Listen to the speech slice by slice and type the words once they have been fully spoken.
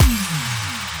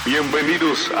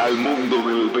Bienvenidos al mundo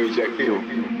del bellaqueo.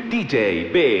 DJ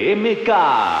VMK.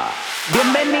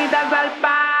 Bienvenidas al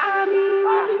party.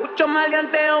 Mucho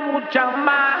maleanteo, mucha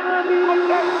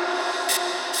mami.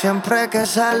 Siempre que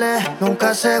sale,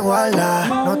 nunca se iguala.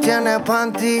 No tiene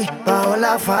panty bajo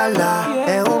la falda.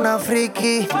 Es una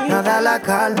friki, nada la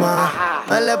calma.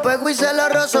 Me le pego y se lo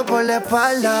rozo por la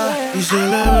espalda. Y se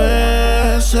le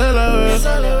ve.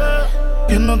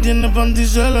 Que no tiene panty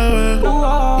se le ve.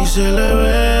 Y se le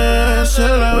ve.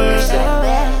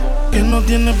 Que no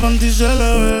tiene panty se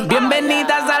le ve.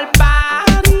 Bienvenidas al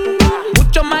party.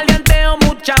 Mucho maleanteo,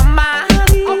 mucha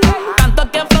mami. Tanto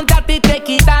que afrontaste y te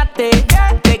quitaste.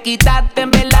 Te quitaste,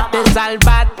 en verdad te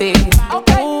salvaste.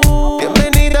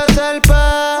 Bienvenidas al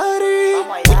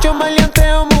party. Mucho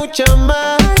maleanteo, mucha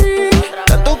mari.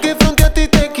 Tanto que fronteaste y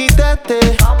te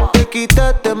quitaste. Te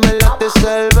quitaste, en verdad te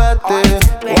salvaste.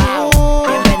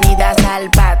 Bienvenidas al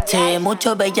party,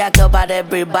 mucho bellaco para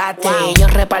everybody. Yo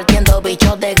repartiendo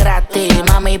bichos de gratis.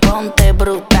 Mami, ponte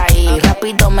bruta y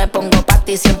rápido me pongo pa'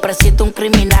 ti. Siempre he sido un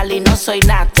criminal y no soy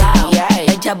nata.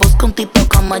 Ella busca un tipo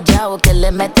como yo que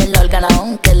le mete el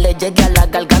órgano, que le llegue a la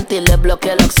garganta y le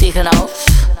bloquee el oxígeno.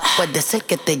 Puede ser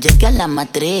que te llegue a la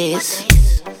matriz.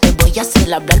 Te voy a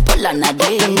hacer hablar por la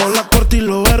nariz. Tengo la corte y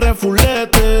los R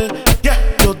fulete.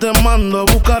 Yo te mando a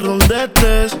buscar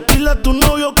rondetes. Dile a tu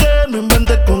novio que no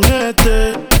inventes con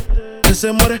este. Que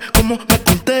se muere como me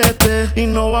conteste. Y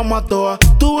no vamos a toa.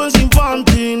 Tú eres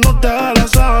infantil, no te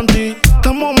hagas anti.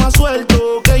 Estamos más sueltos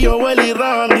que yo, Will y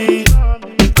Randy.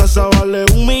 Mi casa vale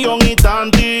 1 millón y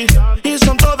tanti. Y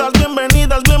son todas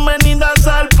bienvenidas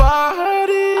al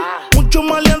party. Mucho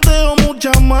maleanteo,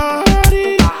 mucha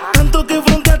mari. Tanto que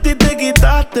fronteaste y te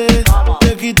quitaste.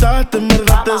 Te quitaste, en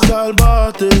verdad te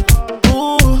salvaste.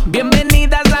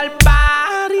 Bienvenidas al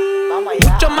party.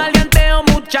 Mucho maleanteo,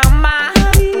 mucha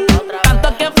mari.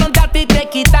 Tanto que afrontaste y te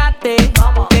quitaste.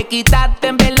 Te quitaste,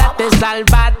 en verdad te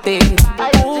salvaste.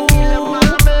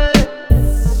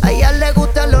 A ella le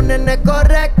gustan los nenes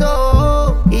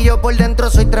correctos. Y yo por dentro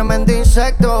soy tremendo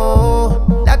insecto.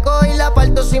 La cojo y la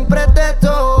parto sin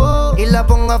pretexto. Y la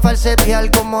pongo a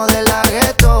falsetear como de la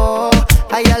gueto.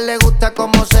 A ella le gusta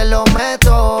como se lo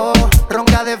meto.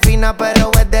 Ronca de fina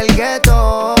pero es del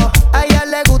gueto. A ella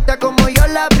le gusta como yo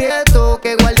la aprieto.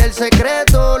 Que guarde el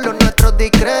secreto, los nuestros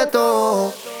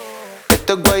discretos.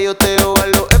 Esto es guayoteo a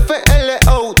los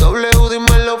FLO. W,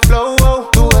 dímelo flow.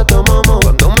 Tu gata mamá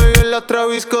cuando me vio en la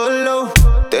Travis Colo.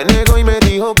 Te negó y me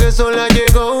dijo que sola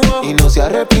llegó. Y no se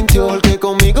arrepintió porque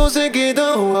conmigo se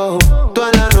quedó.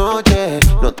 Toda la noche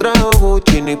no trajo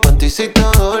Gucci ni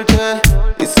panticita Dolce.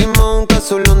 Hicimos un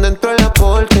casolón dentro de la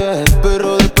porche.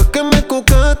 Pero después que me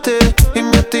cucaste y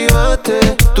me activaste,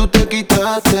 tú te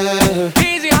quitaste.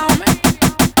 Easy, homie.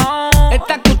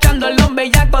 Está escuchando el hombre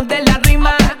bellaco de la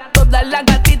rima. Todas las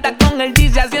gatitas con el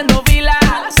G's haciendo fila.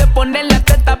 Se ponen las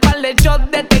tetas para el shot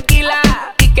de tequila.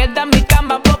 Y queda mi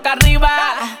cama boca arriba.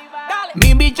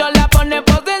 Mi bicho la pone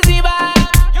posesiva.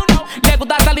 Le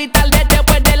gusta salir tarde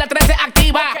después de las 13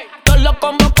 activa. Todos los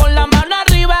combos con la mano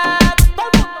arriba.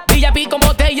 Brilla pico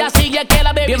botella, sigue que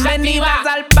la bebé. Bienvenidas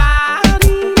al party.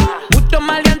 Mucho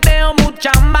maleanteo,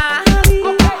 mucha mari.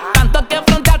 Tanto que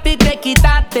afrontaste y te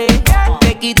quitaste.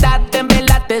 Te quitaste, en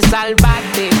verdad te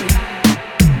salvaste.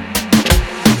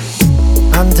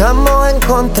 Andamos en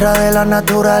contra de la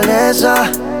naturaleza.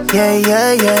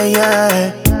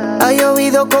 Yeah. Ha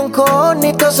llovido con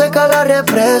conito, seca la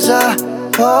represa.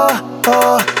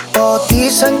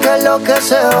 Dicen que lo que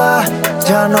se va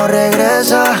ya no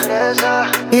regresa.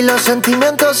 Y los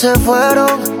sentimientos se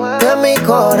fueron de mi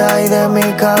cora y de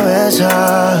mi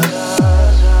cabeza.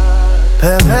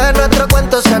 Bebé, nuestro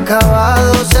cuento se ha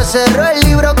acabado. Se cerró el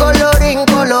libro colorín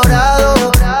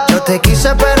colorado. Yo te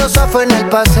quise pero eso fue en el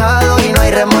pasado. Y no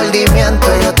hay remordimiento,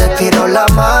 yo te tiro la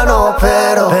mano.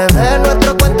 Pero bebé,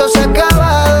 nuestro cuento se ha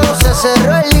acabado. Se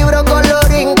cerró el libro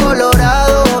colorín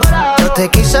colorado. Yo te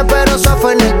quise pero eso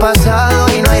fue en el pasado.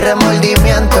 Y no hay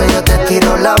remordimiento, yo te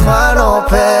tiro la mano.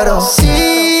 Pero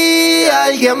si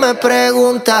alguien me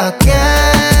pregunta qué,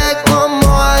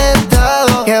 cómo ha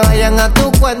estado, que vayan a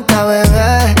tu cuenta,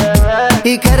 bebé,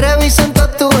 y que revisen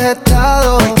todos tus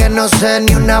estados. Porque no sé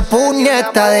ni una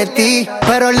puñeta de ti,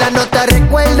 pero la nota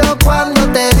recuerdo cuando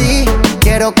te di.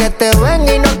 Quiero que te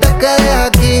venga y no te quedes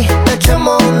aquí.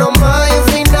 Echemos uno más y un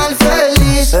final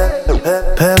feliz.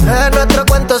 Bebé, nuestro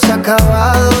cuento se ha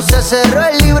acabado. Se cerró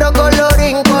el libro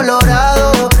colorín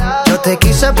colorado. Yo te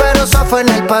quise pero eso fue en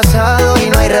el pasado. Y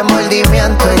no hay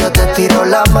remordimiento, yo te tiro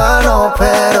la mano.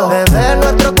 Pero bebé,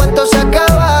 nuestro cuento se ha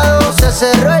acabado. Se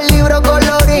cerró el libro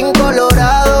colorín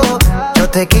colorado. Yo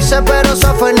te quise pero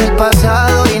eso fue en el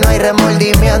pasado. Y no hay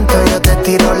remordimiento, yo te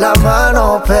tiro la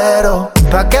mano, pero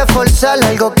 ¿pa' qué forzar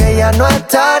algo que ya no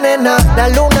está, nena? La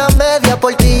luna media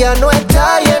por ti ya no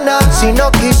está llena. Si no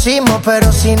quisimos,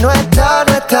 pero si no está,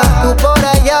 no está. Tú por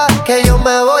allá, que yo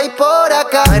me voy por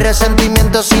acá. No hay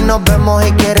resentimiento si nos vemos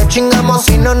y quieres chingamos.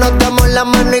 Si no nos damos la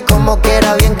mano y como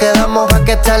quiera bien quedamos. Pa'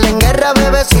 que estar en guerra,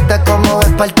 bebecita, como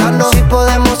espartanos. Si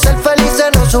podemos ser felices,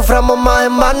 no suframos más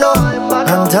en vano.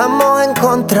 Andamos en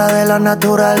contra de la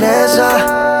naturaleza.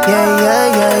 Yeah, yeah,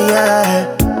 yeah, yeah.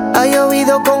 Ha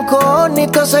llovido con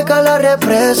conito, seca la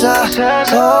represa.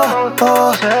 Oh,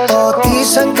 oh, oh.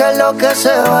 Dicen que lo que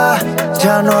se va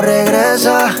ya no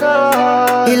regresa.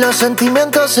 Y los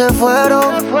sentimientos se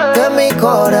fueron de mi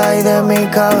cora y de mi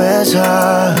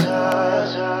cabeza.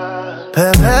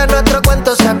 Bebé, nuestro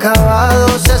cuento se ha acabado.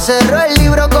 Se cerró el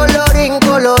libro colorín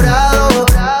colorado.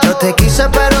 Yo te quise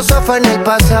pero eso fue en el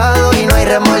pasado. Y no hay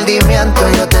remordimiento,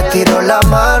 yo te tiro la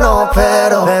mano,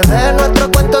 pero bebé, nuestro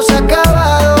cuento se ha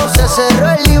acabado. Se cerró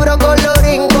el libro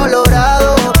colorín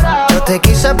colorado. Yo te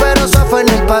quise pero eso fue en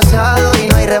el pasado. Y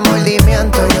no hay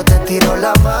remordimiento, yo te tiro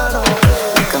la mano.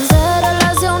 Cansé de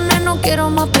relaciones, no quiero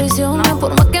más prisiones.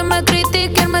 Por más que me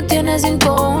critiquen, me tienes sin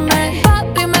cojones.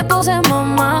 Papi, me puse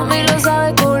mamá, y lo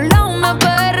sabe Colón, me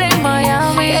perre en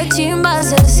Miami. Qué chimba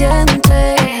se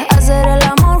siente hacer el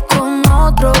amor con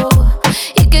otro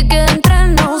y que quede entre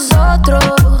nosotros.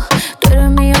 Tú eres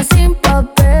mía sin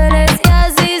papeles y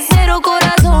así cero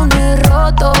corazones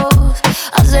rotos.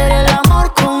 Hacer el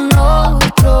amor con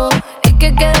otro y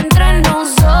que quede entre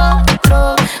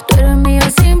nosotros. Tú eres mía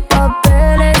sin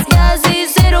papeles y así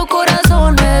cero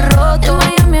corazones rotos.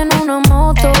 En Miami en una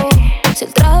moto, si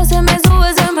el traje se me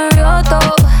sube se me vio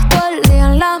todo. Todo el día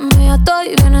en la mía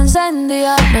estoy bien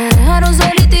encendida. Me dejaron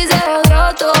solita y se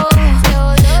odió todo.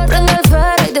 Prende el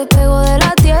ferro y te pego de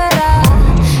la tierra.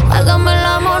 Hágame el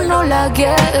amor, no la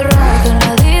guerra. Que en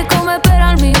la disco me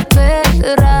esperan mis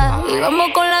perras. Y vamos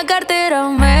con la cartera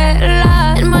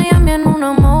mela. En Miami en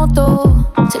una moto,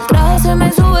 si el traje se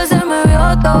me sube se me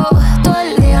vio todo. Todo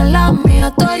el día en la mía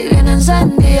estoy bien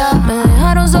encendida. Me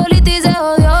dejaron solita y se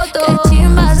odió todo. Qué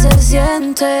chimba se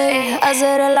siente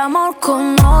hacer el amor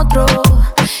con otro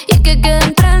y que quede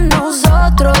entre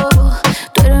nosotros.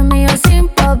 Tú eres mío sin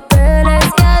papeles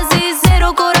y así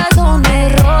cero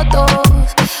corazones rotos.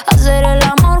 Hacer el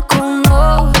amor con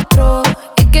otro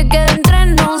y que quede entre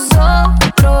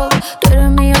nosotros. Tú eres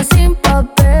mío sin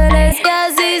papeles y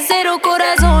así cero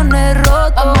corazones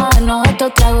rotos. Vamos a darnos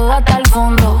estos tragos hasta el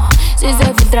fondo. Si se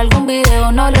filtra algún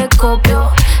video no le copio.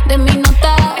 De mi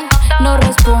nota no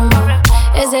respondo.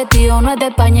 Ese tío no es de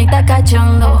España y está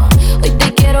cachando. Hoy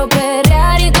te quiero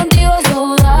pelear y contigo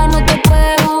sudar. No te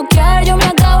puedes buquear, yo me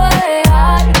acabo de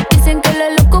dejar. Dicen que él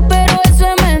es loco pero eso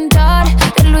es mental.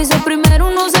 Él lo hizo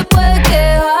primero, no se puede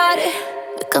quejar.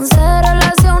 Me cansé de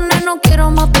relaciones, no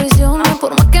quiero más prisiones.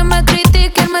 Por más que me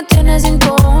critiquen, me tienes sin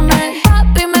cojones.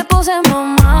 Papi, me puse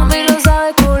mamá, y lo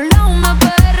sabe Colón, me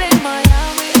perre en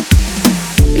Miami.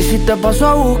 Y si te paso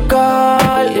a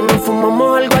buscar y nos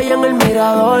fumamos algo allá en el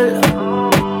mirador,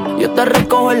 yo te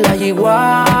recojo en la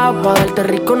yigua. Pa' darte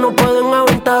rico no puedo en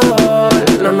aventador.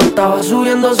 La nota va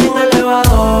subiendo sin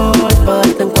elevador. Pa'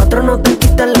 darte en cuatro no te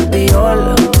quites la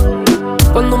tiola.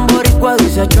 Cuando un boricua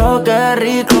dice choque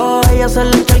rico, ella se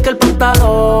le echa el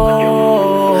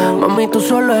pantalón. Mami, tú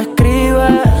solo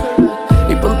escribes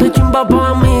y ponte chimba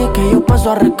pa' mí, que yo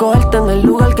paso a recogerte en el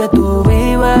lugar que tú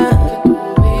vives.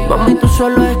 Mami, tú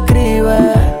solo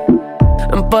escribes,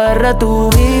 en PR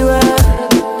tú vives.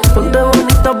 Ponte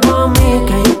bonita pa' mí,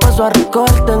 que yo paso a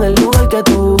recogerte en el lugar que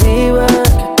tú vives,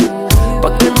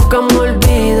 pa' que nunca me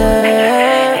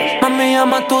olvides. Mami,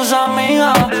 llama a tus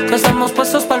amigas, que estamos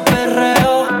puestos pa'l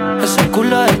perreo. Ese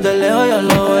culo desde lejos yo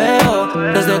lo veo.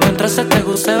 Desde que entraste te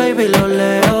guste, baby, lo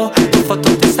leo. Tus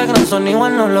fotos de Instagram son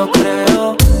igual, no lo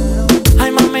creo.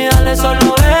 Ay, mami, dale,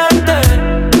 solo vente.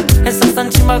 Estás tan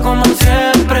chimba como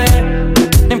siempre.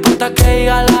 No importa que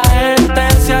diga la gente,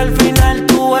 si al final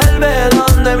tú vuelves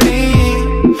donde vi.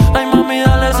 Ay, mami,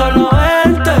 dale, solo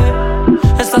vente.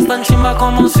 Estás tan chimba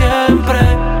como siempre.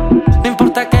 No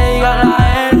importa que diga la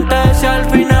gente, si al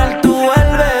final tú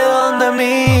vuelves donde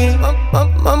mí.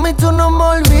 Mami, tú no me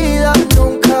olvidas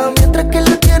nunca. Mientras que en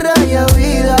la tierra haya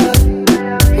vida,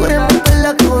 tú eres mi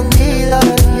perla escondida.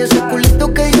 Y ese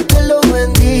culito que Dios te lo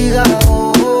bendiga.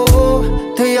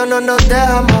 Tú y yo no nos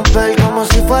dejamos ver, como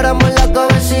si fuéramos la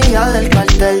cabecilla del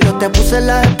cartel. Yo te puse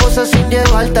la esposa sin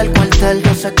llevarte al cuartel.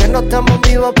 Yo sé que no estamos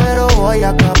vivos, pero voy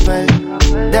a caper.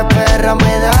 De perra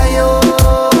me da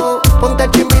yo, ponte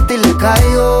chimbita y le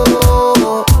caigo.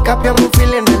 Capiamos un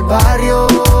fil en el barrio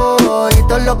y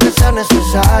todo lo que sea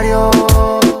necesario.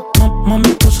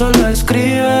 Mami, tú solo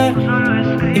escribe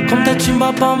y ponte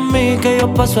pa' mí que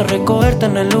yo paso a recogerte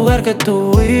en el lugar que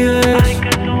tú vives.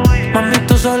 Mami,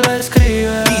 tú solo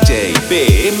escribes. DJ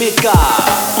VMK.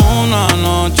 Una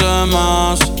noche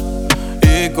más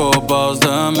y copas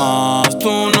de más.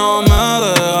 Tú no me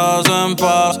dejas en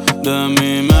paz, de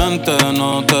mi mente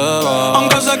no te vas.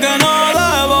 Aunque sé que no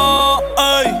debo,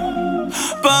 ey,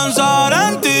 pensar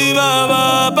en ti,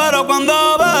 bebé, pero cuando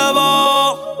bebo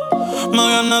me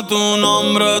viene tu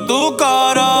nombre, tu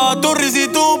cara, tu risa y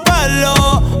tu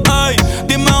pelo. Ey,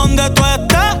 dime dónde tú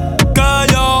estás,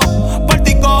 que yo por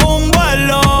ti cojo un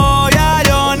vuelo. Ya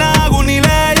yo nago ni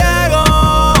le llego,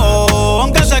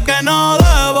 aunque sé que no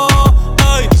debo,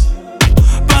 ey,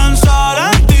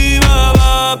 pensar en ti,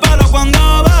 bebé, pero cuando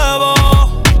bebo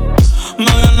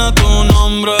me viene tu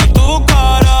nombre, tu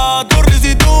cara, tu risa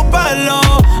y tu pelo.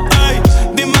 Ey,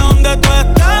 dime dónde tú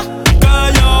estás,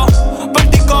 que yo por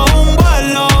ti cojo un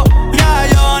vuelo. Ya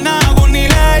yo nago ni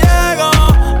le llego.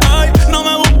 Ey, no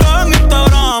me busques en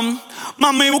Instagram,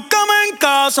 mami, búscame en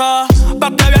casa,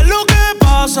 pa' que veas lo que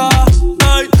pasa.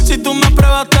 Ey, si tú me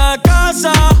pruebas te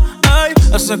casa, ey,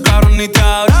 ese cabrón ni te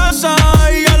abraza.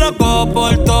 Y yo loco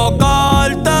por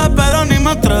tocarte, pero ni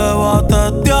me atrevo a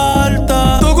testearte.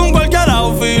 Tú con cualquier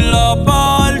outfit la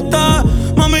parte,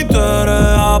 mami, tú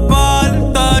eres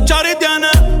aparte. Chari tiene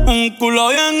un culo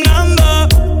bien grande,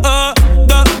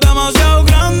 demasiado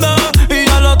grande. Y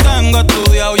ya lo tengo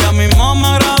estudiado, ya mismo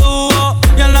me gradúo.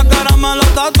 Y en la cara me lo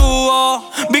tatúo.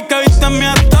 Vi que viste mi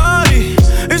story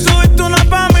y subiste una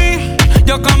pa' mí.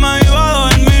 Yo que me iba a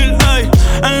dormir, ey,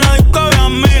 en la disco había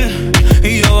 1000.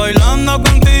 Y yo bailando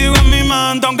contigo en mi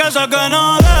mente, aunque sé que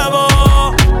no debo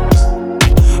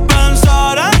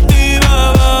pensar en ti,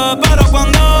 bebé, pero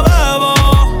cuando bebo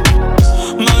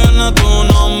me viene tu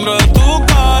nombre, tu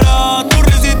cara, tu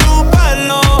risa y tu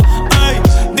pelo. Ey,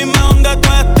 dime dónde tú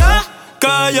estás,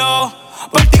 que yo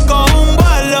por ti cojo un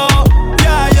vuelo.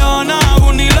 Ya yo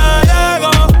nago ni le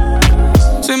llego.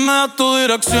 Si me das tu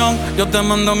dirección, yo te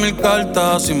mando 1000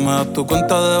 cartas. Si me das tu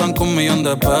cuenta de banco, 1,000,000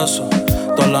 de pesos.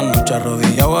 Todas las noches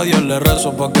arrodillado a Dios le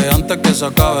rezo, porque antes que se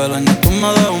acabe el año tú me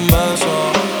des un beso.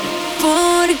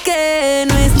 Porque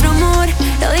nuestro amor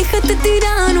lo dejaste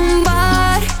tirado en un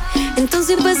bar.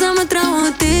 Entonces pásame otra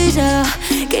botella,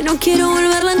 que no quiero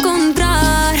volverla a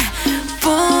encontrar.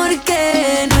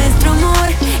 Porque nuestro amor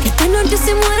esta noche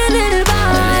se muere en el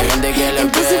bar.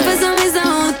 Entonces pásame esa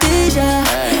botella,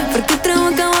 porque otra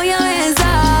boca voy a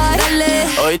besar. Dale.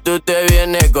 Hoy tú te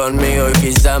vienes conmigo y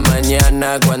quizá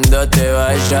mañana cuando te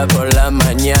vayas por la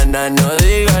mañana no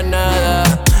digas nada,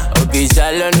 o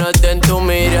quizá lo note en tu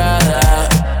mirada.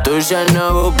 Tú ya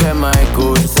no busques más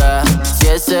excusa, si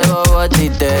ese bobo a ti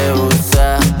te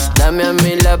usa. Dame a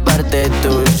mí la parte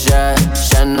tuya,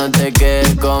 ya no te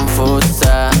quedes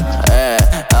confusa.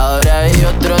 Ahora hay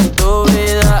otro en tu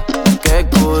vida que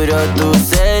curó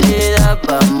tus heridas.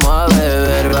 Vamos a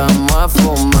beber, vamos a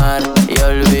fumar y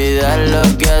olvidar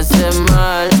lo que hace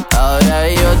mal. Ahora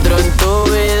hay otro en tu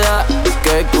vida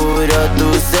que curó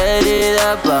tus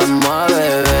heridas. Vamos a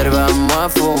beber, vamos a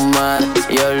fumar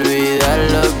y olvidar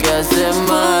lo que hace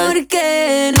mal.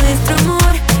 Porque nuestro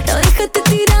amor lo dejaste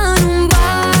tirado en un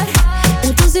bar.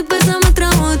 Entonces pásame otra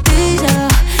botella,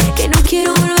 que no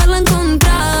quiero volverla a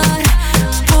encontrar.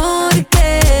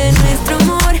 Porque nuestro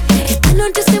amor esta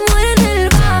noche se muere en el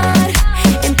bar.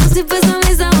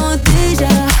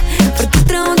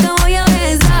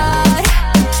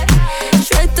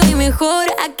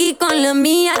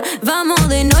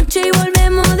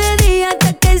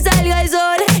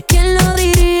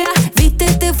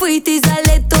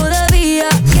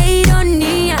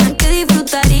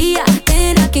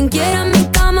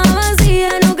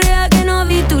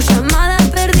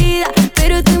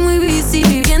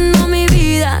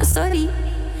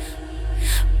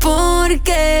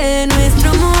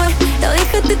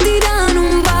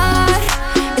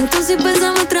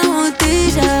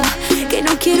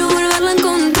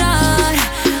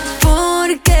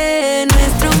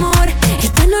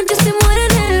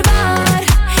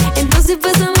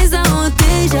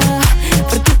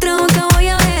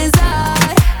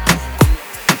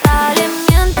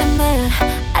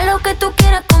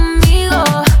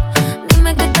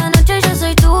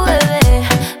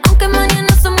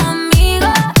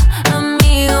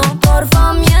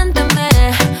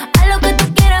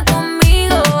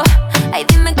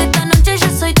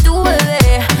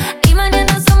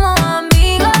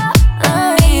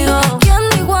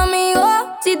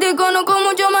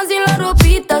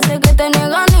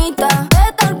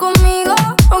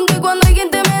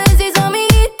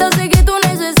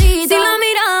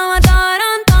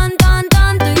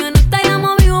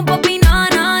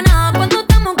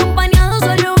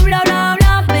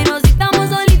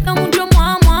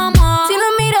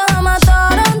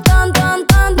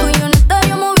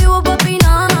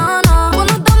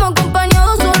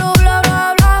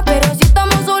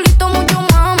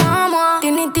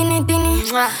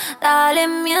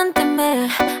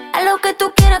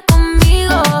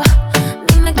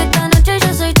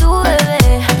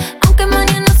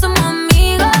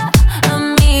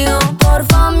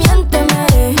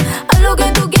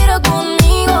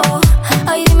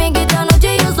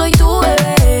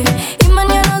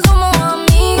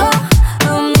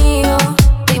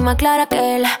 clara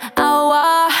que el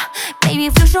agua. Baby,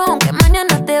 fluyo aunque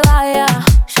mañana te vaya.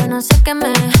 Yo no sé qué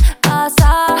me pasa,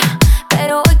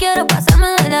 pero hoy quiero pasarme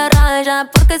de la raya.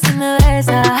 Porque si me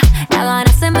besas, las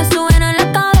ganas se me suben a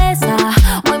la cabeza.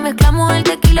 Hoy mezclamos el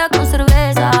tequila con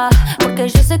cerveza, porque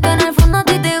yo sé que en el fondo a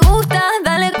ti te gusta.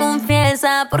 Dale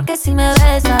confianza, porque si me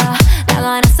besas, las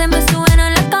ganas se me suben a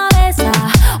la cabeza.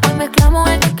 Hoy mezclamos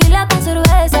el tequila con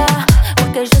cerveza,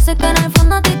 porque yo sé que en el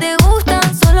fondo a ti te gusta.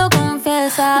 Solo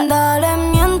confiesa. Dale,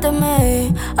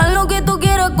 miénteme, haz lo que tú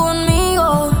quieras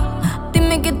conmigo.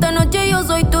 Dime que esta noche yo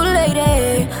soy tu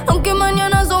lady, aunque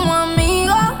mañana somos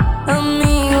amigas,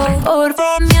 amigos. Por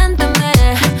favor, miénteme,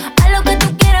 haz lo que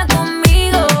tú quieras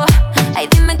conmigo. Ay,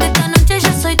 dime que esta noche yo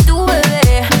soy tu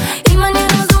bebé y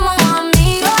mañana somos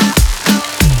amigas.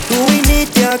 Tú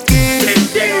viniste aquí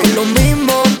con lo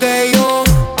mismo que yo.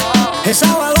 El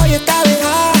sábado ya está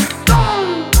dejada.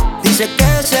 Dice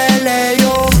que se le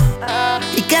dio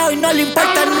y que hoy no le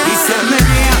importa nada. Y se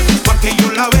menea pa' que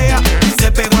yo la vea.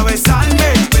 Se pegó a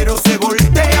besarme, pero se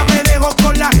voltea. Me dejó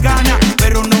con las ganas,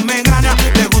 pero no me gana.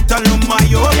 Le gustan los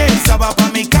mayores, esa va pa'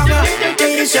 mi cama.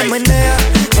 Y se menea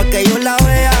pa' que yo la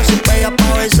vea. Se pega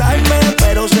pa' besarme,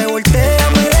 pero se voltea.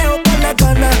 Me dejo con las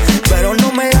ganas, pero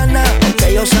no me gana.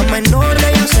 Aunque yo sea menor,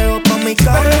 ella se va pa' mi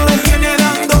cama. Pero me viene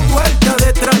dando vueltas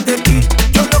detrás de ti.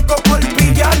 Yo loco por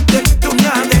pillarte, tú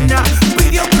nada de nada.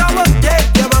 Pide otra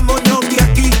botella, vámonos de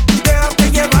aquí.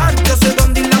 Déjate llevar, yo sé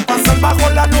dónde irla a pasar. Bajo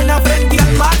la luna frente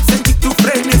al mar, sentí tu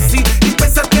frenesí. Y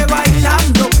pensaste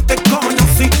bailando, te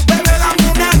conocí. Bebé, dame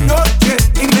una noche,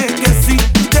 dime que sí.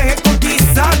 Deje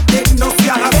cotizarte, no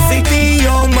seas así. Y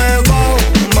yo me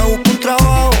busco un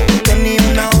trabajo. Tenía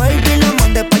una baby y la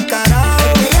mandé pa'l carajo.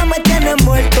 Ella me tiene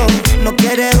muerto, no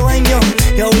quiere dueño.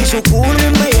 Yo vi su culo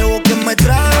y me llevo quien me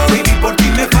trajo. Baby, por ti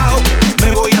me bajo,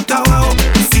 me voy hasta abajo.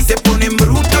 Si se ponen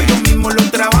brutos, yo mismo lo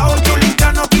trabajo.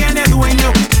 Chulita no tiene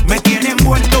dueño, me tiene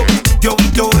envuelto. Yo vi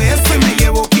todo eso y me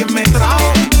llevo quien me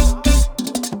trajo.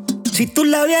 Si tú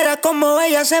la vieras como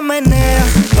ella se menea,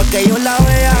 pa' que yo la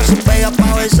vea. Se pega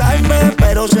pa' besarme,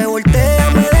 pero se voltea.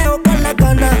 Me dejo con la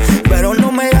ganas, pero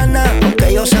no me gana.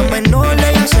 Aunque yo sea menor,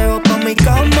 ella se va pa' mi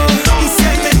cama. Y se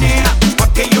menea,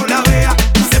 pa' que yo la vea.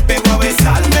 Se pegó a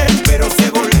besarme, pero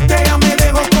se voltea. Me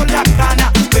dejo con la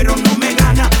ganas, pero no me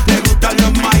gana. Le gustan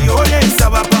los mayores, esa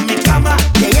va pa' mi cama.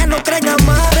 Que ella no traiga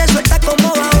madre, suelta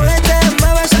como babete.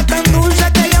 Me besa tan dulce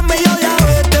que ella me dio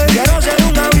diabetes. Quiero ser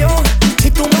un avión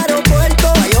y tú un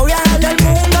aeropuerto. Pa' yo viajarle al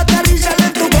mundo, aterrizar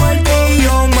en tu cuerpo. Y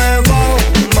yo me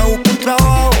busco un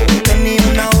trabajo. Tenía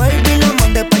una baby y la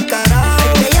mandé pa'l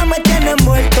carajo. Que ella me tiene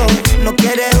muerto, no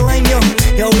quiere dueño.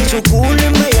 Yo vi su culo y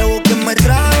me llevo quien me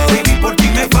trajo. Baby, por ti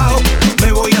me bajo,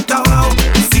 me voy hasta abajo.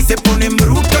 Si se ponen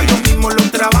brutos, yo mismo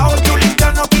los trabajo.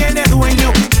 Chulita no tiene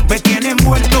dueño, me tiene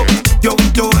envuelto. Yo vi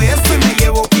todo eso y me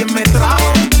llevo quien me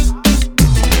trajo.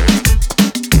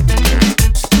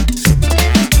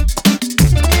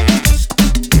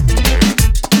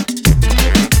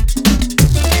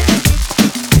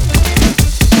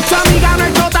 Su amiga no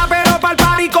es chota, pero pa'l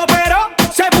party cooperó.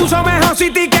 Se puso mejor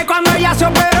city que cuando ella se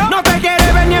operó. No te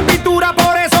quiere ver ni en pintura,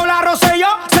 por eso la rocé yo.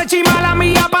 Se chima la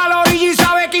mía pa' la orilla y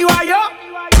sabe que iba yo.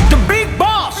 The Big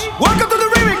Boss, welcome to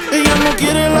the remix. Ella no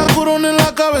quiere la corona en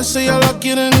la cabeza, ella la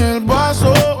quiere en el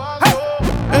vaso.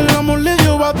 El amor le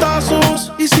dio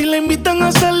batazos y si la invitan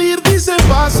a salir dice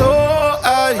paso.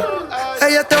 Ay.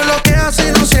 Ella te bloquea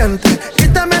si no siente.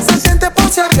 Quítame se siente por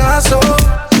si acaso.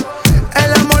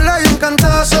 El amor le dio un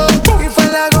cantazo y fue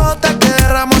la gota que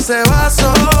derramó ese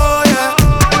vaso. Yeah.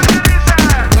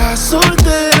 Las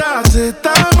solteras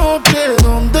esta noche,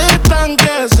 ¿dónde están?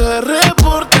 Que se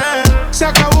reporten. Se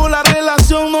acabó la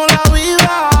relación, no la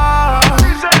vida.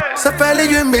 Sé feliz,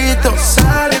 yo invito.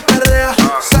 Sal y perrea,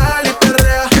 sal y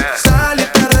perrea, sal y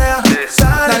perrea,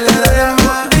 sal y perrea.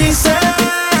 Dice,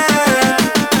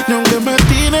 y aunque me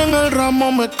tiren el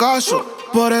ramo me caso.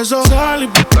 Por eso sal y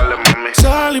perrea.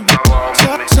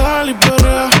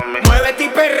 Muévete y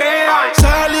perrea.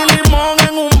 Sal y limón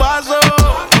en un vaso.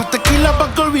 Más tequila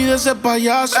pa' que olvide ese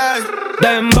payaso.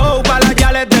 Dembow, pa' las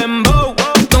yales dembow.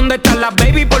 ¿Dónde están las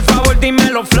baby? Por favor,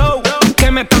 dímelo flow.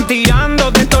 Que me están tirando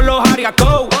de todos los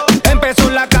ariacos. Empezó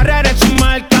la carrera en su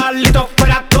marca, listo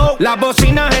fuera todo. Las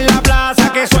bocinas en la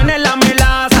plaza, que suene la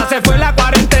melaza. Se fue la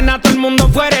cuarentena, todo el mundo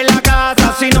fuera de la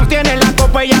casa. Si no tiene la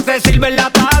copa, ella se sirve en la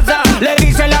taza. Le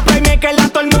dice la premia que la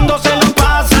todo el mundo se lo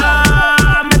pasa.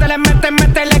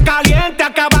 Métele caliente,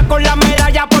 acaba con la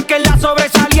medalla porque es la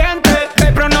sobresaliente.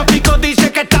 El pronóstico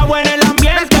dice que está bueno el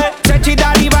ambiente. Sechi,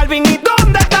 Dari, Balvin, ¿y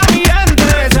dónde está mi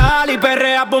gente? Sal y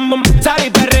perrea, bum bum. Sal y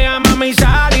perrea, mami,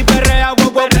 sal y perrea,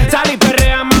 wow wow. Sal y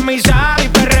perrea, mami, sal y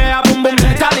perrea, bum bum.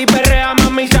 Sal y perrea,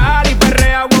 mami, sal y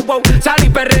perrea, wow wow.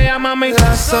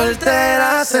 Las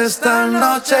solteras esta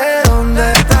noche,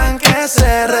 ¿dónde están que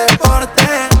se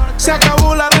reporten? Se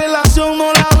acabó la relación,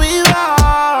 no la vida.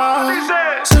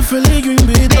 Sé feliz, yo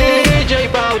invito. DJ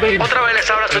Balvin. Otra vez les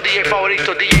habla su DJ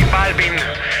favorito, DJ Balvin.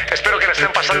 Espero que la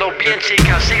estén pasando bien,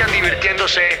 chicas. Sigan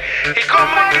divirtiéndose. ¿Y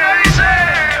cómo que dice?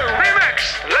 Remix,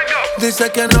 let's go. Dice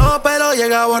que no, pero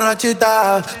llega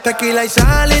borrachita. Tequila y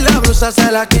sal y la blusa se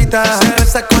la quita. Se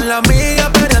besa con la amiga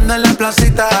peleando en la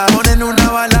placita. Ponen una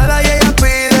balada y ella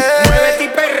pide. Muévete y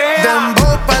perrea.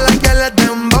 Dembow pa' la que les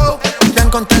dembow. Ya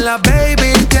encontré la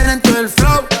baby, tienen todo el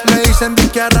flow. Me dicen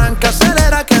que arranca,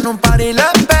 acelera, que en un party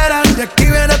la esperan. Y aquí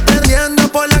viene perdiendo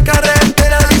por la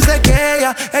carretera. Dice que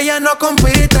ella no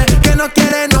compite, que no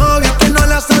quiere novio, que no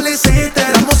la solicite.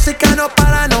 La música no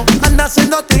para, no anda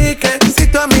haciendo ticket. Si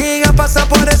tu amiga pasa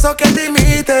por eso que te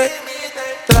imite,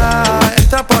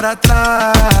 entra por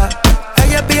atrás.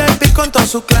 Ella es VIP con todo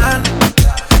su clan.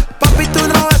 Papi, tú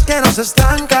no ves que no se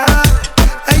estanca.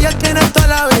 Ella tiene toda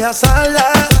la vida salda.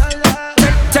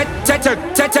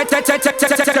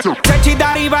 Chechi,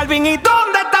 Dari, Balvin, ¿y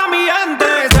dónde está mi gente?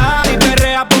 Sal y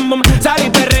perrea, pum pum, sal y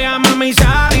perrea, mami,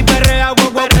 sal y perrea,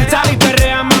 wow wow, sal y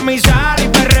perrea, mami, sal y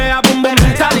perrea, pum pum,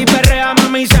 sal y perrea,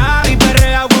 mami, sal y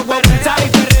perrea, wow wow, sal y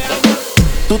perrea.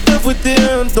 Tú te fuiste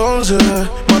entonces,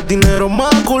 más dinero,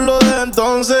 más culo de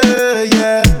entonces,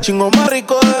 yeah. Chingo más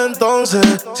rico de entonces.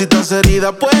 Si estás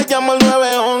herida, puedes llamar al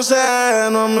 911,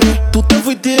 no a mí. Tú te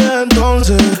fuiste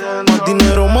entonces, más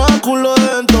dinero, más culo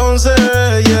de entonces,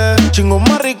 yeah. Chingo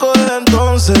más rico de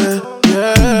entonces,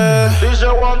 yeah.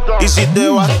 Y si te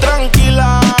vas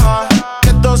tranquila, que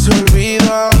esto se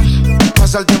olvida.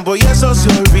 Pasa el tiempo y eso se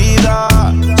olvida.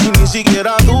 Si ni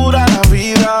siquiera dura la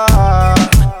vida,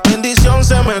 bendición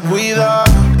se me cuida.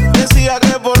 Decía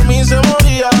que por mí se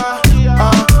moría,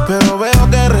 pero veo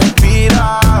que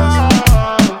respiras.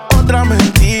 Otra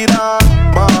mentira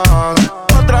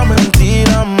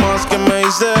más que me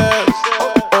dices.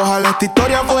 Ojalá esta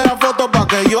historia fuera foto pa'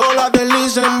 que yo la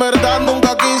deslice. En verdad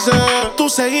nunca quise tú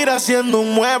seguir haciendo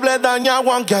un mueble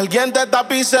dañado aunque alguien te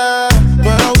tapice.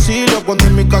 No era auxilio cuando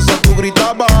en mi casa tú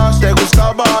gritabas. Te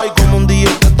gustaba y como un día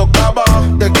te tocaba.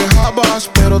 Te quejabas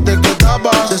pero te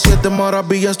quedabas. De 7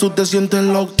 maravillas tú te sientes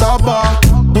la octava.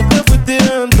 Tú te fuiste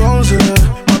entonces,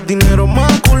 más dinero,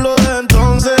 más culo de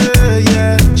entonces,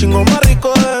 yeah. Chingo más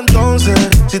rico de entonces.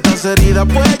 Si estás herida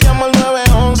puedes llamar al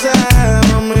 911,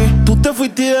 mami. Tú te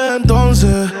fuiste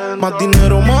entonces, más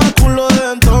dinero, más culo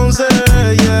de entonces,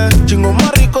 yeah. Chingo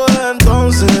más rico de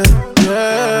entonces,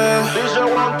 yeah.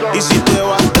 Y si te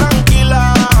vas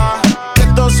tranquila, que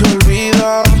esto se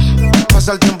olvida.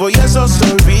 Pasa el tiempo y eso se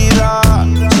olvida.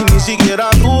 Si ni siquiera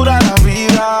dura la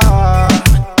vida,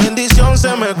 bendición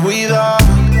se me cuida.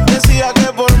 Decía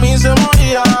que por mí se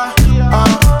moría,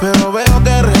 pero veo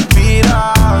que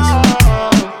respiras.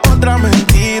 Otra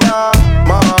mentira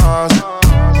más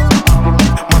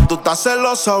tú estás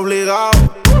celosa obligado.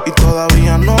 Y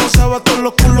todavía no sabes todos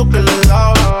los culos que le he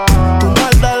dado. Tu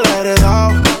maldad la he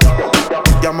heredado.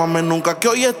 Llámame nunca que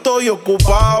hoy estoy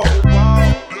ocupado.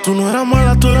 Tú no eras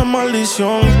mala, tú eras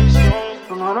maldición.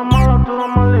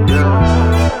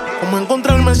 ¿Cómo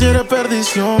encontrarme si eres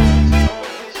perdición?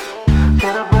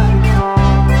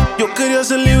 Yo quería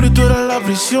ser libre y tú eras la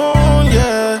prisión,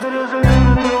 yeah.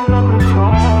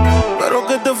 Pero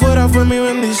que te fuera fue mi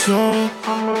bendición.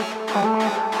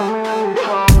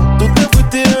 Tú te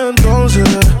fuiste entonces,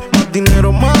 más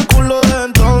dinero, más culo de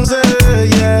entonces,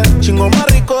 yeah. Chingo más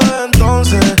rico de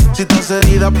entonces. Si estás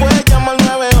herida puedes llamar al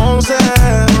 911,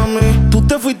 mami. Tú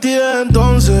te fuiste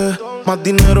entonces, más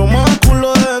dinero, más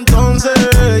culo de entonces,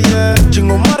 yeah.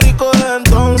 Chingo más rico de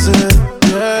entonces,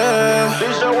 yeah.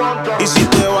 Y si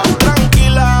te vas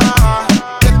tranquila,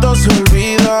 que esto se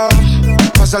olvida.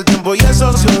 Pasa el tiempo y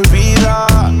eso se olvida.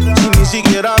 Si ni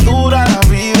siquiera dura la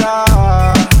vida,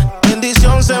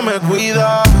 bendición se me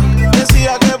cuida.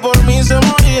 Decía que por mí se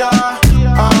moría,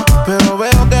 pero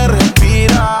veo que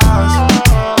respiras.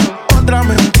 Otra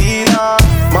mentira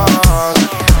más.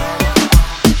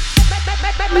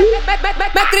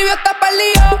 Me escribió hasta pa'l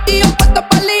lío y yo puesto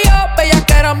pa'l lío. Bella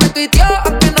que era me tuiteó,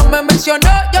 aunque no me mencionó.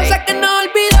 Yo sé que no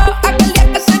olvidó aquel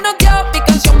día que se nos dio. Mi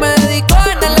canción me dedicó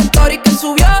en el story que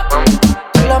subió.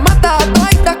 Tú la matas a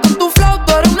todas con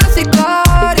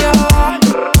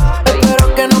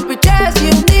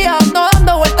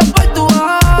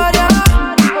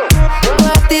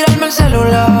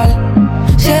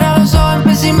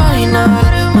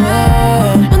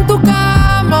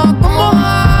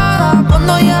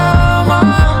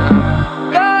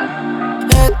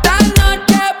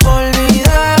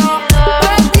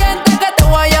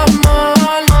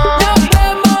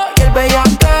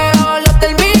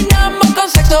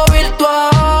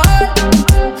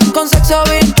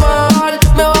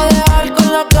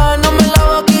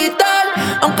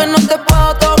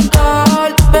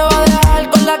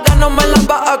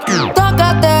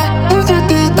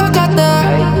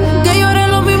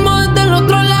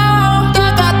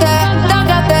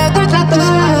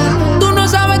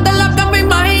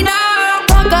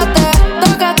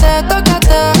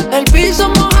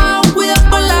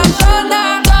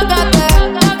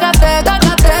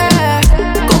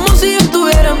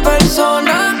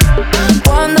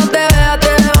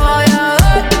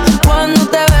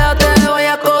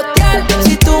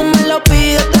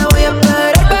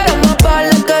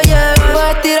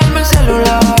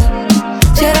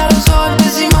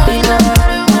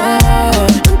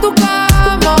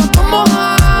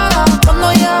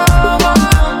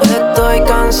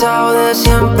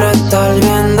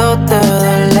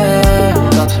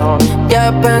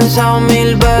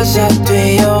 1000 veces tú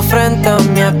y yo frente a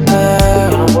mi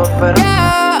espejo.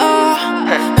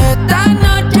 Esta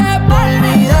noche por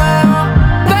video,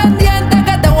 pendiente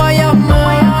que te voy a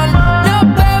llamar. Nos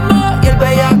vemos y el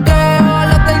bellaqueo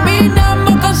lo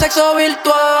terminamos con sexo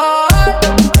virtual.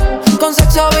 Con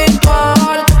sexo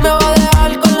virtual. Me va a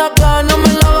dejar con la gana,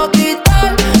 me la va a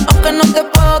quitar. Aunque no te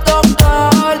puedo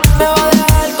tocar. Me va a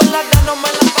dejar con la gana, me la va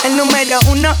a quitar. El número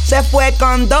 1 se fue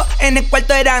con 2. En el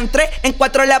cuarto eran 3, en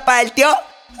 4 la partió.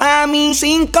 A mí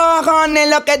 5 cojones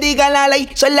lo que diga la ley.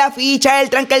 Son la ficha, el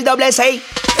tranque, el doble 6.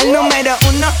 El número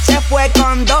 1 se fue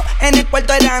con 2. En el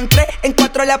cuarto eran 3, en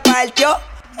 4 la partió.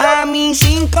 A mí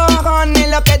 5 cojones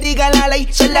lo que diga la ley.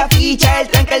 Son la ficha, el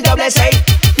tranque, el doble 6.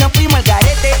 Nos fuimos al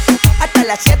garete hasta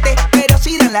las 7. Pero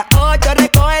si dan las 8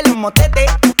 recoge los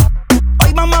motetes.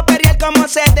 Hoy vamos a perrear como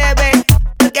se debe.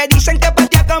 Porque dicen que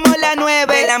patea como la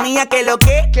 9. La mía que lo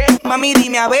que, mami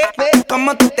dime a ver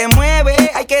cómo tú te mueves,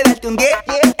 hay que darte un 10.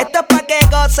 Esto es pa' que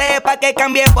goce, pa' que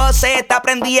cambie voces. Está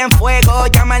prendida en fuego,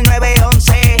 llama al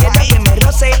 911. Ella que me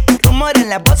roce, rumor en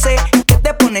las voces. Que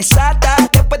te pones sata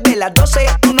después de las 12.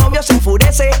 Tu novio se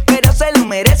enfurece, pero se lo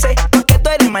merece. Porque tú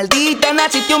eres maldita,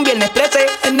 naciste un viernes 13.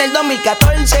 En el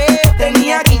 2014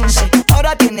 tenía 15,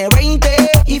 ahora tiene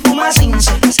 20 y fuma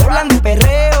 15. Se hablan de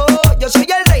perreo, yo soy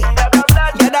el rey.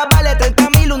 Y ahora vale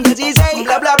 30.000, un 16.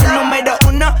 Bla, bla, bla. El número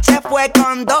 1 se fue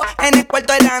con 2. En el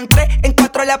cuarto eran 3, en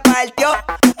 4 la partió.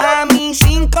 A mí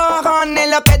 5 cojones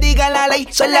lo que diga la ley.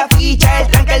 Son la ficha, el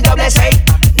tranque, el doble 6.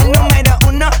 El número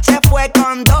 1 se fue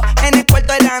con 2. En el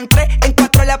cuarto eran 3, en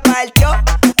 4 la partió.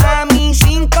 A mí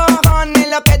 5 cojones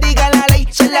lo que diga la ley.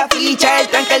 Son la ficha, el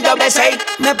tranque, el doble 6.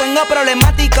 Me pongo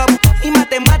problemático y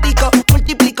matemático.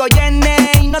 Multiplico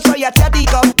yenes y no soy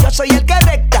asiático. Yo soy el que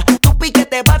recta, tu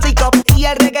piquete básico. Y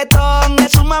el reggaetón le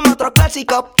sumamos otro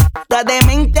clásico. Está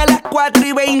demente a las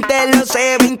 4:20, lo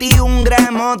sé. 21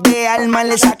 gramos de alma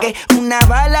le saqué. Una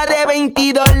bala de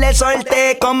 22 le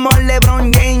solté. Como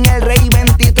LeBron James, el rey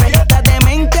 23. Está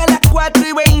demente a las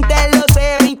 4:20, lo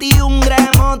sé. 21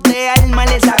 gramos de alma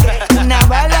le saqué. Una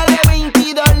bala de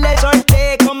 22 le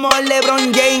solté. Como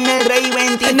LeBron James, el rey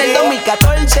 23. En el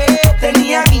 2014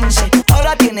 tenía 15,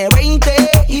 ahora tiene 20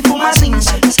 y fuma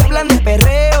 15. Se hablan de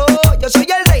perreo, yo soy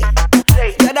el rey.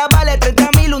 Y ahora vale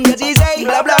 30.000, un 16.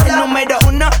 Bla, bla, bla. El número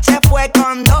 1 se fue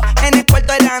con 2. En el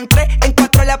cuarto eran 3, en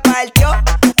 4 la partió.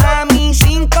 A mí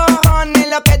 5 cojones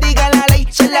lo que diga la ley.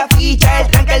 Son la ficha,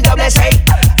 el tranque, el doble 6.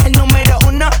 El número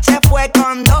 1 se fue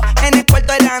con 2. En el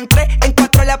cuarto eran 3, en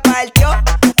 4 la partió.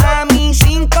 A mí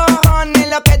 5 cojones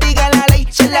lo que diga la ley.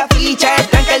 Son la ficha, el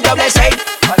tranque, el doble 6.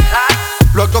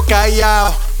 Luego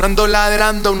callado, no ando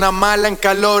ladrando. Una mala en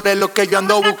calor es lo que yo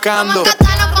ando buscando.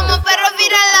 Como perro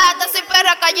viralata, soy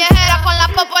perra callejera con la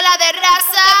popola de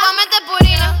raza. Te comete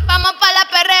purina, vamos pa' la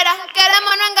perrera.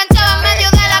 Queremos no enganchado en medio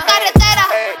de la carretera.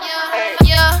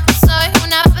 Yo soy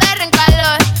una perra en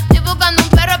calor. Estoy buscando un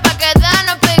perro pa'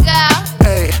 quedarnos pegados.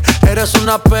 Ey, eres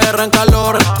una perra en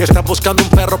calor y estás buscando un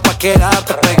perro pa'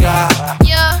 quedarte pegada.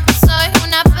 Yo soy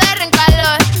una perra en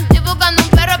calor. Estoy buscando un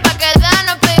perro pa'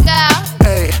 quedarnos pegados.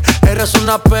 Ey, eres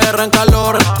una perra en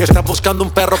calor y estás buscando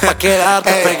un perro pa'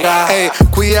 quedarte pegada.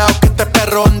 Cuidado que este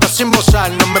perro anda sin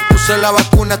bozar. No me puse la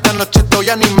vacuna, esta noche estoy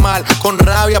animal. Con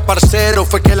rabia, parcero,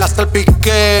 fue que la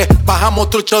salpiqué. Bajamos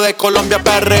trucho de Colombia a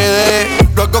PRD.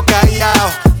 Luego callado,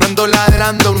 no ando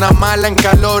ladrando. Una mala en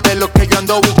calor es lo que yo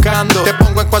ando buscando. Te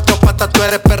pongo en 4 patas, tú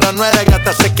eres perra, no eres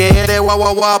gata. Sé que eres guau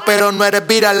guau guau, pero no eres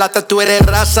viralata. Tú eres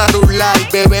raza rulay,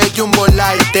 bebé jumbo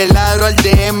light. Te ladro al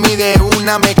DM y de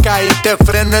una me cae. Te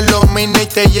freno en los mini y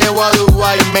te llevo a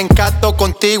Dubai. Me encanto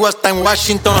contigo hasta en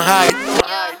Washington High.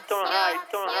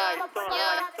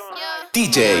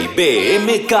 DJ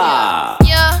VMK.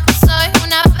 Yo soy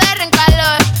una perra en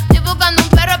calor. Estoy buscando un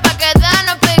perro pa'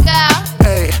 quedarnos pegados.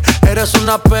 Ey, eres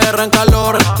una perra en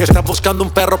calor y estás buscando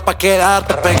un perro pa'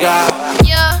 quedarte pegada.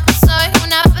 Yo soy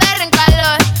una perra en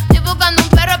calor. Estoy buscando un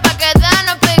perro pa'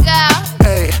 quedarnos pegados.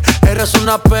 Ey, eres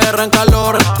una perra en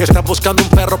calor y estás buscando un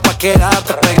perro pa'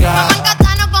 quedarte pegada. Vamos al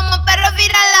catano como perro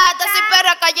viralata. Soy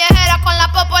perra callejera con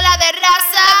la popola de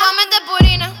raza. Te comete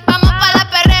purina, vamos pa' la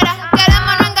perrera.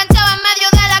 Queremos no enganchado en medio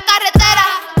de la carretera.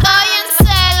 Estoy en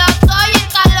celo, estoy en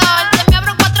calor. Se me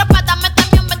abro 4 patas,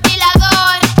 méteme un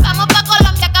ventilador. Vamos pa'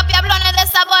 Colombia, capiablones de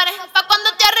sabores. Pa' cuando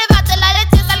te arrebate la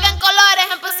leche salga en colores.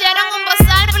 Me pusieron un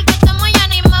bozal porque estoy muy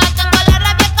animal. Tengo la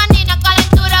rabia canina,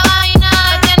 calentura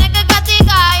vaginal. Me tiene que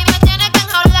castigar y me tiene que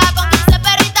enjaular. Con 15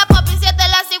 perritas pop y 7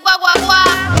 las y guau guau guau.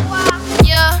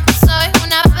 Yo soy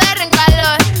una perra en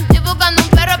calor. Estoy buscando un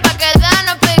perro pa'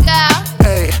 quedarnos pegados.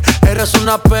 Ey, eres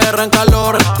una perra en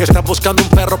calor y estás buscando un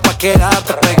perro pa'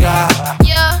 quedarte pegada.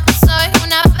 Yo soy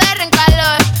una perra en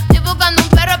calor. Estoy buscando un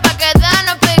perro pa' quedarnos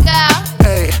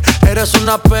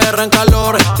una perra en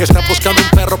calor y está buscando un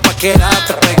perro pa'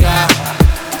 quedarte pegada.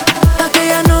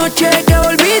 Aquella noche que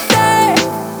volviste,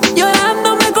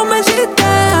 llorando me convenciste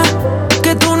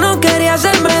que tú no querías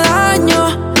hacerme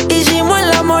daño. Hicimos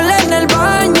el amor en el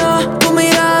baño. Tu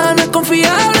mirada no es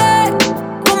confiable,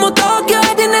 como Tokio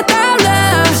es inestable.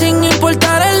 Sin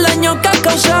importar el daño que has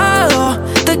causado,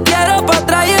 te quiero pa'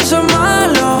 atrás y eso es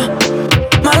malo.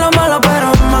 Malo, malo,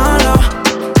 pero malo.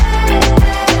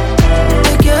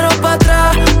 Te quiero pa'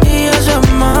 atrás y eso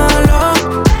es malo.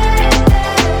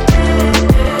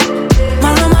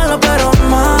 Malo, malo, pero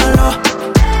malo.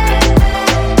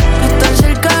 Estar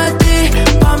cerca de ti,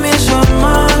 pa' mí eso es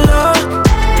malo.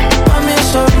 Pa' mí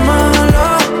eso es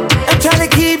malo. I'm trying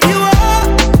to keep you up,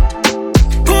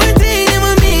 quarantining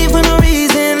with me for no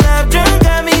reason. Love drunk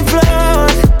got me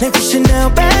flawed, like the Chanel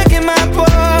bag in my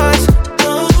purse.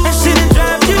 I should've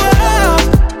dropped you off.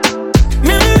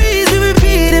 Memories we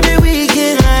repeat every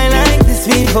weekend. I like this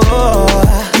before.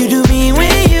 You do me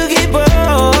when you get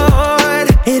bored.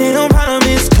 It ain't no problem,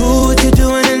 it's cool what you're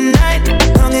doing tonight.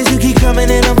 Long as you keep coming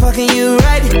and I'm fucking you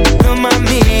right. No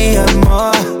mami,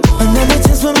 amor. Another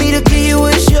chance for me to give you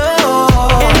a show.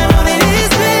 And I know that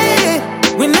it's bad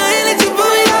when I ain't let you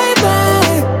pull me right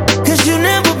back. Cause you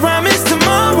never promised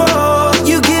tomorrow.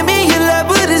 You give me your love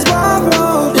but it's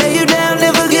borrowed. Lay you down,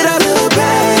 never get out of the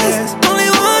past. Only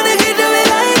one that can do it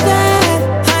like that.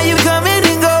 How you coming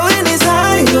and going is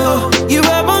high, yo. You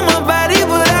rub on my body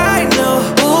but I know.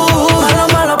 Ooh, malo,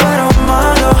 malo, pero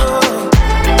malo.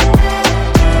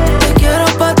 Te quiero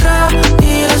pa' atrás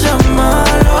y eso es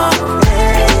malo.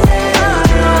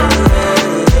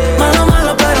 Malo,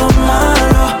 malo, pero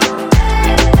malo.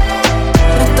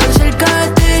 Estar cerca de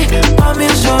ti, pa' mí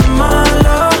eso es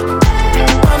malo.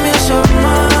 Pa' mí eso es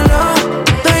malo.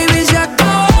 Baby, se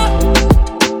acabó.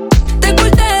 Te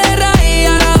corté de raíz,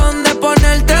 ahora dónde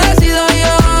ponerte decido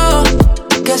yo.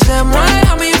 Que se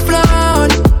muera mi flor,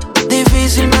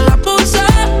 difícil me la puse.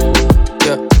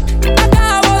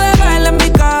 Acabo de verla en mi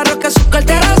carro que su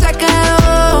cartera se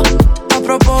quedó. A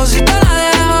propósito la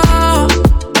dejó.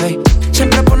 Ey,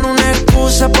 siempre pone una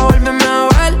excusa pa' volverme a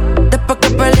ver. Después que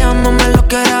peleamos me lo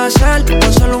quiere hacer.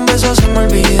 Con solo un beso se me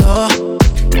olvidó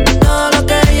todo lo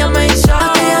que ella me hizo.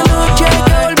 Aquella noche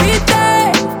que volviste,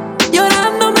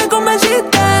 llorando me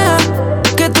convenciste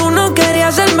que tú no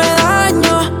querías hacerme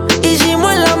daño.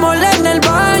 Hicimos el amor en el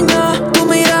baño. Tu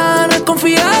mirada no es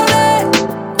confiable,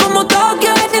 como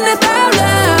Tokio es inestable.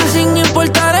 Sin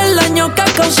importar el daño que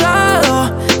has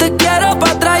causado, te quiero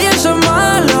pa' atrás y eso es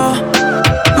malo.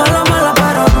 Malo, malo,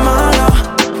 pero malo.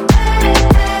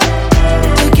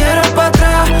 Te quiero pa'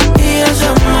 atrás y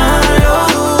eso es malo.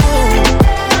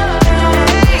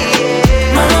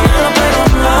 Malo, malo, pero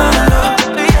malo.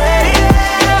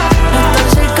 Estar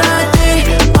cerca de ti,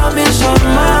 pa' mí eso es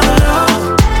malo.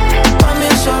 Pa' mí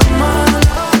eso es malo.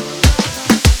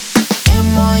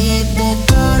 Emojis de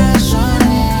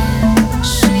corazones,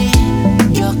 sí,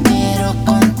 yo quiero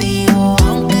contigo,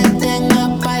 aunque tenga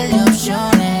par de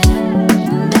opciones.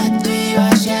 Te estoy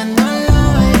haciéndolo,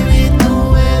 baby,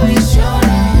 tuve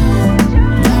visiones.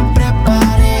 Ya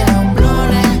preparé los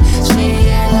blones,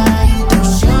 sigue las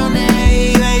instrucciones.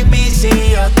 Y baby, si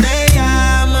yo te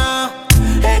llamo,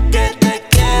 es que te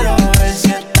quiero ver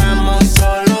si estamos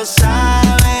solos,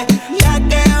 ¿sabes? Ya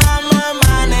que vamos a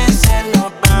amanecer,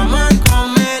 nos vamos a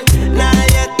comer.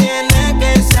 Nadie tiene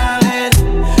que saber.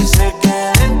 Se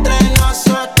queda entre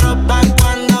nosotros pa'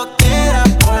 cuando quieras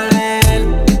volver.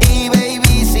 Y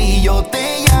baby, si yo te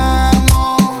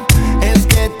llamo, es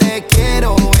que te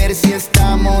quiero ver si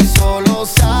estamos solos,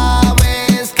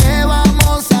 sabes que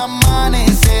vamos a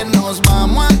amanecer, nos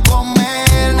vamos a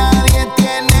comer, nadie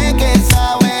tiene que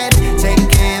saber, se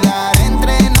quedará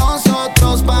entre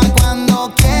nosotros pa'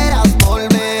 cuando quieras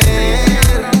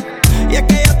volver. Y es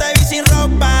que yo te vi sin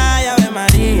ropa, y Ave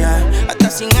María, hasta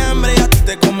sin hambre yo a ti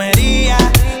te comería.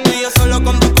 Tú y yo solo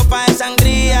con 2 copas de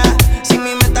sangría. Si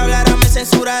mi mente hablara me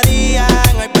censurarían.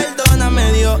 Ay,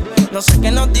 perdóname Dios, no sé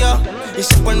qué nos dio. Y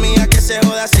si por mí a que se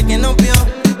joda, sé que nos vio.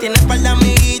 Tienes par de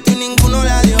amiguitos y ninguno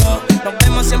la dio. Nos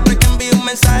vemos siempre que envío un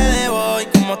mensaje de voz.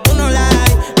 Como tú no la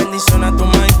hay, bendición a tu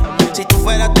mind. Si tú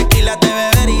fueras tequila te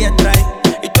bebería Sprite.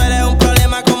 Y tú eres un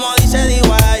problema como dice D.Y.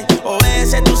 O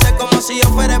veces tú sé como si yo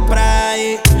fuera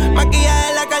spray. Maquillaje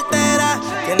en la cartera,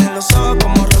 tienes los ojos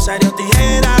como Rosario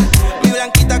Tijera. Mi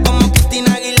blanquita como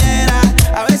Cristina Aguilera.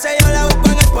 A veces yo la busco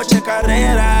en el Porsche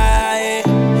Carrera.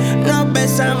 Nos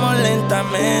besamos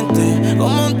lentamente,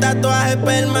 como un tatuaje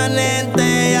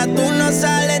permanente. Ya tú no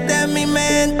sales de mi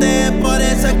mente. Por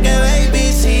eso es que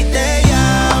baby, si te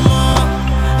llamo,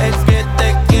 es que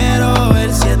te quiero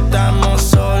ver si estamos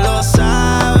solos,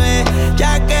 ¿sabes?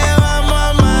 Ya que vamos a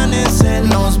amanecer,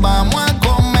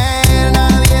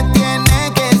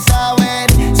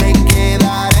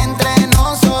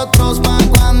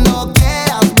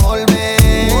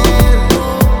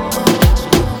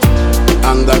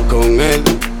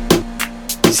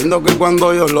 diciendo que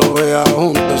cuando yo lo vea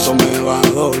juntos eso me va a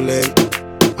doler.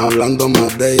 Hablando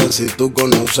más de ella si tú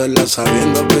conocerla,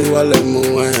 sabiendo que igual es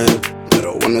mujer.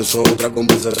 Pero bueno, eso es otra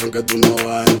conversación que tú no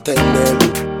vas a entender,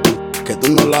 que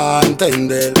tú no la vas a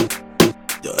entender.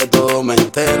 Yo de todo me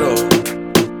entero.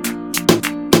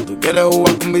 Tú quieres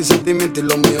jugar con mis sentimientos y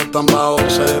los míos están bajo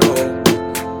cero.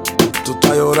 Tú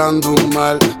estás llorando un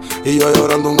mar y yo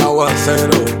llorando un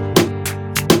aguacero.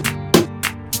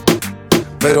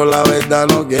 Pero la verdad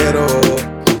no quiero.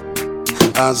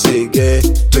 Así que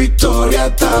tu historia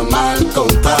está mal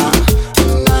contada,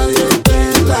 nadie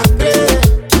te la cree.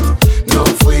 No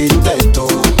fuiste tú,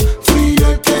 fui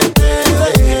yo el que te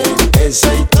dejé.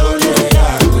 Esa historia es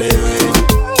al revés.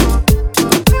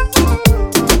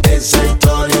 Esa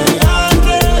historia es al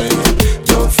revés.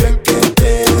 Yo fui el que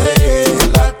te dejé.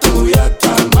 La tuya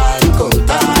está mal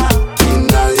contada y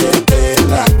nadie te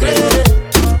la cree.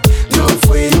 No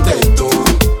fuiste tú,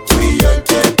 fui yo el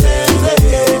que te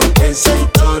dejé. Esa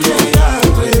historia es al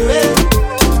revés.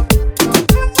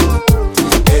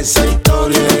 Esa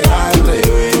historia es al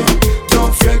revés.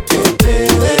 Yo fui el que te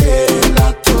dejé.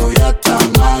 La tuya está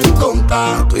mal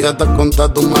contada. La tuya está contada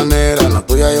a tu manera. La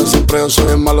tuya yo soy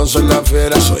el malo, soy la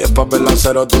fiera. Soy el papel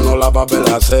acero, tú no la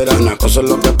papelacera. Una cosa es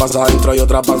lo que pasa adentro y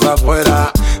otra pasa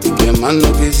afuera. Y que más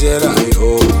no quisiera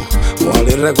yo,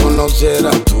 ojalá y reconociera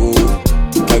tú,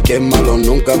 que aquí el malo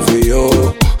nunca fui yo.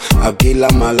 Aquí la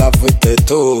mala fuiste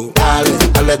tú. Dale,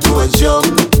 dale tu versión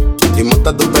y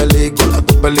monta tu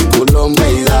peliculón.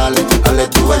 Ve y dale, dale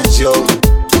tu versión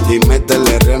y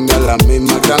métele rembe a la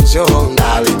misma canción.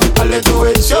 Dale, dale tu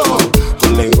versión,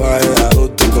 con lenguaje de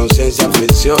adulto y conciencia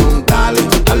ficción. Dale,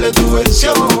 dale tu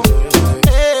versión.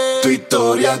 Tu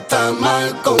historia está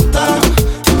mal contada,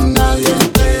 nadie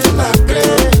te la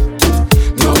cree.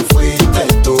 No fuiste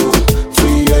tú,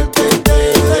 fui yo el que te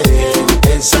dejé.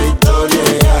 Esa historia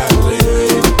es al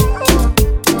revés.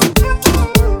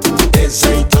 Esa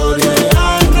historia es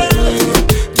al revés.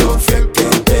 Yo fui el que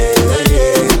te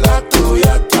dejé. La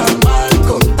tuya está mal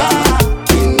contada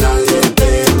y nadie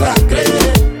te la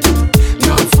cree.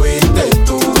 No fuiste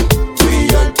tú, fui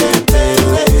yo el que te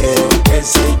dejé.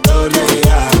 Esa historia es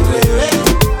al revés.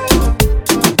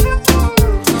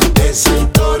 Esa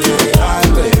historia es al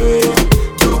revés.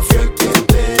 Yo fui el que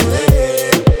te dejé.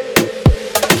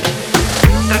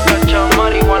 Te cacha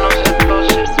marihuana, se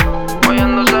tose.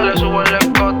 Follando se le sube el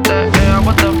escote.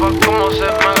 What the fuck, cómo se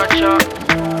me agacha.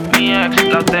 Mi ex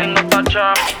la tengo tacha.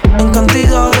 En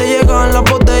cantidad de llegar en la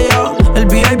botella. El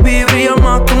VIP brilla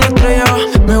más que una estrella.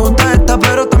 Me gusta esta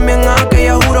pero también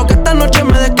aquella. Juro que esta noche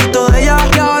me desquito de ella.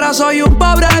 Y ahora soy un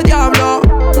pobre diablo.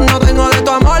 No tengo de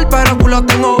tu amor pero culo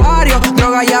tengo varios.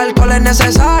 Droga y alcohol es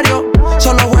necesario.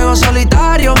 Solo juego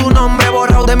solitario. Tu nombre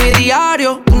borrado de mi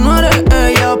diario. Tú no eres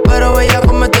ella pero ella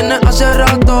me tienes hace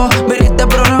rato. Viniste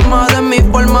programa de mi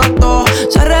formato.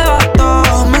 Se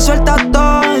arrebató, me suelta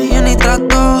todo y ni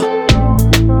trato.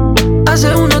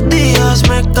 Hace unos días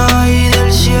me caí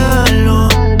del cielo.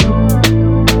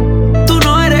 Tú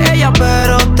no eres ella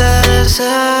pero te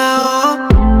deseo.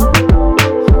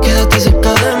 Quédate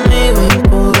cerca de mí, ven,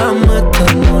 júrame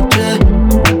esta noche.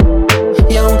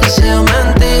 Y aunque sea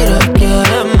mentira,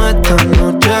 quiéreme esta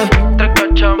noche. Tres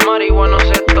cachas marihuana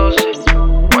se tose.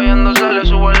 Follando se le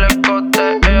sube el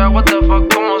escote. Ella what the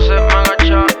fuck, cómo se me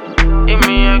agacha. Y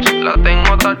mi ex la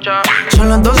tengo tacha. Son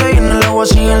las 12 y en el agua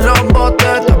siguen los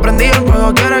botes. Te prendí el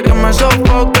fuego, quiere que me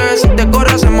sofoque. Si te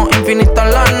corre hacemos infinita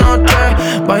la noche.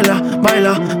 Baila,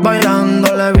 baila,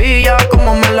 bailando la villa.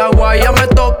 Como me la guaya, me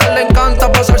toca, le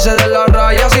encanta pasarse de la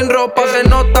raya. Sin ropa se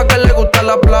nota que le gusta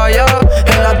la playa.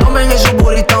 El abdomen y su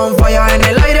burrita on falla. En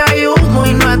el aire hay humo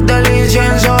y no es del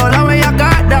incienso. La bella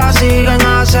cara sigue en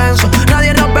ascenso.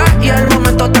 Nadie nos ve y el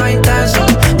momento está intenso.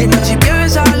 Dime si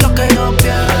piensas lo que yo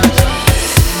pienso.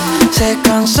 Se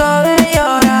cansó de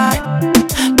llorar,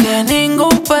 que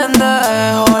ningún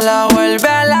pendejo la vuelve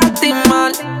a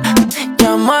lastimar.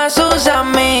 Llamó a sus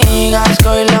amigas que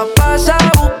hoy la pasa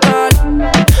a buscar.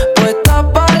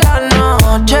 Puesta pa' la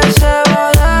noche se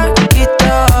va a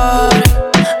quitar.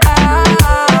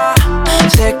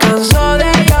 Se cansó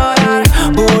de llorar,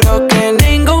 juro que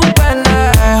ningún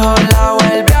pendejo la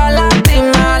vuelve a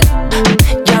lastimar.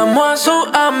 Llamó a sus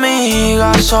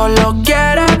amigas, solo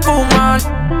quiere fumar.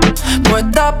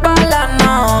 Puesta pa' la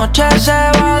noche se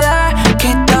va a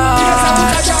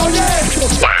quitar.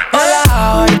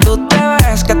 Hola, hoy tú te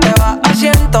ves que te vas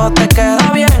haciendo, te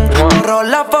queda bien. Borró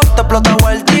la foto, explotó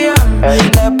el DM.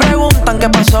 Le preguntan qué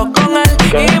pasó con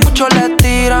él y muchos le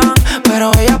tiran,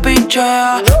 pero ella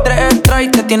pichea. 3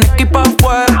 strikes, te tienes que ir pa'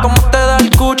 afuera. Como te da el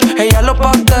cuch, ella lo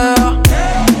patea.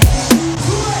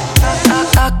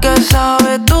 ¿A qué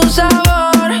sabe tu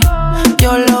sabor?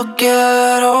 Yo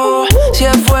quiero. Si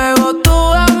es fuego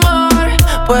tu amor,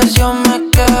 pues yo me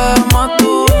quemo. A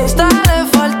tu vista le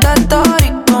falta estar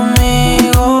y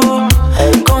conmigo.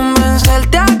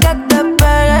 Convencerte a que te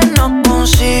pegues no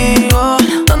consigo.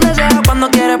 Donde sea, cuando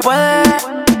quiere puede.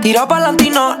 Tira pa'lante y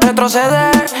no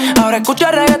retrocede. Ahora escucha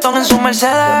reggaetón en su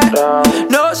Mercedes.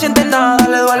 No siente nada,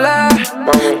 le duele.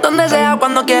 Donde sea,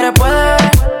 cuando quiere puede.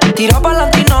 Tira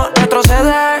pa'lante y no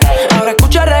retrocede. Ahora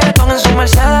escucha reggaetón en su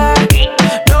Mercedes.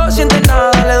 No siente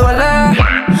nada, le duele.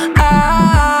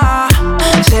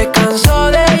 Se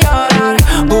cansó de llorar.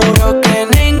 Juro que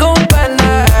ningún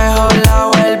pendejo la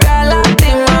vuelve a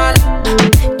lastimar.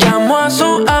 Llamó a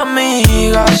su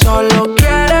amiga, solo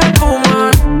quiere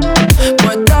fumar.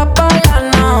 Puesta pa' la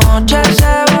noche se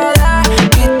va a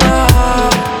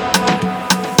quitar.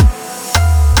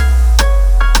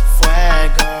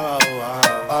 Fuego,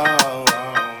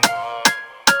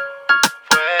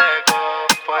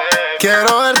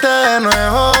 quiero verte de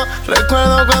nuevo.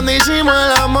 Recuerdo cuando hicimos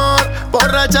el amor.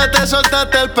 Borracha te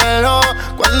soltaste el pelo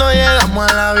cuando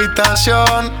llegamos a la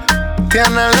habitación.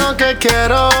 Tienes lo que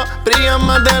quiero, brilla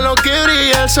más de lo que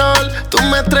brilla el sol. Tú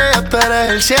me estrellas, tú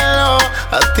eres el cielo.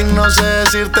 A ti no sé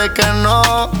decirte que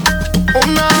no.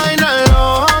 Una vaina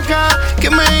loca que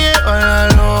me lleva a la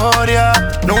gloria.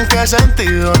 Nunca he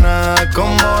sentido nada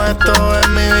como esto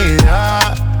en mi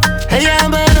vida. Ella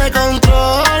me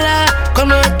controla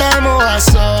cuando estamos a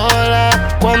solas.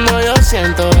 Cuando yo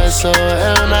siento eso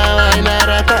es una vaina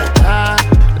ratata.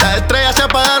 Las estrellas se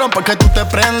apagaron porque tú te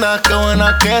prendas. Qué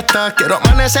buena que estás. Quiero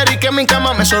amanecer y que mi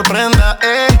cama me sorprenda.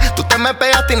 Tú te me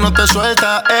pegaste y no te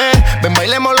sueltas. Ven,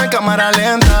 bailémoslo en cámara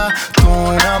lenta.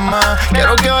 Tú nada más.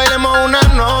 Quiero que bailemos una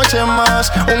noche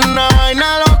más. Una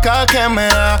vaina loca que me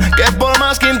da, que por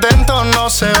más que intento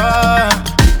no se va.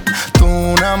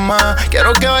 Tú nada más.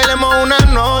 Quiero que bailemos una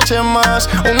noche más.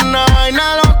 Una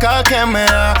vaina loca que me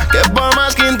da, que por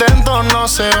más que intento no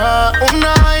se va.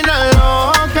 Una vaina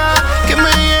loca que me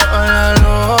lleva a la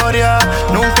gloria.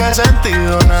 Nunca he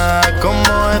sentido nada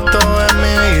como esto en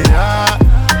mi vida.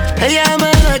 Ella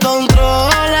me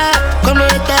controla cuando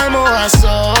estamos a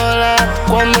solas.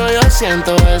 Cuando yo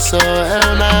siento eso es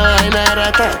una vaina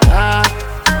ratata.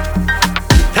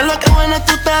 Es lo que bueno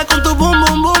tú estás con tu boom,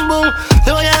 boom, boom, boom.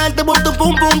 Te voy a darte por tu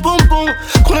pum, pum, pum, pum.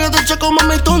 Con ella te choco,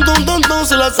 mami, tum, tum, tum, tum.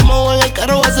 Si lo hacemos en el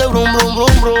carro va a ser brum, brum,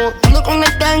 brum, brum. Ando con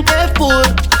el tanque full.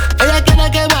 Ella quiere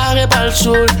que baje pa'l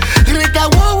sur. Grita,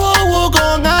 wow, wow, wow,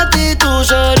 con actitud.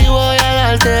 Sorry, voy a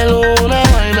darte una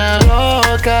vaina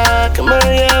loca que me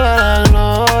lleva a la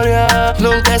gloria.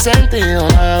 Nunca he sentido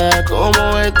nada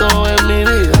como esto en mi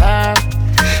vida.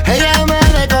 Ella me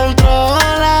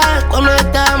descontrola cuando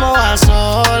estamos a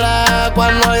solas.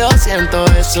 Cuando yo siento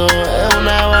eso es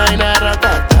una vaina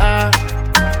ratata.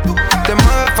 Te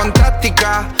mueves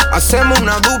fantástica, hacemos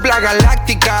una dupla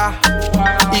galáctica.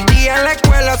 Iría en la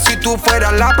escuela si tú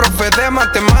fueras la profe de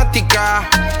matemática.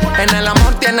 En el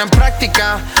amor tienen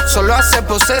práctica, solo hace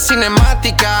pose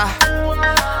cinemática.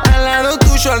 Al lado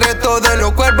tuyo el resto de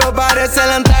los cuerpos parece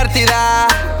la Antártida.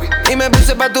 Y me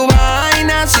puse pa' tu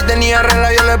vaina, si tenía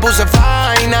regla yo le puse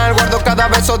final. Guardo cada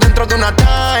beso dentro de una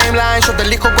timeline. Yo te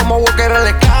elijo como Walker en la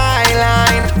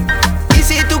skyline. Y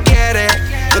si tú quieres,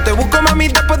 yo te busco, mami,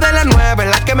 después de las 9.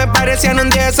 Las que me parecían un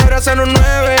 10 ahora son un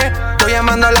 9. Estoy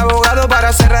llamando al abogado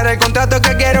para cerrar el contrato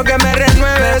que quiero que me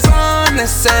renueves.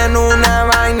 Pones en una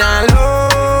vaina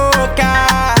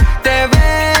loca. Te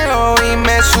veo y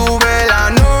me sube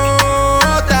la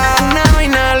nota. Una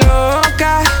vaina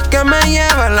loca que me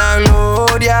lleva a la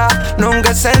gloria.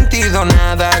 Nunca he sentido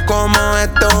nada como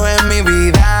esto en mi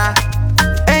vida.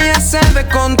 Ella se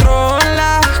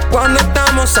descontrola cuando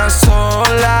estamos a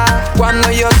solas. Cuando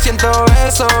yo siento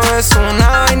eso es una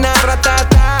vaina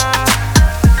ratata.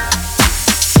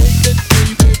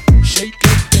 Shake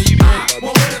it, baby. A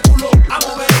mover el culo, a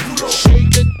mover el culo.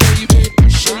 Shake it, baby.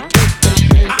 Shake it,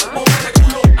 baby. A mover el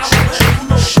culo, a mover el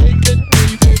culo. Shake it,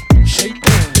 baby. Shake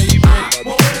it, baby. A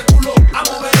mover el culo, a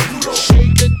mover el culo.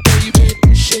 Shake it,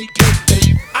 baby. Shake it,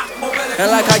 baby. A mover el culo.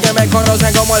 En la calle me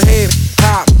conocen como el hip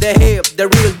hop, the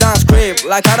real dance crib.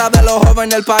 La cara de los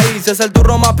jóvenes del país es el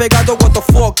turro más pegado. What the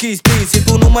fuck is this? Si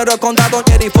tu número es contado,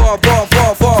 Jerry 4.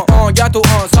 Ya tú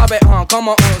sabes,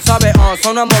 como sabes,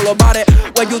 sonando los bares.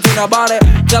 What you think about it?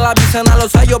 Ya la avisen a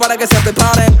los sellos para que se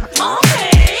preparen.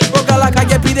 Porque la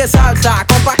calle pide salsa,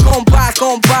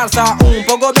 comparsa. Un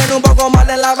poco tiene un poco mal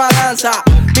en la balanza.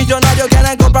 Millonarios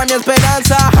quieren comprar mi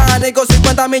esperanza. Ni con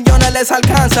 50 millones les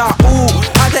alcanza.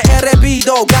 ATR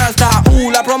pido gangsta.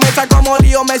 La promesa como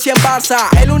Lío Messi en Barça.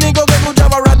 El único que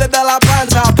escuchaba rap desde la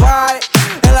panza. Bye.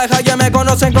 En la calle me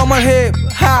conocen como el hip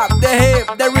hop,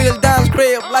 the real dance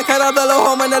crib. La cara de los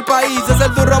hombres en el país es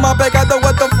el turro más pegado.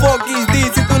 What the fuck is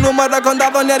this? Si tu número es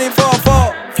contado ni el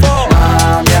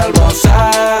Mami, el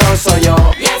vocero soy yo.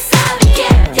 Ya saben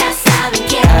quién, ya saben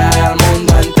quién. El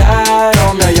mundo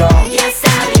entero me oyó. Ya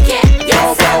saben quién,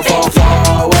 ya saben quién.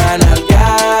 En el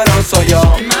ghetto soy yo.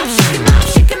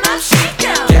 Shake 'em up, shake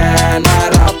 'em. ¿Quién más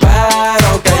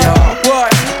rapero que yo?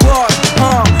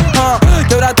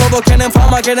 Y ahora todos quieren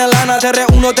fama, quieren lana. Te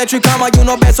reúno, techo y cama y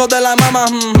unos besos de la mama.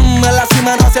 En la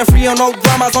cima no hace frío, no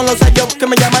drama. Son los sellos que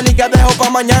me llaman y que dejo pa'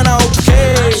 mañana, ok.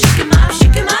 Shake 'em up,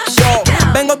 shake 'em up, shake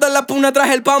 'em. Vengo de la puna,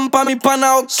 traje el pan pa' mi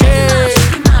pana, ok.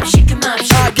 Shake 'em up, shake 'em up,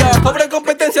 shake 'em. Pobre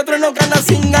competencia, otro no gana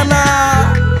sin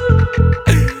ganar.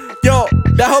 Yo,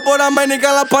 dejo por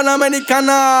América la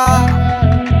Panamericana.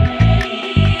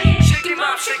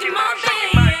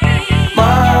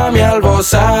 Mami, el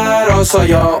vocero soy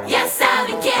yo. Ya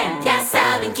saben quién, ya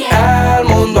saben quién. El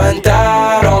mundo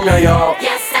entero me oyó.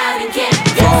 Ya saben quién,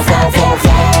 ya saben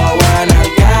En el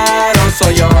ghetto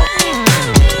soy yo.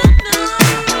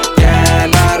 ¿Quién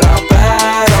más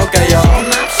rapero que yo?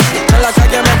 En la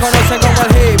calle me conocen como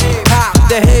el hip hop,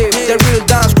 the real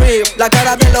dance crib. La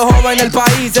cara de los jóvenes en el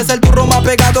país es el turro más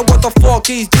pegado. What the fuck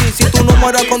is this? Si tu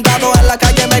número es contado, en la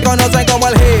calle me conocen como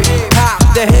el hip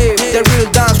hop, the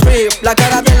real dance crib. La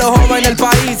cara de los jóvenes en el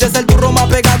país es el turro más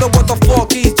pegado. What the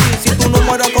fuck is this? Si tu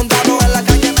número es contado, en la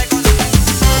calle me conocen.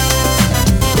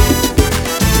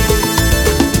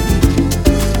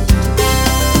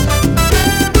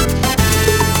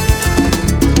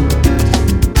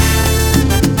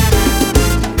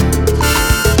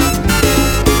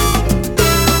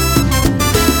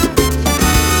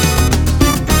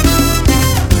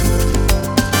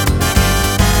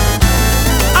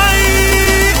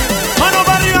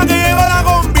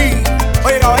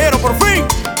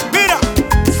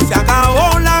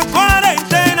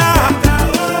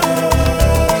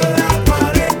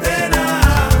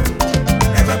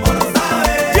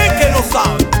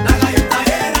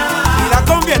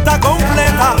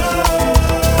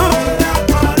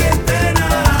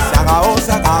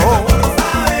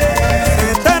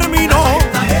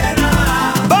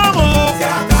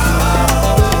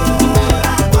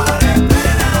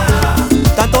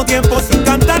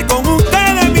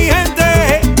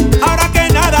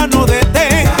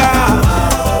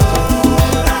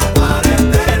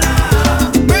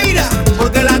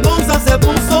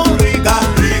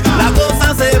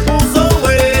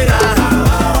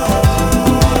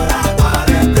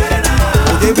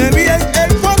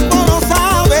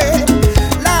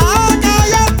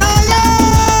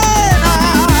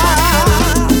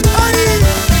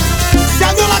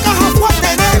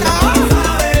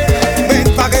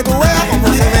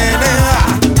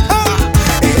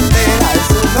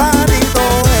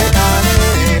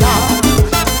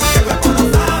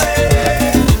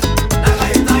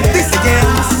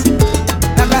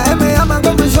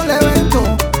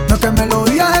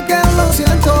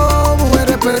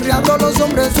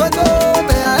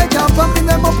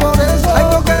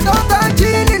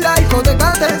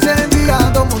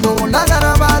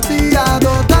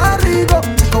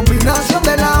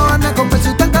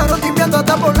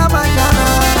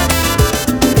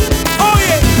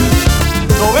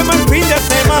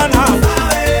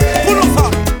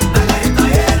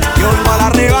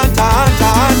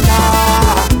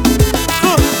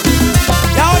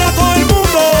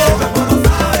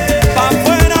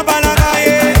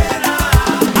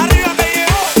 Arriba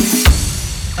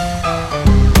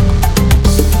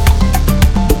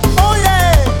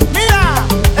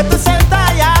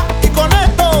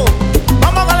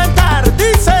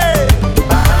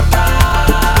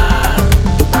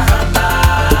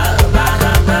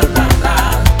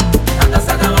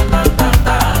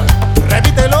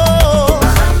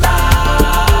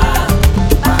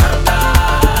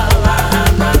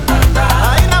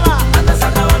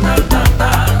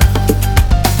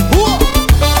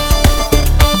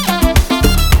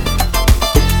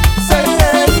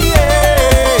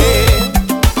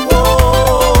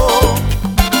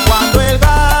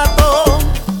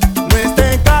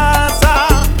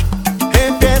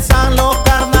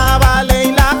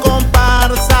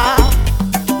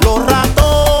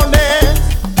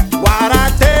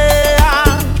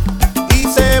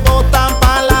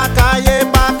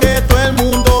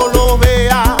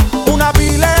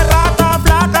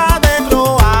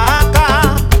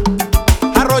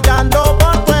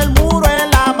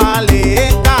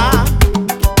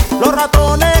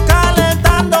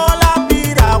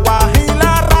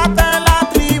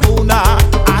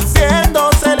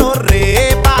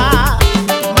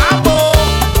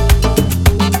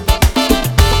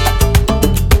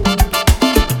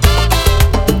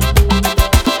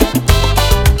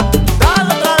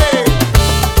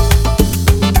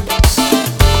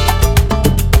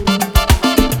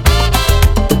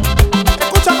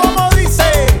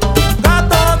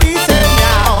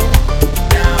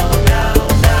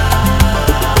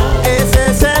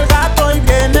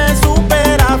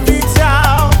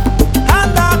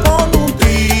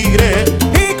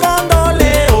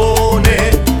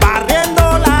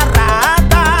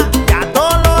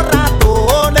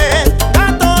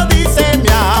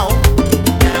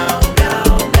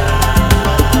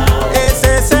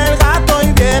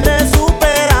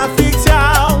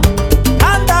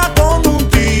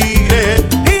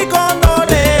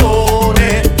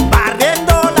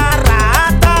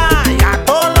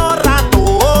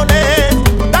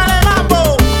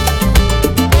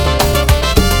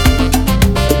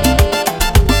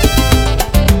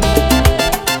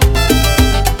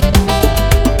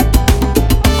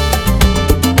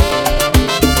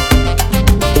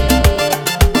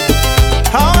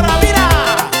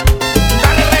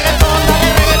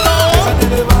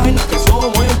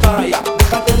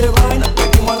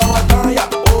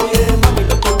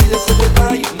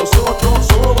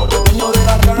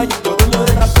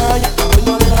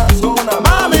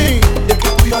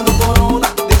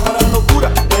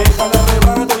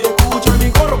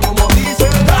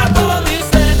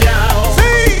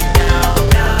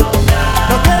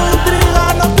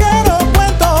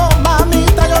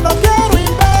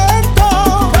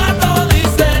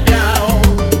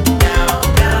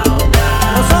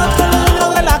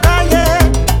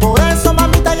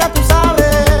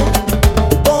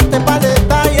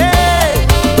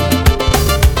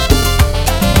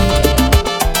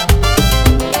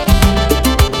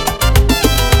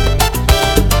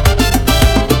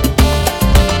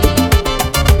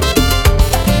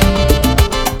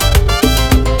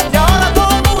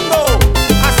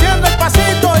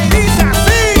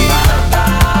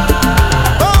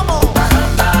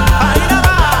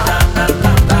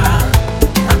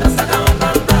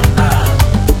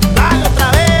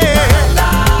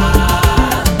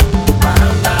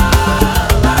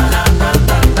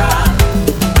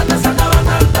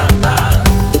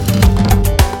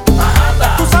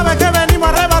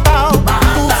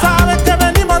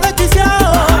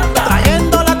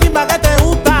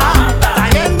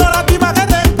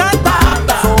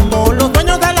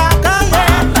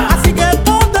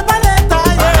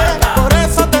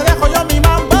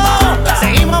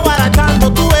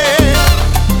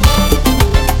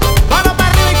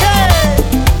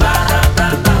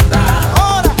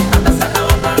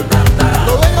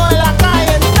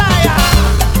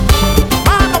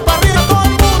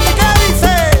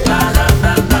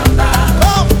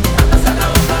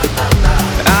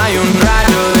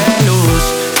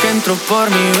por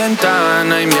mi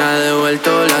ventana y me ha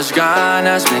devuelto las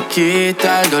ganas, me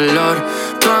quita el dolor.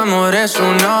 Tu amor es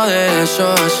uno de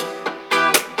esos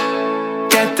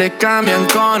que te cambian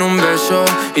con un beso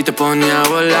y te pone a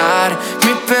volar.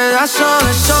 Mi pedazo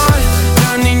de sol,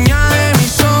 la niña de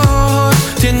mis ojos,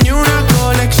 tiene una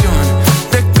colección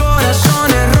de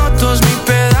corazones rotos. Mi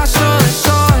pedazo de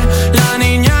sol, la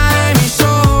niña de mis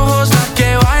ojos, la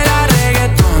que baila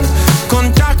reggaetón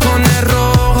con tacones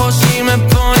rojos y me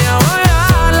pone a volar.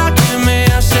 La que me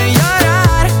hace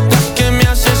llorar, la que me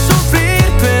hace sufrir,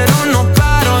 pero no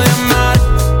paro de amar,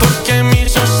 porque me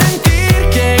hizo sentir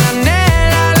que gané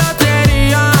la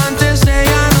lotería. Antes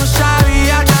ella no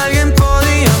sabía que alguien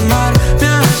podía amarme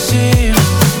así.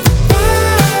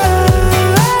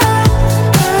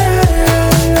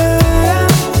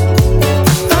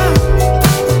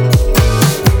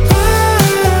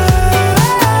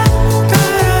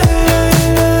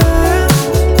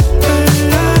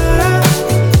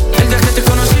 El día que te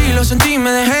conocí lo sentí,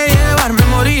 me dejé llevar, me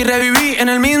morí, reviví en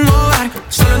el mismo bar.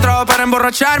 Solo entraba para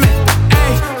emborracharme,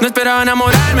 ey, no esperaba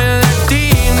enamorarme de ti,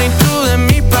 ni tú de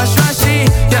mí, pasó así.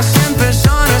 Y así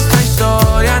empezó nuestra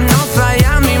historia, no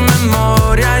falla mi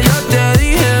memoria. Yo te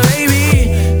dije,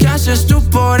 baby, ¿qué haces tú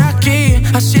por aquí?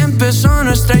 Así empezó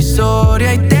nuestra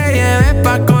historia y te llevé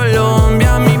pa'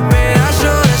 Colombia. Mi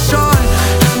pedazo de sol,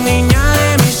 la niña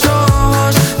de mis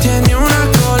ojos, tiene una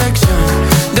colección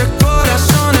de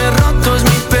corazones rotos.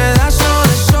 Mi pedazo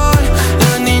de sol,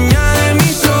 la niña de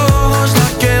mis ojos, la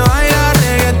que baila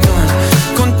reggaetón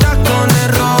con tacones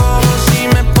rojos y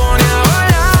me pone a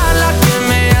volar. La que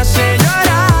me hace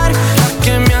llorar, la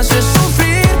que me hace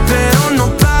sufrir, pero no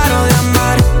paro de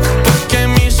amar, porque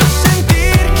me hizo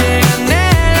sentir que gané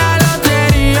la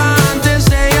lotería. Antes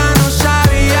ella no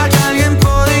sabía que alguien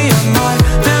podía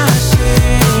amarme así.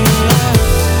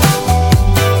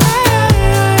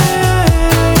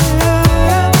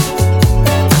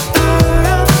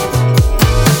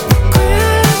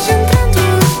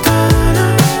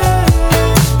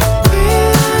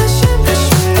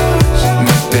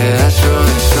 Mi pedazo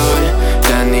de sol,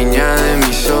 la niña de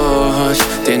mis ojos,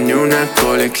 tiene una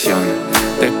colección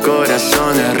de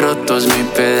corazones rotos. Mi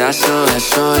pedazo de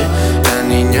sol, la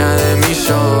niña de mis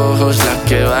ojos, la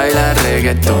que baila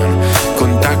reggaetón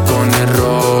con tacones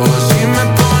rojos y me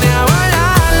pone a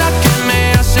volar. La que me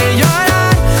hace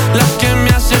llorar, la que me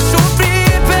hace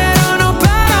sufrir, pero no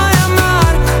paro de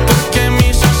amar, porque me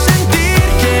hizo sentir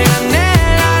que gané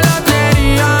la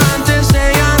lotería. Antes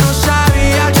ella no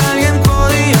sabía que alguien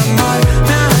podía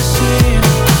amarme así.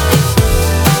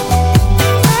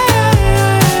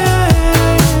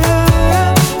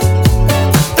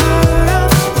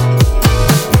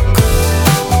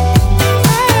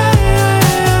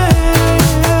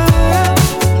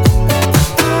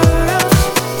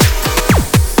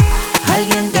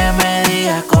 Alguien que me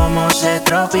diga cómo se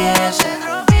tropieza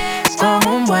con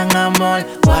un buen amor,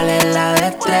 cuál es la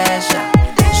destreza.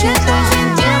 Si estoy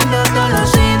sintiendo todos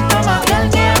los síntomas, que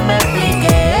alguien me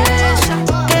explique eso.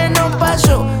 ¿Qué nos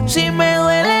pasó? Si me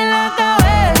duele la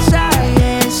cabeza,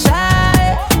 esa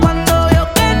es. Cuando veo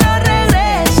que no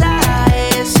regresa,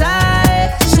 esa es.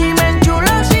 Si me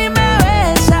enchulo, si me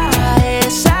besa,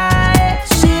 esa es.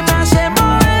 Si me hace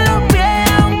mover los pies,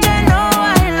 aunque no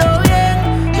bailo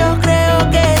bien, yo creo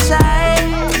que esa es.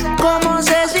 ¿Cómo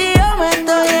sé si yo me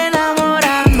estoy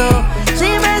enamorando? Si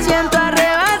me siento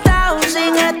arrebatado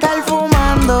sin estar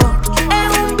fumando. En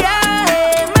un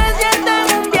viaje, me siento en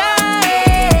un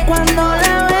viaje cuando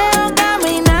la veo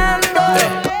caminando.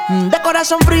 De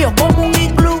corazón frío como un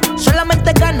iglú,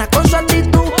 solamente gana con su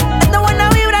actitud. Es de buena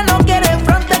vibra, no quiere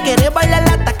fronte, quiere bailar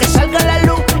hasta que salga la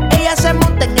luz. Ella se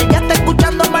monta en ella, está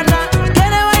escuchando maná,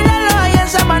 quiere bailarlo ahí en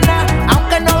Samaná.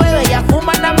 Aunque no bebe, ella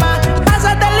fuma nada más.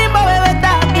 Pásate el limbo, bebé,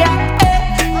 está aquí,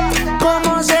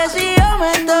 ¿Cómo sé si yo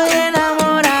me estoy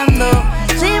enamorando?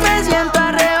 Si me siento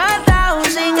arrebatado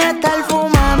sin estar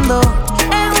fumando.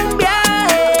 En un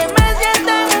viaje, me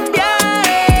siento en un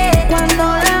viaje cuando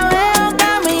la veo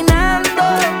caminando.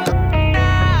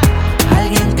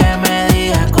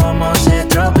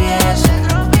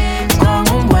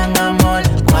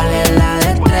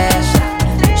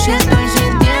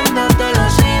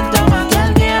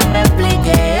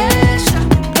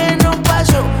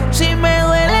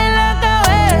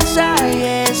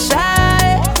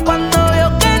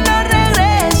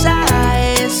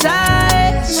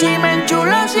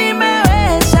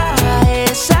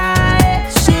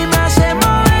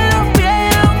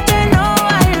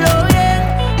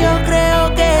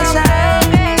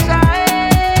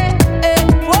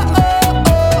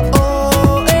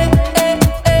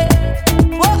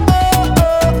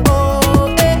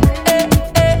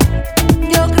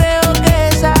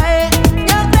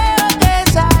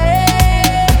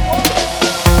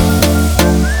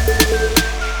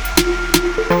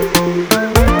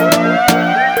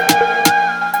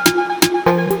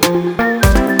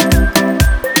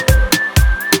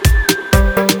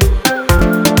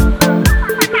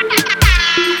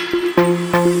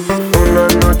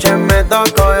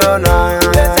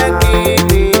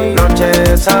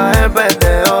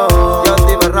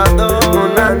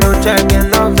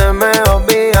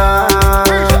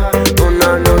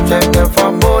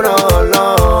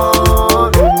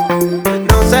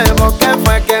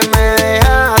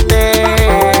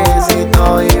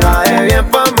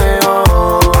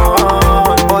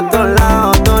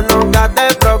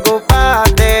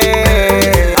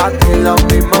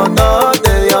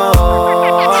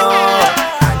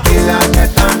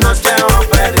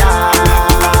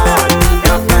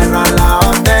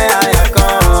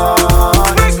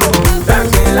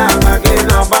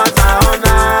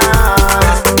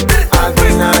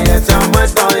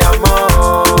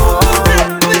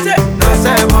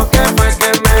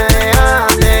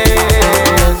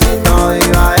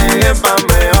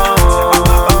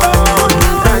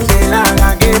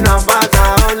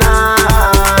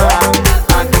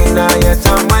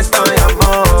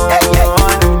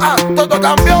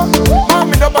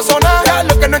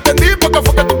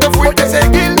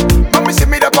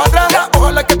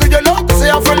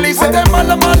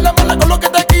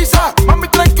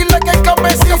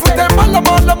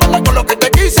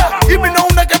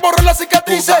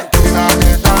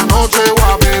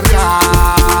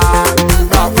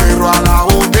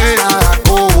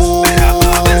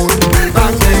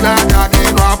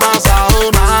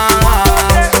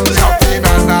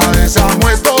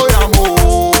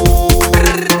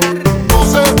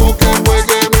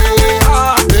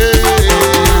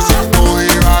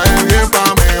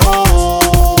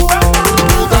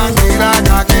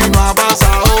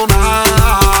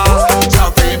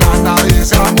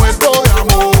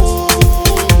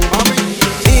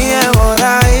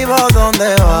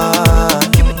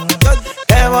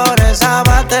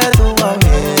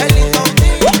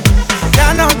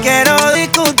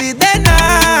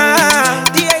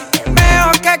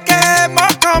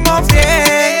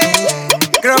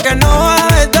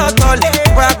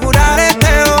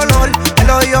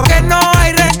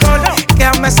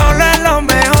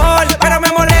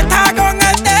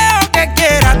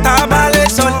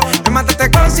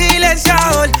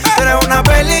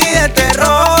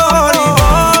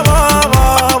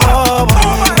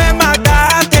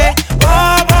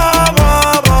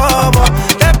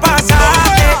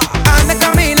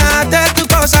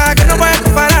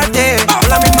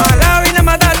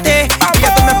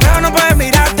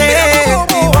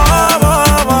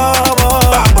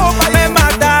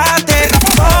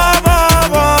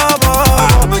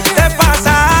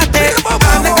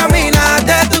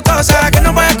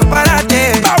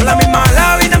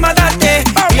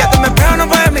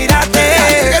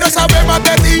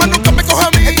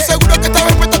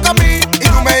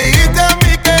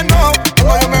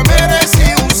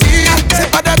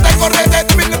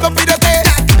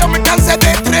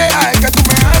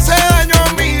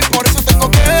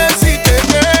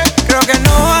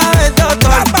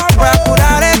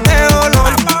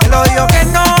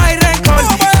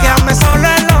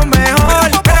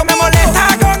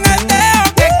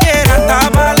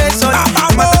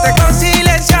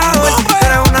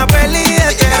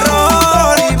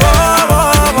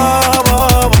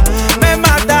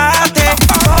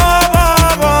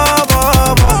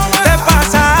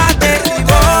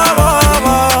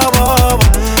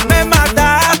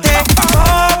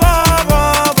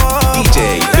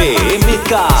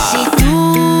 VMK. Si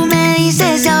tú me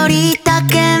dices ahorita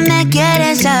que me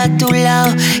quieres a tu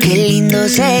lado, qué lindo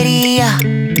sería.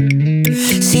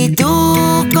 Si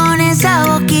tú con esa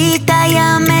boquita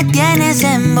ya me tienes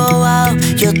embobado,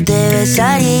 yo te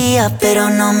besaría, pero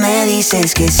no me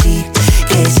dices que sí,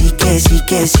 que sí, que sí,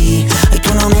 que sí. Ay,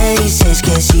 tú no me dices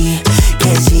que sí,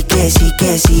 que sí, que sí,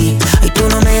 que sí. Ay, tú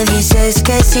no me dices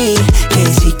que sí, que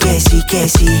sí, que sí, que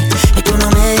sí. Ay, tú no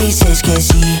me dices que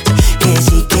sí, que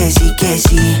sí, que sí, que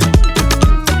sí.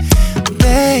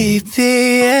 Baby,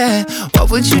 yeah, what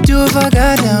would you do if I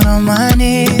got down on my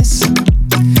knees?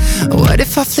 What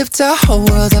if I flipped our whole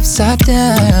world upside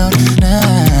down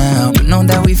now? But know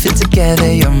that we fit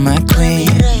together, you're my queen.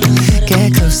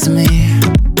 Get close to me.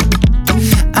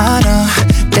 I know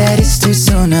that it's too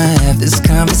soon to have this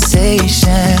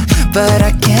conversation, but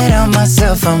I can't help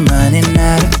myself, I'm running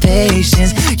out of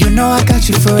patience. You know I got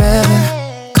you forever.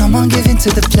 Come on, give in to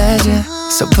the pleasure.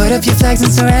 So put up your flags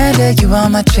and surrender. You are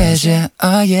my treasure,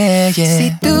 oh yeah, yeah.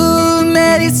 Si tú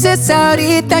me dices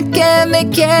ahorita que me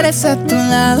quieres a tu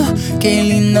lado, qué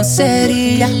lindo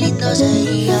sería.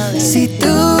 Si tú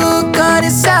con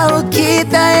esa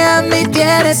boquita ya me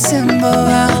tienes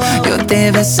embobado, yo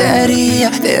te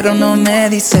besaría, pero no me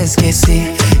dices que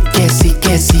sí, que sí,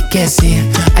 que sí, que sí.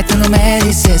 Ay, tú no me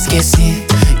dices que sí,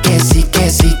 que sí, que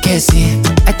sí, que sí.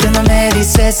 Ay, tú no me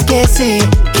dices que sí,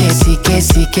 que sí, que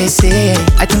sí, que sí.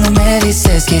 Ay, tú no me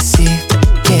dices que sí,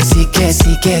 que sí, que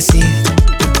sí, que sí.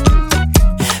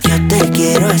 Yo te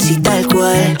quiero así tal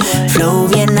cual, flow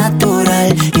bien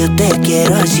natural. Yo te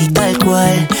quiero así tal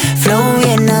cual, flow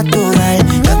bien natural.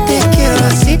 Yo te quiero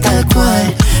así tal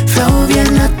cual, flow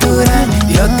bien natural.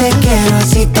 Yo te quiero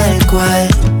así tal cual,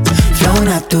 flow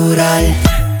natural.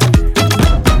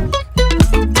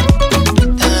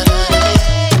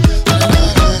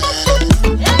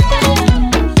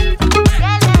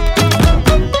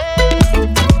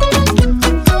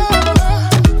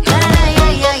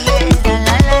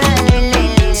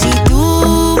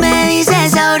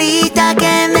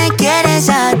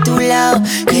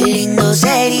 Qué lindo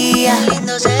sería,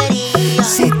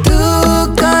 si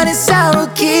tú con esa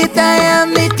boquita ya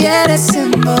me tienes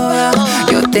embobado,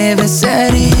 yo te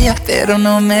besaría, pero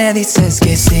no me dices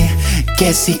que sí,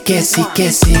 que sí, que sí,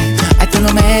 que sí. Ay, tú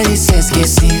no me dices que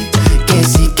sí, que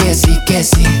sí, que sí, que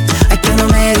sí. Ay, tú no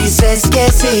me dices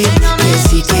que sí, que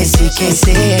sí, que sí, que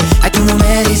sí. Ay, tú no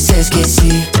me dices que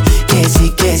sí, que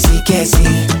sí, que sí, que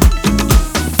sí.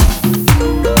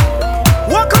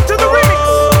 Welcome to the remix.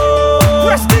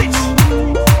 Prestige,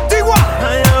 D1,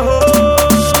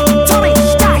 Tommy,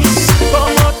 Dice.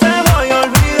 ¿Cómo te voy a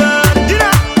olvidar?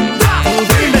 Tú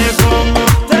dime cómo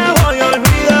te voy a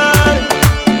olvidar.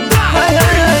 Ay,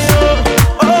 ay, ay,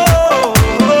 oh, oh,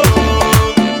 oh.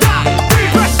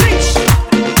 Prestige,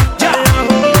 ya.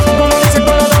 Como dice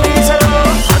Colorado y díselo.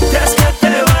 Antes que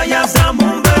te vayas dame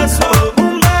un beso,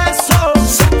 un beso.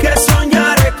 Sé que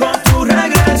soñaré con tu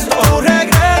regreso, tu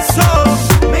regreso.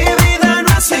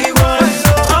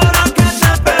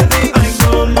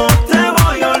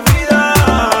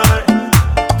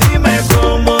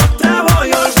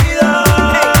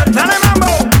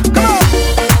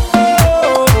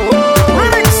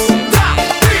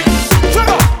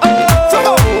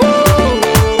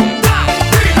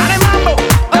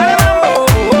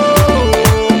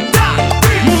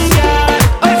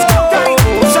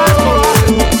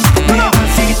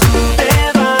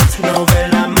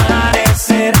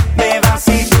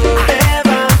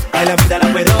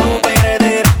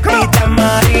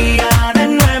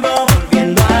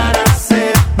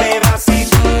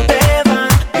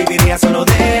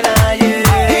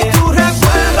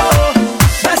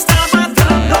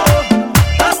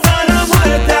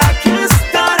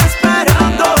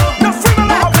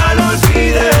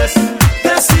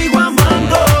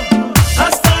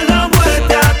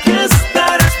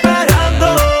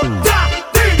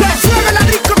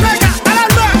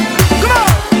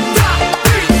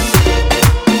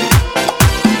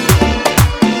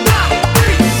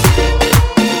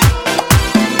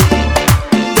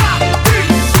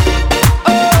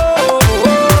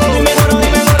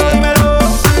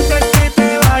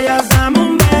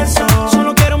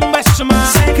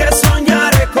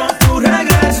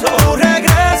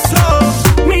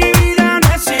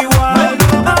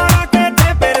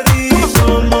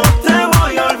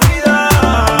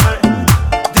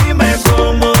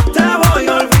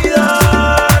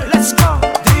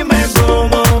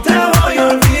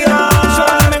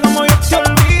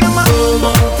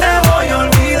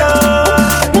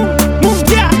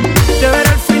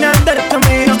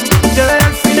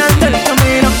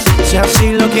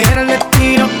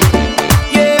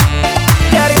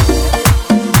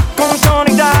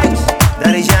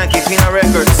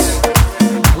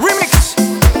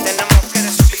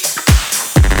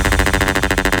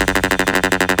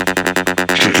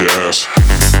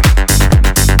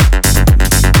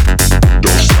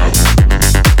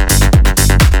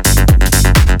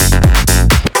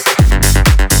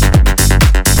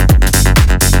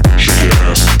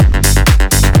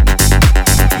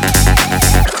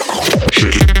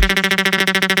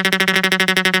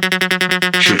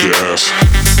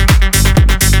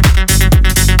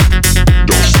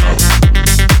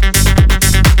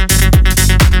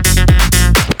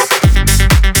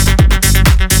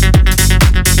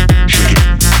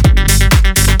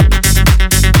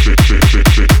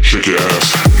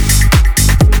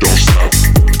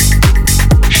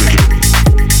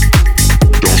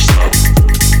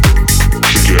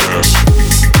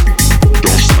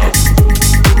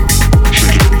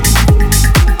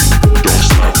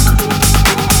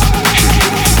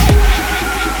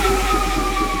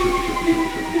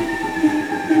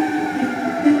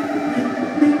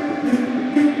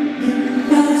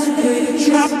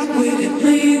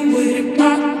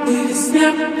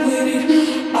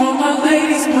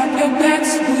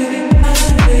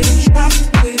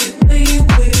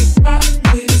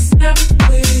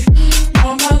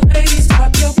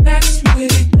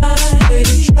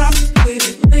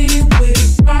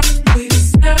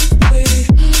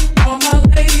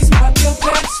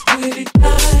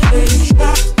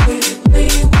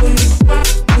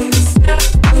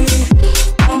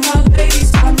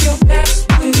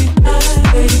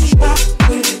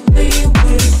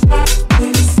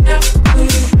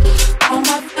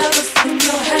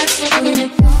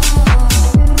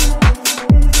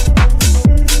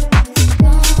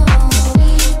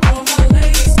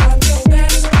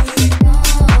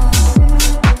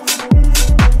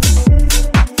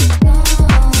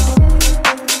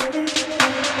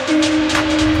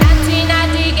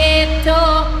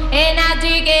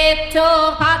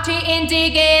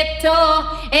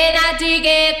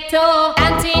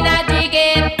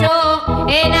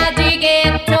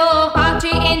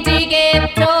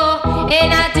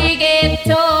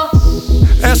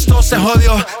 Esto se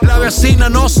jodió, la vecina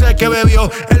no sé qué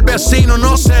bebió, el vecino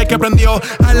no sé qué prendió,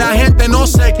 a la gente no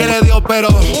sé qué le dio, pero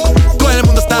todo el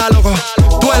mundo está loco,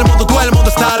 todo el mundo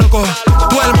está loco,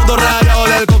 todo el mundo rayado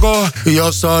del coco, y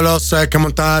yo solo sé que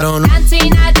montaron.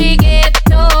 Dancing at the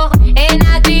ghetto, and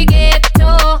at the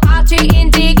ghetto, party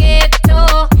in the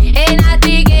ghetto, and at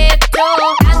the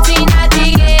ghetto, dancing at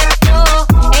the ghetto,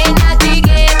 and at the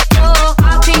ghetto,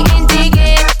 party in the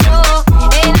ghetto,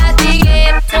 and at the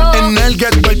ghetto. En el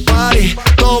ghetto hay party,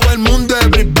 todo el mundo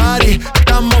everybody,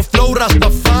 estamos flow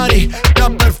Rastafari, está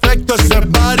perfecto ese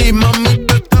body, mami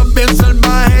tú estás bien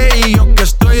salvaje y yo que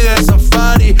estoy de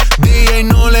safari, DJ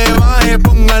no le baje,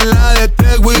 pónganla de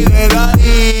Tego y de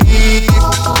Daddy.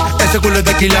 Ese culo es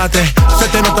de quilate, se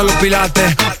te notan los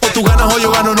pilates, o tú ganas o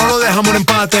yo gano, no lo dejamos en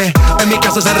empate, en mi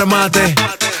casa se remate.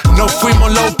 No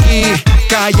fuimos low key,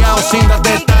 callados sin dar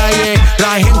detalles.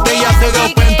 La gente ya se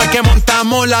dio cuenta que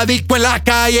montamos la disco en la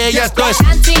calle. Ya esto es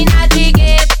Dancing at the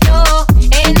ghetto,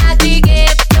 and at the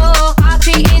ghetto,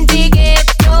 party in the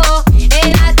ghetto,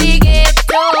 and at the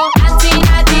ghetto, dancing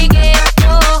at the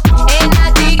ghetto, and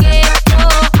at the ghetto,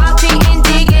 party in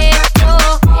the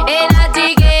ghetto, and at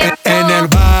the ghetto. en el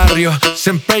barrio,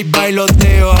 siempre hay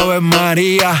bailoteo, Ave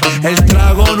María. El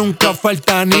trago nunca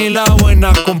falta ni la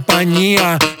buena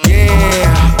compañía.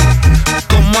 Yeah,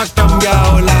 cómo ha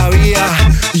cambiado la vida.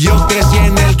 Yo crecí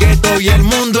en el gueto y el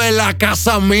mundo es la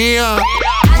casa mía.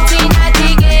 Dancing at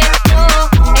the ghetto,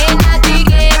 and at the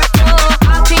ghetto,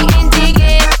 party in the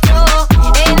ghetto,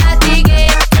 and at the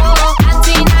ghetto,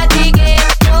 dancing at the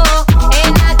ghetto,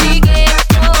 and at the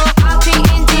ghetto, party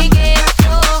in the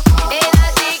ghetto, and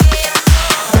at the ghetto.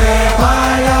 Beba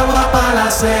y agua pa'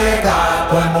 la seca,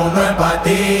 todo el mundo en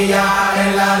patilla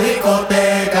en la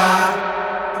discoteca.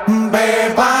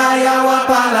 Beba y agua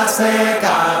pa' la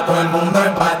seca, todo el mundo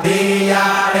en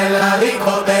patilla en la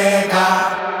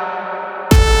discoteca.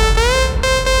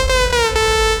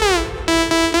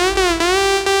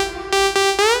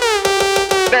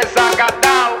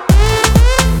 Desacatao.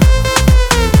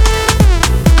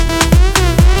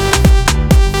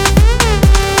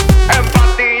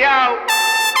 Empatillao.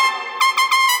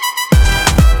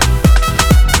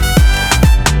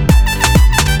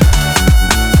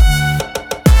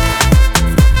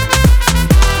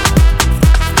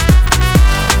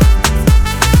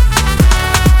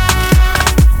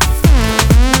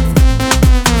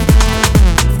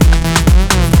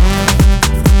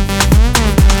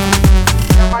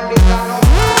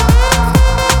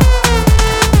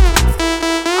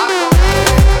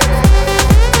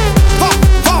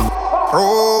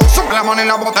 Siempre la mano y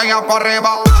la botella para arriba.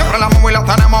 Siempre la móvil la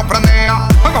tenemos prendida.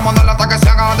 Hoy vamos a darle hasta que se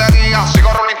haga de día. Sigo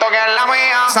rulito que es la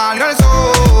mía. Salió el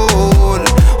sol,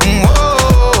 un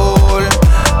gol.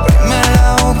 Prime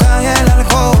la boca y el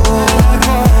alcohol.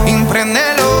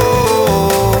 Impréndelo,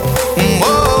 un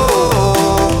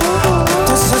gol.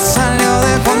 Esto se salió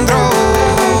de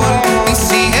control. Y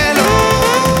síguelo.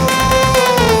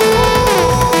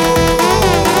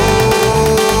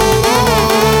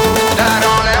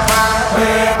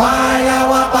 Beba y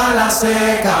agua pa' la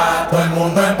seca, todo el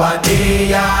mundo en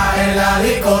patilla en la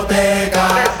discoteca.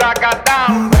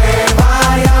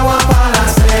 Beba y agua pa' la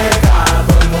seca,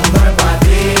 todo el mundo en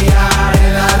patilla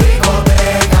en la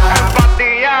discoteca.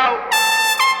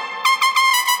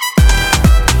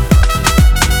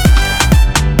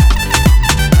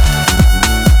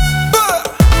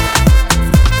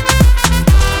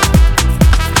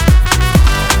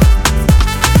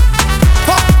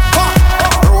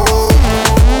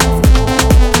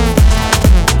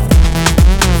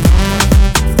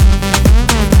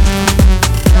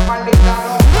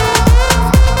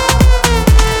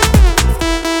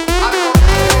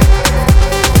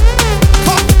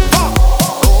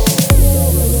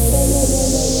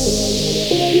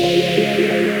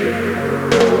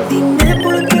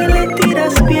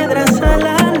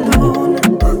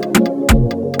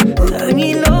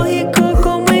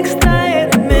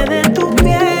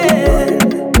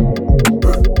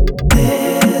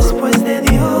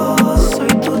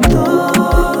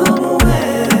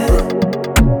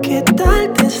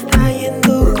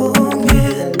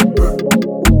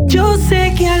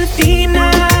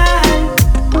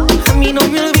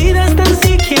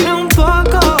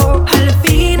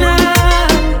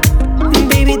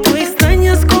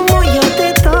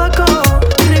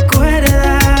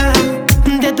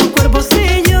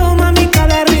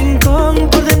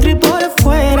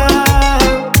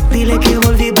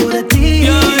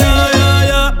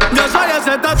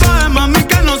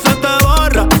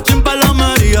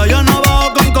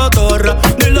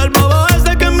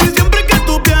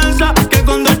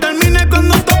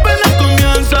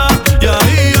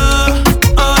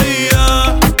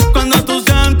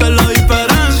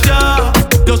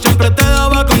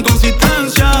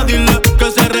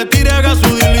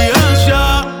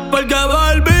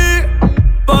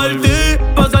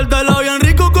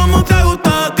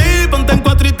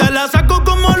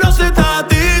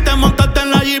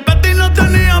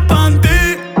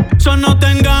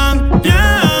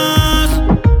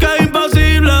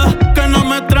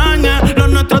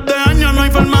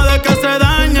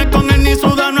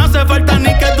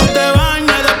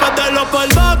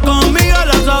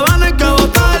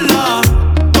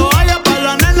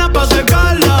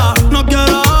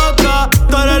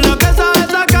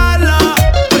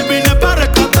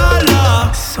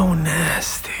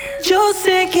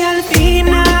 sé que al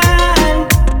final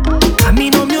a mí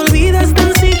no me olvidas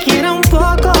tan siquiera un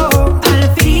poco. Al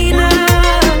final,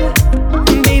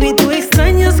 baby, tú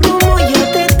extrañas como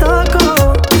yo te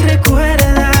toco.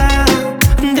 Recuerda,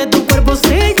 de tu cuerpo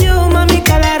sé yo, mami,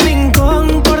 cada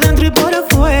rincón, por dentro y por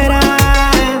afuera.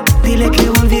 Dile que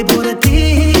volví por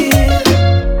ti.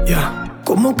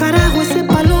 ¿Cómo carajo ese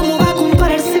palomo va a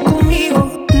compararse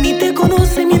conmigo? Ni te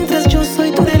conoce mientras yo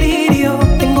soy tu delirio.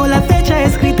 Tengo la fecha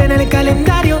escrita en el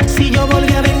calendario. Si yo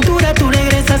volví a aventura, tú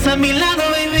regresas a mi lado,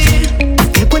 baby.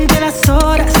 Que cuente las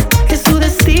horas, es su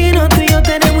destino. Tú y yo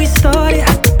tenemos historia,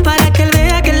 para que él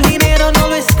vea que el dinero no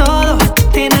lo es todo.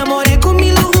 Te enamoré con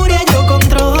mi lujuria, yo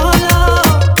controlo.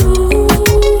 Tú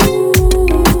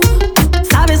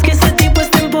sabes que ese tipo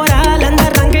es temporal. Anda,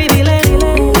 arranca y dile.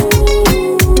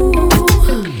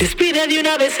 Despide de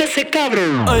una vez ese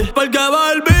cabrón. Ay, porque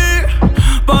volví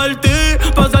por ti,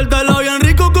 pasártelo bien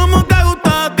rico como te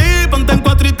gusta a ti. Ponte en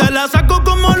cuatro y te la saco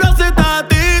como lo haces a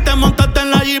ti. Te montaste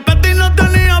en la jipeta y no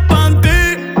tenías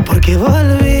panty. Porque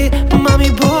volví,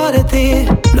 mami, por ti.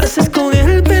 Lo haces con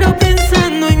él, pero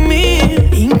pensando en mí.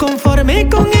 Inconforme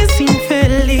con ese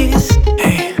infeliz.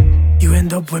 Hey, you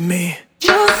end up with me.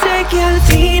 Yo sé que al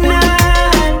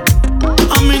final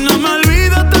a mí no me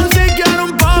olvidas tan siquiera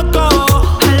un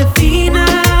poco. Al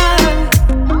final,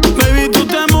 baby, tú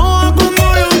te mojas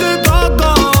como yo te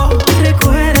toco.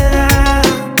 recuerda,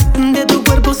 de tu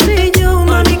cuerpo sé yo,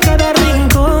 mami, cada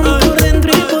rincón, por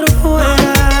dentro y por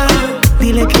fuera.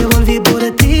 Dile que volví por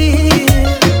ti.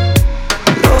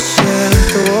 Lo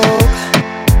siento,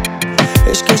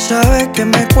 es que sabe que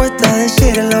me cuesta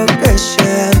decir lo que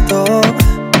siento.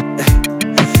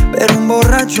 Pero un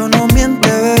borracho no miente,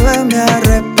 bebé, me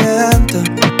arrepiento.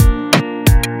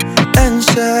 En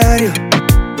serio,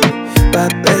 para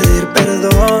pedir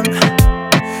perdón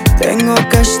tengo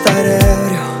que estar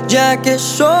ebrio, ya que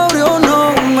sobrio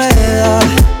no me da.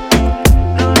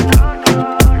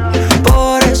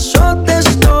 Por eso te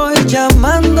estoy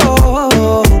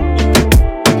llamando.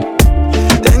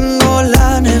 Tengo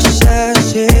la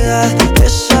necesidad de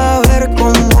saber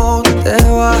cómo te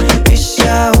va y si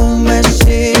aún me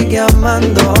sigue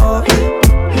amando.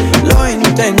 Lo he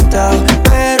intentado,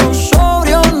 pero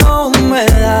sobrio no me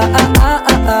da.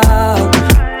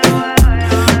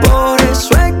 Por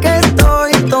eso es que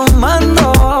estoy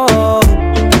tomando.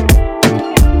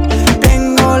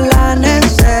 Tengo la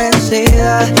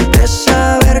necesidad de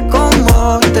saber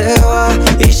cómo te va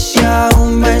y si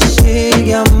aún me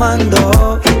sigue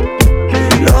amando.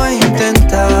 Lo he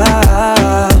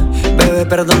intentado, bebé,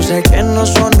 perdón, sé que no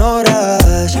son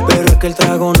horas, pero es que el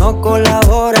trago no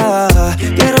colabora.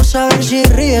 Quiero saber si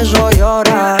ríes o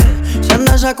lloras, si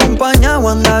andas acompañado o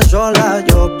andas sola.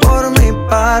 Yo por mi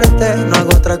parte no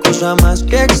hago otra cosa más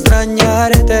que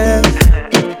extrañarte.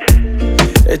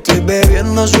 Estoy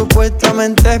bebiendo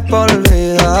supuestamente por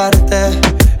olvidarte,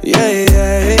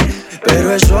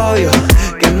 pero es obvio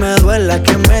que me duela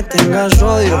que me tengas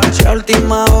odio. Si a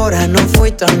última hora no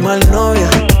fui tan mal novia,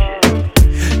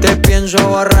 te pienso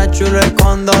borracho y lo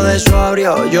escondo de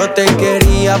sobrio. Yo te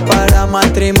quería para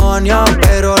matrimonio,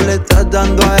 pero le estás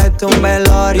dando a esto un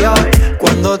velorio.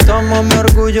 Cuando tomo mi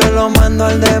orgullo lo mando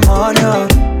al demonio,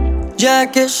 ya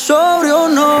que sobrio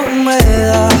no me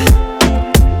da.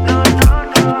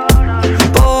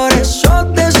 Por eso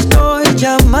te estoy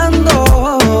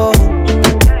llamando.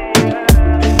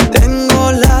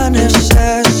 Tengo la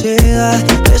necesidad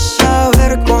de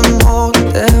saber cómo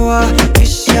te va y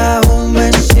si aún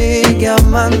me sigue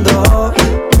amando.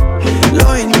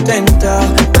 Lo he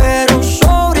intentado, pero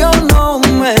sobrio no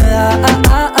me da.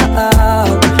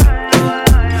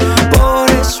 Por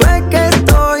eso es que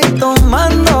estoy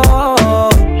tomando.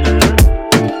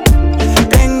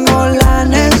 Tengo la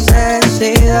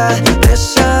necesidad de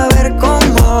saber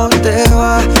cómo te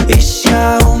va y si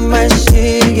aún me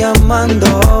sigue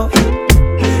amando.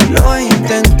 Lo he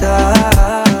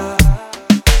intentado.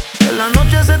 Que la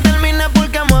noche se termine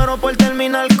porque muero por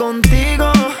terminar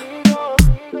contigo.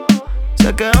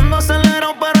 Sé que ando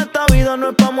acelerado, pero esta vida no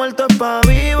es pa' muertos, es pa'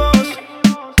 vivos.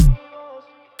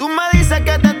 Tú me dices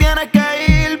que te tienes que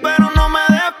ir, pero no me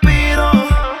despido.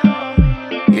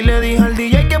 Y le dije al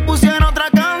DJ que pusiera otra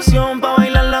canción pa'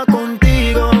 bailarla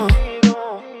contigo.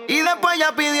 Y después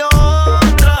ya pidió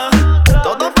otra.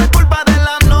 Todo fue culpa de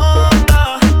la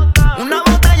nota. Una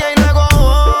botella y luego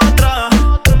otra.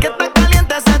 Que está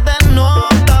caliente se te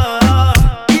nota.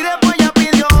 Y después ya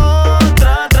pidió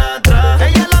otra,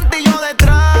 ella adelante y yo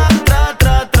detrás,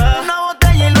 Una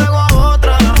botella y luego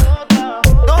otra.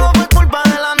 Todo fue culpa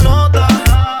de la nota.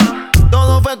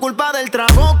 Todo fue culpa del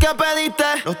trago que pediste,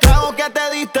 los tragos que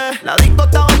te diste. La disco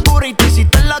estaba oscura y tú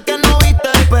hiciste la que no viste.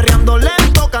 Perreando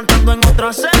lento, cantando en otro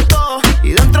acento.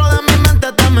 Y dentro de mi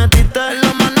mente te metiste. En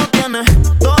la mano tienes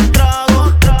 2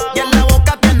 tragos. Y en la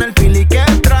boca tiene el fili que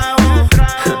trago.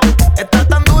 Está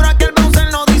tan dura que el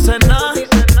bouncer no dice nada.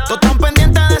 Tú tan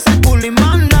pendiente de ese culo y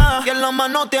manda. Y en la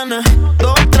mano tienes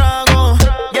 2 tragos.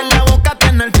 Y en la boca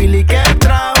tiene el fili que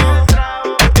trago.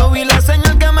 Yo vi la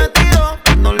señal que me tiró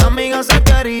cuando la amiga se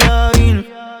quería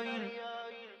ir.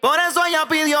 Por eso ella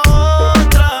pidió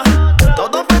otra.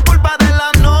 Todo fue culpa de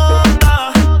la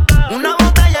nota. Una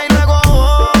botella y luego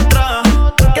otra.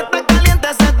 Que está caliente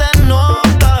se te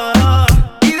nota.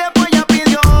 Y después ella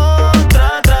pidió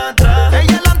otra,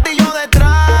 ella adelante y yo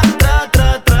detrás,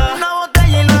 Una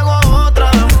botella y luego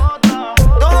otra.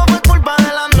 Todo fue culpa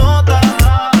de la nota.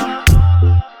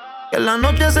 Que la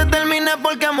noche se termine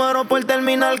porque muero por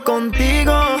terminar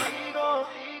contigo.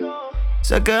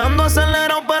 Sé que ando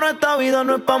acelerado, pero esta vida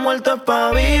no es pa' muertos, es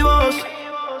pa' vivos.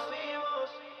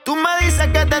 Tú me dices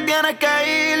que te tienes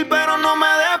que ir, pero no me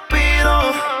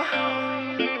despido.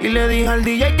 Y le dije al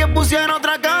DJ que pusiera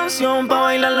otra canción pa'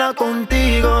 bailarla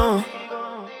contigo.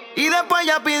 Y después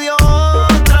ya pidió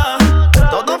otra.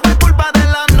 Todo fue culpa de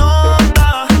la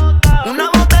nota. Una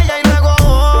botella y luego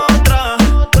otra.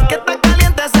 Que está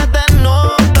caliente se te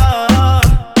nota.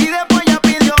 Y después ya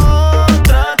pidió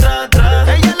otra,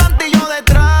 ella adelante y yo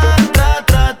detrás,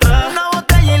 Una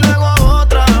botella y luego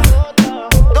otra.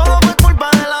 Todo fue culpa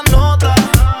de la nota.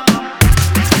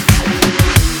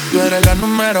 Tú eres la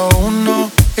número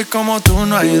 1 y como tú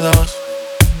no hay 2.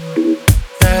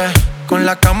 Con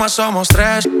la cama somos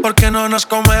 3 porque no nos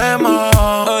comemos.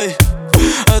 Ey,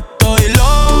 estoy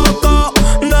loco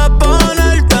de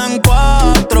ponerte en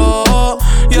 4,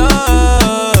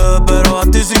 yeah. Pero a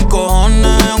ti sin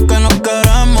cojones, aunque nos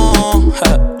queremos.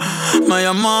 Me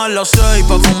llamas a las 6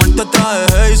 pa' fumarte traje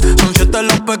Haze. Son 7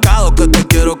 los pecados que te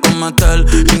quiero cometer.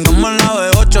 Chingamos en la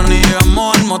B8 ni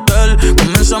llegamos al motel.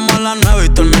 Comenzamos a las 9 y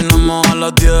terminamos a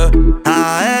las 10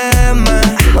 AM,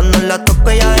 cuando la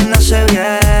toco ya de nada se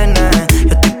viene.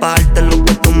 Yo estoy pa' darte lo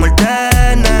que tú me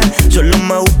ordenes. Solo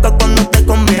me busca cuando te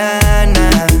conviene.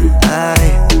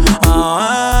 Ay.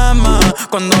 AM,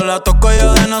 cuando la toco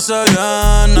ya de nada se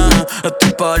viene.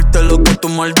 Estoy pa' darte lo que tú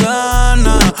me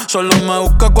ordenes. Solo me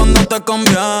busca cuando te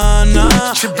conviene.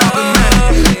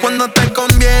 Cuando te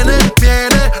conviene,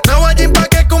 viene. No voy a ir pa'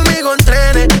 que conmigo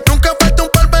entrene. Nunca falta un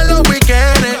polvo en los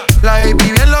weekends. La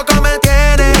baby bien loco me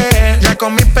tiene. Ya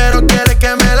comí pero quiere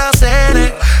que me la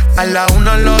cene. A la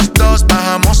 1, los 2,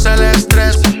 bajamos el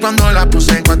estrés. Cuando la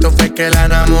puse en 4 fue que la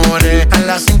enamoré. A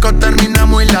las 5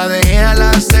 terminamos y la dejé a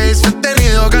las 6. He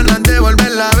tenido ganas de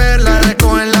volverla a ver. La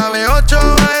recojo en la B8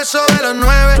 a eso de los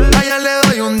 9. Allá le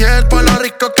doy un 10 por lo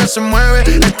rico que se mueve.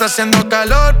 Está haciendo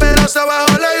calor pero se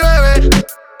abajo le llueve.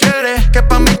 Quiere que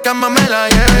pa' mi cama me la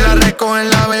lleve. La recojo en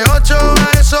la B8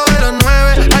 a eso de los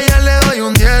 9. Allá le doy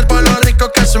un 10 por lo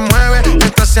rico que se mueve.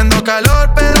 Está haciendo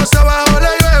calor pero se abajo le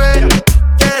llueve.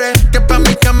 Quiere que pa'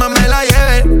 mi cama me la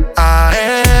lleve.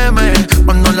 AM,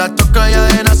 cuando la toca ya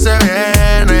de nada se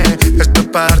viene. Esto es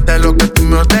pa' darte lo que tú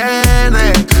me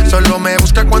ordenes. Solo me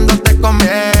busca cuando te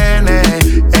conviene.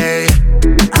 Ey.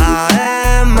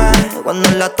 AM, cuando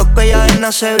la toco ya de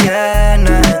nada se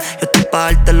viene. Yo estoy pa'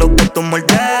 darte lo que tú me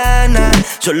ordenes.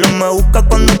 Solo me busca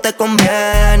cuando te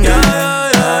conviene.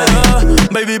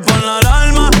 Baby, pon la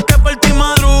alarma que por ti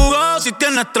madrugo. Si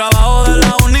tienes trabajo de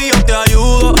la uni yo te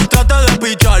ayudo. Traté de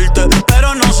picharte,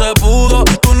 pero no se pudo.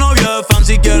 Tu novio es fan,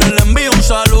 si quieres le envío un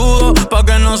saludo. Pa'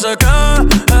 que no se quede,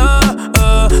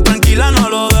 tranquila no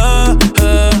lo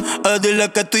dejes.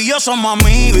 Dile que tú y yo somos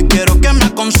amigos y quiero que me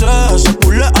aconsejes. Ese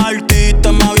culo es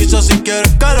artista, me avisa si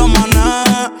quieres que lo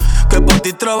maneje. Que pa'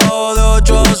 ti trabajo de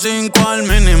 8 a 5 al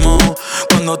mínimo.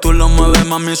 Cuando tú lo mueves,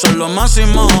 mami, son lo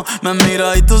máximo. Me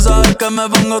mira y tú sabes que me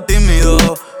pongo tímido.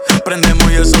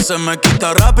 Prendemos y eso se me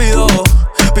quita rápido.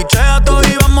 Pichea todo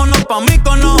y vámonos pa'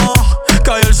 Mícono.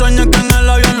 Cayó el sueño que en el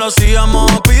avión lo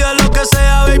hacíamos. Pide lo que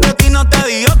sea, baby, a ti no te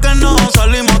digo que no.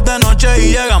 Salimos de noche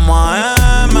y llegamos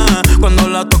a M. Cuando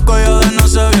la toco ya de no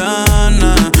se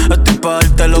viene. Estoy pa'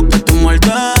 darte lo que tú me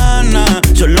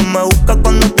ordenes. Solo me busca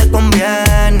cuando te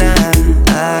conviene.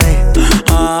 Ay.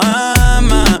 AM,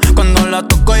 cuando la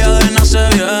toco ya de no se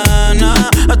viene.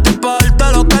 Estoy pa'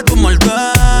 darte lo que tú me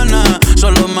ordenes.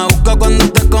 Solo me busca cuando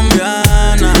te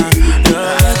conviene.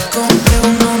 Yeah. Compré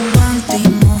unos panty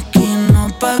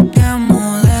mosquinos pa' que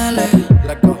modele.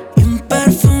 Y un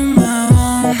perfume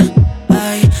bon.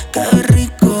 Ay, qué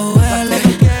rico huele.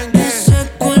 Ese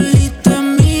culito es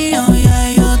mío, ya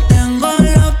yo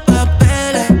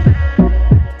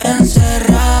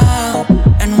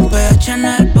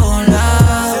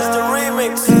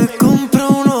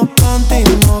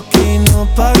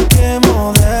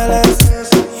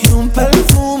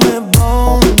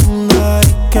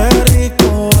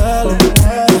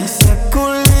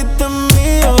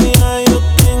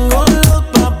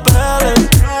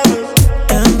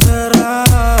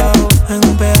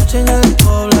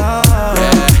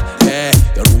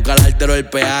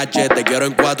pH. Te quiero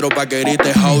en 4 pa' que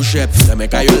grites house shit. Se me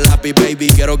cayó el lápiz, baby,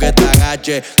 quiero que te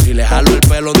agache. Si le jalo el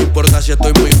pelo, no importa si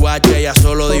estoy muy guache. Ella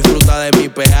solo disfruta de mi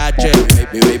pH.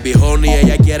 Mi baby honey,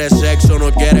 ella quiere sexo,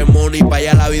 no quiere money. Pa'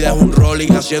 allá la vida es un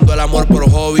rolling, haciendo el amor por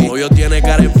hobby. Novio tiene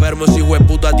cara enfermo, ese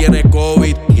hijueputa tiene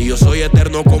COVID. Y yo soy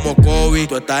eterno como Kobe.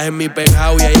 Tú estás en mi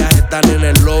penthouse y ellas están en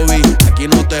el lobby. Aquí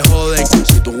no te joden,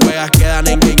 si tú juegas quedan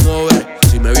en game over.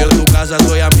 Si me vio en tu casa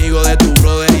soy amigo de tu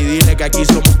brother. Y dile que aquí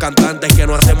somos cantantes que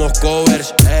no hacemos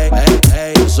covers. Ey, ey,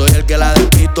 ey, yo soy el que la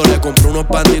despisto. Le compré unos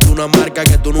pantitos, una marca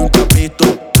que tú nunca has visto.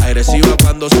 Agresiva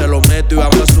cuando se lo meto y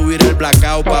vamos a subir el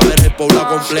blackout pa' ver el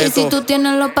poblado completo. Y si tú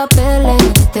tienes los papeles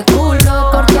de este culo,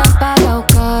 porque has pagado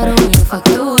caro y lo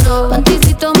facturo.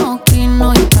 Panticito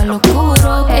moquino y palo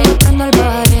oscuro. Ella prendo el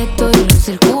bareto y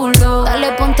luce el culo.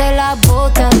 Dale, ponte la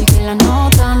bota, dije la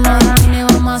nota. No tiene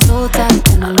más sota,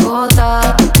 que no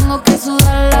gota. Tengo que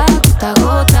sudarla gota a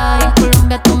gota. Y en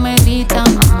Colombia tú me gritas,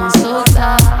 mamá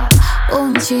sota.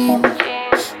 Un chin,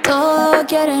 todos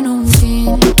quieren un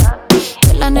chin.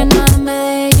 La nena de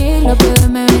Medellín, los bebés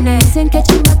me ven y dicen que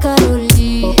chimba Karol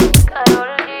G.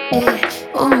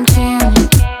 Un chin,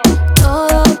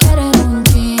 todos quieren un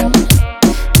chin.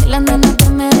 La nena de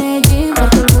Medellín,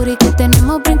 porque el booty que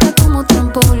tenemos brinca como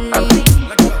trampolín.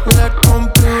 Le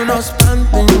compré unos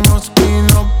panties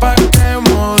mosquinos pa' que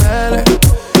modele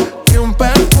y un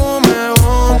perfume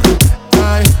bon.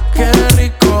 Ay, qué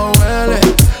rico huele.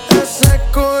 Ese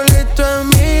culito es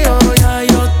mío, ya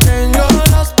yo tengo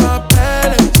los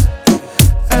papeles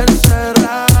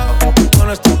encerrado con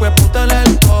este hueputa en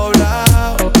el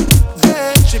poblado.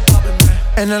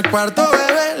 En el cuarto,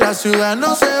 bebé, la ciudad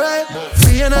no se ve.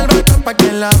 Fui en el balcón pa'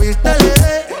 que la vista le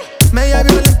dé. Media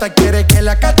violenta quiere que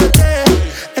la cachete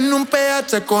en un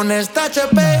PH con esta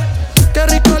HP. Qué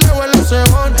rico le huele el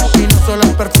cebón. Y no solo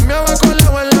el perfume abajo, le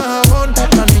huele el jabón.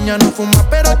 La niña no fuma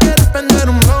pero quiere prender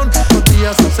un ron. Los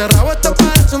días encerrados, esto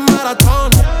parece un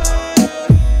maratón.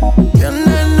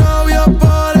 Tiene novio,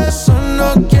 por eso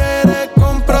no quiere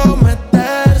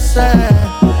comprometerse.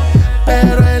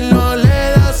 Pero él no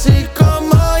le da así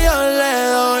como yo le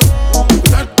doy.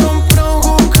 Le compro un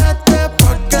juguete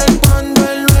porque cuando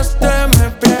él no esté me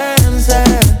piense.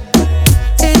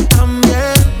 Y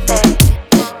también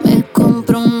me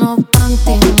compro unos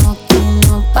panties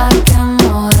moquinos pa' que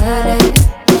modere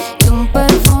y un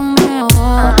perfume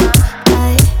bon.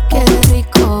 Ay, qué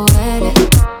rico eres.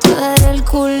 Tú eres el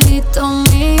culito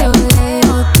mío,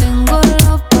 yo tengo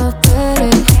los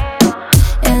papeles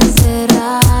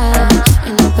encerrados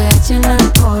en un pecho en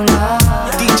el poblado.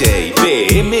 DJ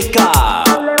VMK.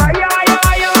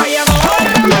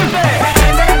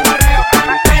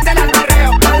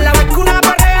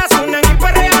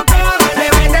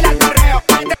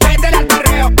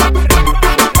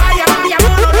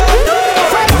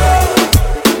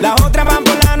 Las otras van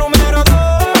por la número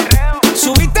 2.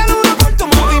 Subiste el uno por tu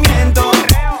movimiento.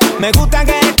 Me gusta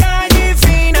que está allí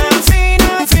fina,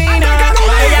 fina, fina.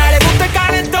 A ella le gusta el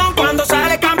calentón. Cuando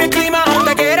sale cambia el clima.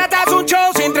 Donde quiera te hace un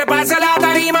show sin treparse a la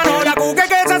tarima. No la cuque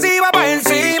que esa sí va pa'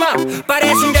 encima.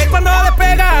 Parece un gay cuando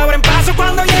despega. Abren paso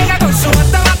cuando llega con su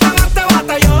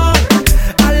batallón.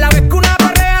 A la vez que una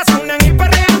perrea se unen y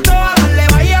perrean todas. Dale,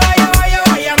 vaya, vaya, vaya,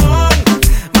 vaya, amor.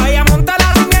 Vaya,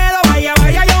 montala sin miedo. Vaya,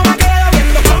 vaya, yo me quedo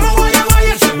viendo cómo vaya,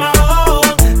 vaya ese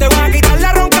mamón. Te voy a quitar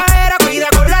la roncadera. Cuida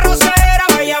con la rosadera.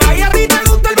 Vaya, vaya, a ti te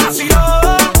gusta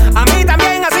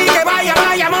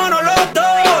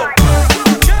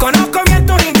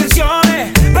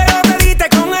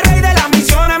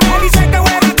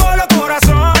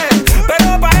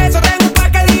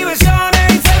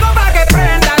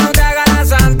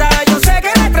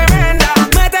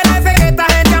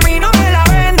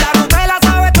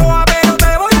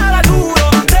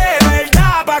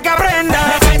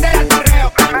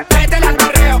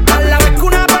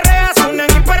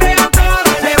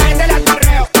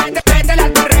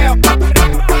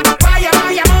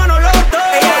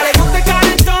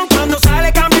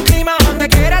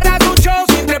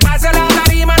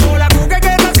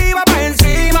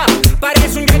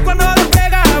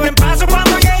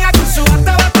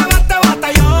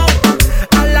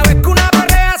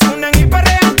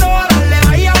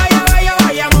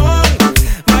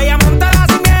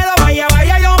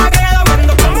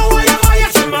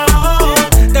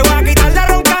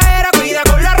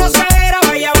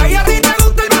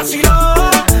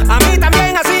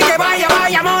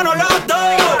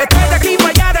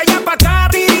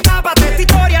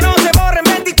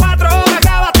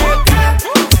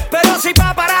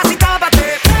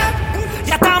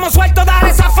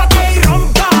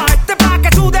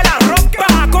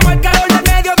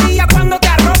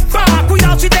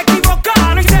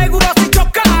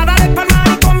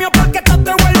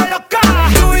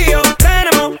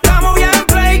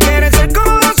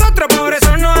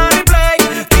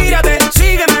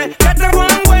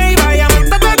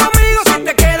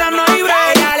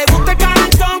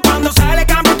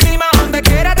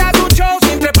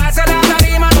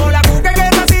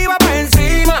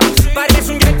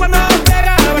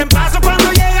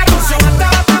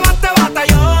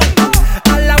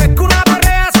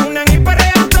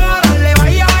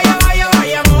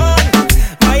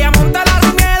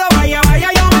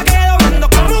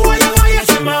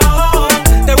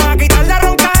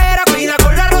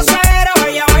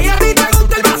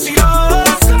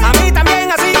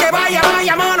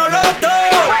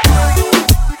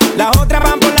otras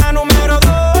van por la número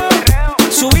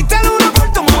 2. Subiste al 1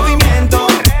 por tu movimiento.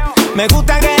 Me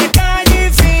gusta que estás allí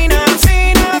fina,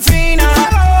 fina, fina.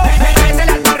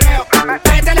 Métele al perreo,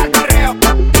 métele al perreo.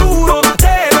 Duro,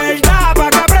 de verdad, pa'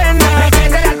 que aprenda.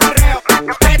 Métele al perreo,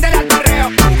 métele al perreo.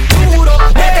 Duro,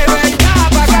 de verdad,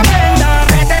 pa' que aprenda.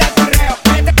 Métele al perreo,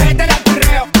 métele al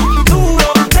perreo.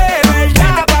 Duro, de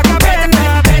verdad, pa' que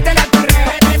aprenda. Métele al perreo,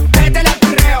 métele al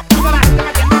perreo.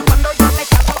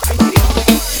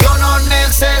 Yo no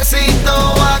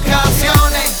necesito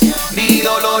vacaciones ni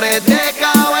dolores de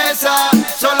cabeza,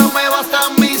 solo me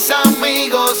bastan mis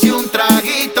amigos y un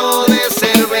traguito de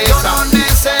cerveza. Yo no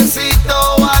necesito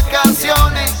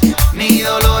vacaciones ni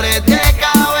dolores de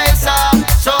cabeza,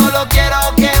 solo quiero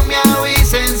que me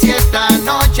avisen si esta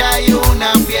noche hay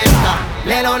una fiesta.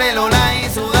 Lelo, lelo, lai,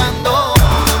 sudando.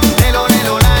 Lelo,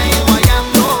 lelo, lai,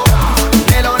 guayando.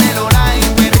 Lelo, lelo, lai,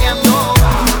 perreando.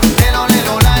 Lelo,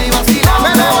 lelo, lai, vacilando.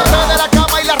 Me levanté de la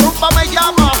cama y la rumba me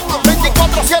llama.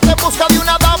 24/7 en busca de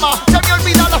una dama. Se me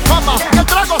olvida la fama, que el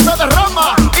trago se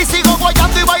derrama. Y sigo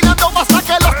guayando y bailando hasta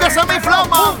que los pies se me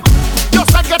inflaman. Yo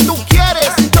sé que tú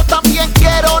quieres, yo también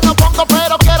quiero. No pongo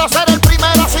pero, quiero ser el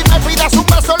primero. Si me pides un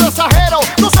beso lo exagero.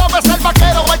 Tú sabes el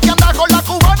vaquero, el que anda con la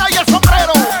cubana y el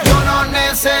sombrero. Yo no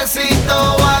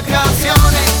necesito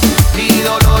vacaciones ni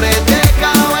dolores de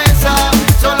cabeza,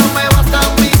 solo me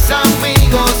bastan mis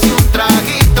amigos y un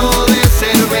traguito de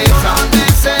cerveza. No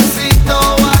necesito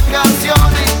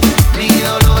vacaciones ni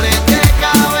dolores de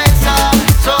cabeza,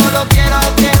 solo quiero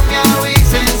que me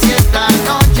avisen si esta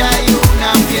noche hay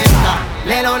una fiesta.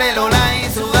 Lelo, lelo, lai,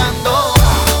 sudando.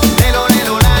 Lelo,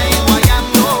 lelo, lai,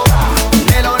 guayando.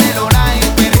 Lelo, lelo, lai,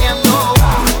 perreando.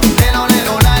 Lelo,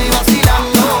 lelo, lai,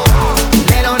 vacilando.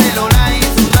 Lelo, lelo, lai,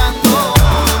 sudando.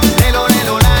 Lelo,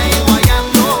 lelo, lai,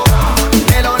 guayando.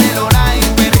 Lelo, lelo, lai,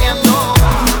 perreando.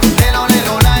 Lelo,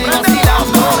 lelo, lai,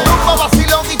 vacilando. Rumba,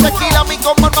 vacilón y tequila, mi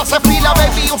comor no se fila.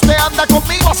 Baby, usted anda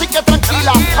conmigo, así que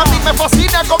tranquila. A mí me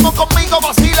fascina como conmigo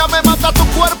vacila. Me manda tu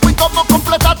cuerpo y como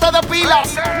completarte de pilas.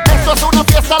 Esto es una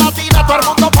fiesta latina, todo el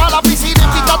mundo pa' la piscina.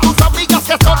 Invita a tus amigas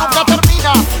que esto nunca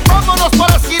termina. Vámonos por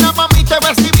la esquina, mami, te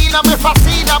ves divina. Me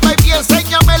fascina, baby,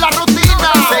 enséñame la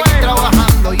rutina. Seguir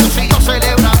trabajando, yo sigo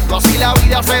celebrando, así la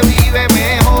vida se vive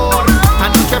mejor.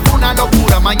 Anoche fue una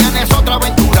locura, mañana es otra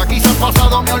aventura, quizás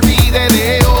pasado me olvide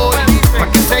de hoy.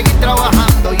 ¿Para qué seguir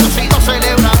trabajando? Yo sigo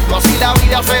celebrando, así la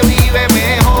vida se vive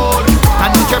mejor.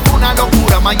 Anoche fue una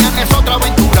locura, mañana es otra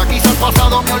aventura, quizás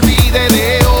pasado me olvide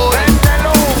de hoy.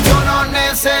 Yo no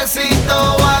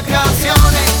necesito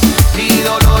vacaciones ni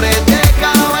dolores de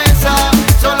cabeza,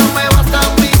 solo me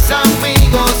bastan mis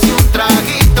amigos y un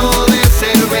traguito de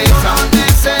cerveza. No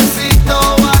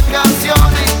necesito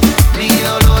vacaciones ni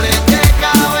dolores de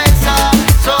cabeza,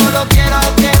 solo quiero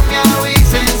que me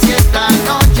avisen si esta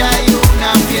noche hay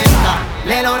una fiesta.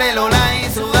 Lelo, lelo, lai,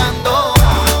 sudando.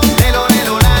 Lelo,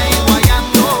 lelo, lai,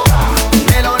 guayando.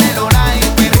 Lelo, lelo, lai,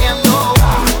 perreando.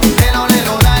 Lelo,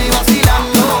 lelo, lai,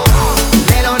 vacilando.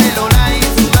 Lelo, lelo, lai,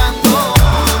 sudando.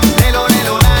 Lelo,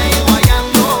 lelo, lai,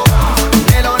 guayando.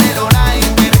 Lelo, lelo, lai,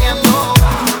 perreando.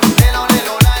 Lelo,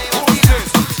 lelo, lai,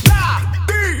 vacilando.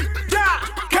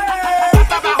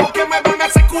 Hasta abajo que me van a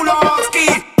hacer culoski.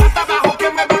 Hasta abajo que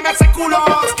me van a hacer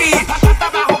culoski. Hasta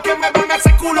abajo que me van a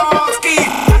hacer culoski.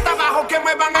 Hasta abajo que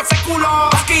me van a hacer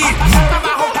culoski. Hasta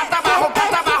abajo, hasta abajo,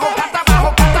 hasta abajo, hasta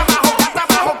abajo, hasta abajo, hasta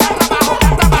abajo, hasta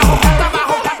abajo, hasta abajo, hasta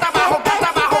abajo, hasta abajo, hasta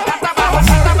abajo, hasta abajo,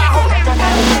 hasta abajo.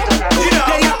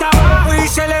 Le di hasta abajo y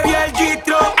se le vio el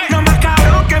gistro. No más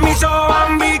caro que mis ojos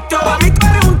han visto. A mí tú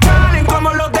eres un talent como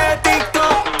los de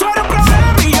TikTok. Tú eres un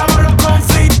problema y llamo los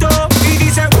conflictos. Y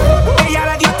dice, ella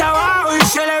le di hasta abajo y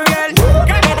se le vio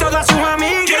el de todas sus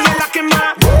amigas. Ella es la que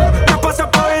más nos pasó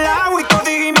por el agua y todos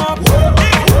dijimos,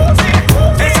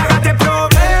 esa gata es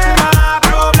problema,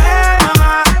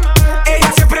 problema.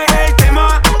 Ella siempre es el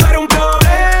tema. Tú eres un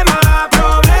problema,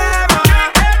 problema.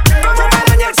 ¿Cómo me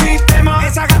daña el sistema?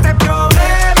 Esa gata es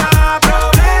problema,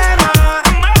 problema.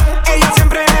 Ella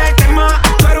siempre es el tema.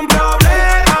 Tú eres un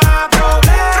problema,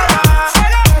 problema.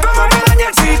 ¿Cómo me daña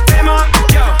el sistema?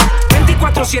 Yo,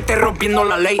 24/7 rompiendo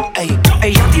la ley, ey.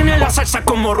 Ella tiene la salsa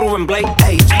como Rubén Blade,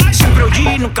 ey. Siempre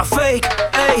OG, nunca fake,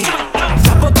 ey.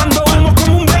 Está botando humo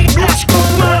como un baby Blash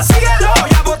Kuma. Síguelo,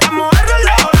 ya botamos el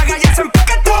reloj. La galla se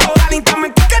empaquetó, la linda me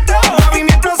etiquetó.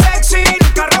 Movimiento sexy,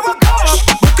 nunca robocó.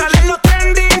 Búscale en los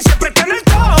trending, siempre está en el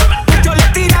top. Ellos le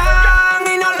tiran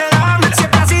y no le dan.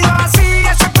 Siempre ha sido así,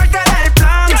 eso es parte del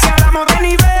plan. Si hablamos de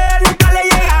nivel, nunca le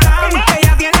llegarán.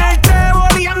 Ella tiene el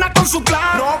trébol y anda con su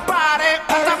clan. No pare,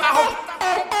 hasta abajo.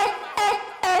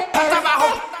 Hasta abajo.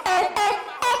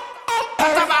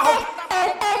 Hasta abajo.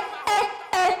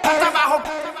 Hasta abajo.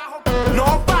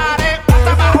 No pare.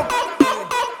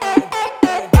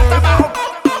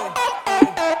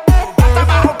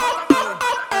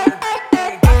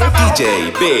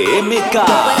 DJ VMK.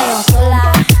 Perreo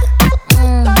sola.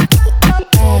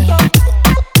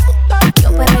 Yo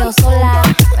perreo sola.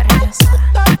 Perreo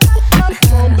sola.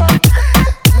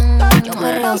 Yo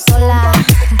perreo sola.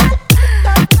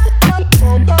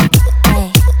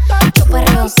 Yo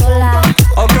perreo sola.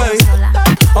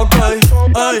 Ok,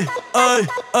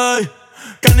 ay.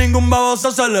 Que ningún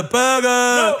baboso se le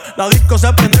pegue. La disco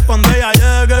se prende cuando ella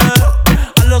llegue.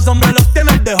 A los hombres los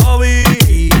tienes de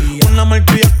hobby. Una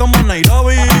malcria como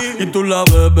Nairobi. Y tú la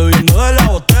ves bebiendo de la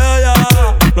botella.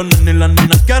 Los nenes y las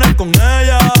nenas quieren con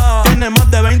ella. Tiene más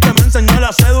de 20, me enseñó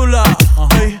la cédula.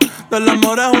 Ey, del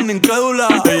amor es una incrédula.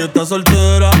 Ella está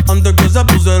soltera antes que se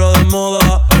pusiera de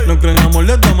moda. No creen amor,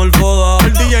 le damos el foda.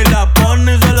 El DJ la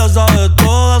pone y se la sabe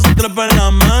toda. Se trepa en la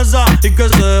mesa y que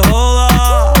se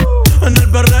joda. En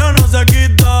el perreo no se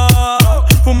quita.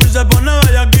 Fuma y se pone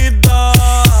bellaquita.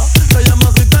 Te llama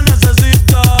si te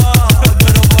necesita.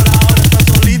 Pero por ahora está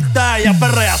solita. Ella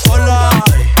perrea sola.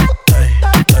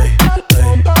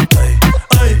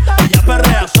 Ella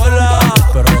perrea sola.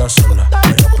 Perrea sola.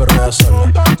 Ella perrea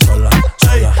sola.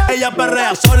 Ella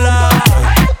perrea sola.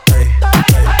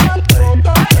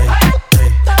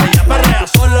 Ella perrea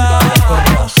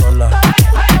sola.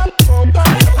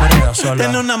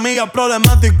 Tiene una amiga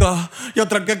problemática y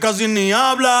otra que casi ni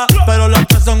habla, pero las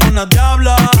tres son una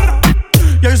diabla.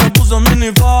 Y ahí se puso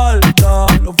mini falta,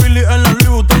 los Phillies en la Louis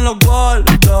Vuitton los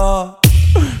guarda.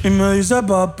 Y me dice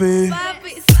papi,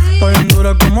 estoy en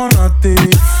dura como Nati.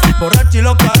 Borracha y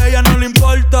loca, a ella no le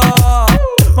importa.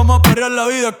 Vamos a perrear, la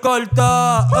vida es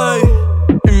corta. Ey.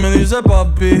 Y me dice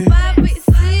papi,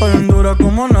 estoy en dura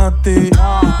como Nati.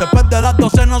 Después de las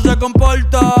 12 no se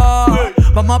comporta.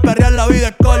 Vamos a perrear, la vida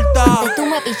es corta. Antes tú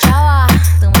me pichabas,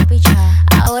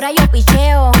 ahora yo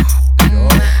picheo.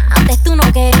 Antes tú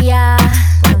no querías,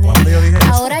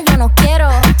 ahora yo no quiero.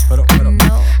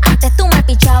 Antes tú me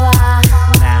pichabas,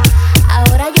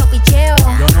 ahora yo picheo.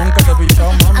 Yo nunca te he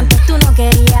pichado, mami. Antes tú no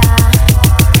querías,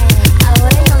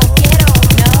 ahora yo no quiero.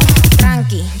 No,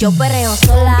 tranqui, yo perreo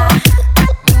sola.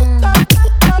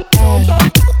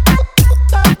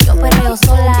 Yo perreo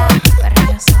sola.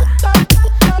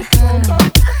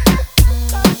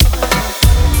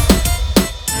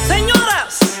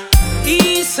 Señoras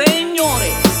y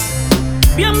señores,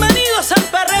 bienvenidos al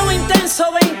Perreo Intenso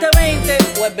 2020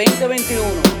 o el 2021.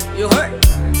 You heard?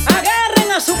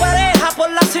 Agarren a su pareja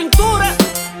por la cintura.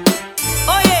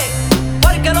 Oye,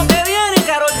 porque lo que viene,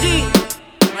 Karol G,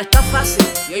 no está fácil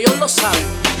y ellos lo saben.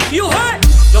 You heard?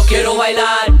 Yo quiero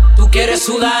bailar, tú quieres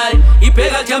sudar y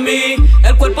pégate a mí,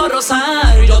 el cuerpo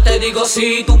rozar. Yo te digo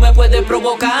sí, tú me puedes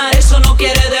provocar. Eso no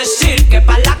quiere decir que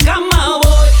pa' la cama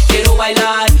voy. Quiero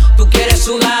bailar, tú quieres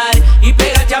sudar y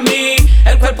pégate a mí,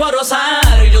 el cuerpo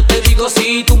rozar. Yo te digo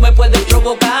sí, tú me puedes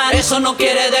provocar. Eso no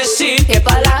quiere decir que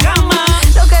pa' la cama.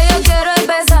 Lo que yo quiero es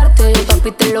besarte,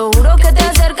 papi, te lo juro que te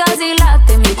acercas y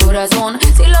late mi corazón.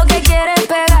 Si lo que quieres es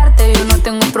pegarte, yo no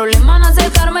tengo problema en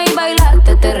acercarme y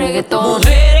bailarte este reggaetón.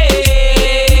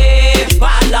 Mujeres,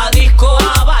 pa' la disco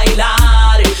a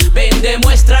bailar. Ven,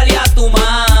 demuéstrale a tu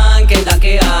man que es la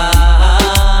que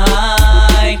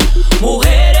hay.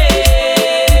 Mujeres,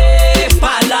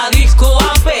 pa' la disco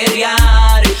a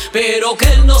pelear, pero que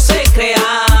él no se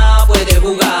crea, puede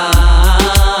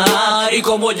jugar. Y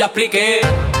como ya expliqué,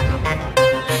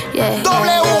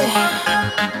 W,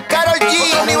 Karol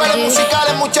G, los niveles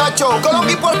musicales, muchachos.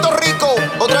 Colombia y Puerto Rico,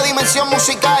 otra dimensión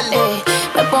musical.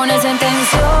 Me pones en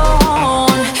tensión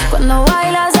cuando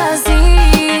bailas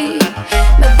así.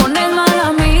 Me pones mal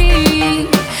a mí,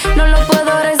 no lo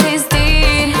puedo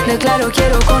resistir. Declaro,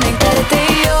 quiero conectarte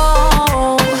y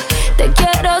yo te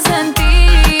quiero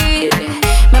sentir.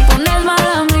 Me pones mal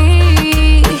a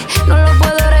mí, no lo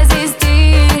puedo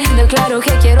resistir. Declaro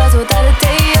que quiero azotarte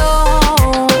y yo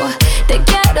te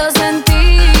quiero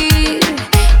sentir.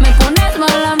 Me pones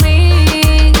mal a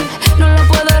mí, no lo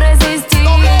puedo resistir.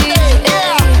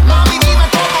 Mami, dime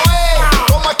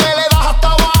cómo es que le das hasta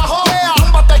abajo.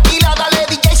 Tumba tequila, dale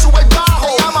DJ, sube el bajo.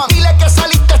 Dile que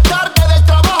saliste tarde del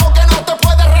trabajo, que no te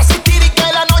puedes resistir y que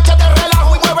la noche te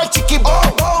relajo y mueve el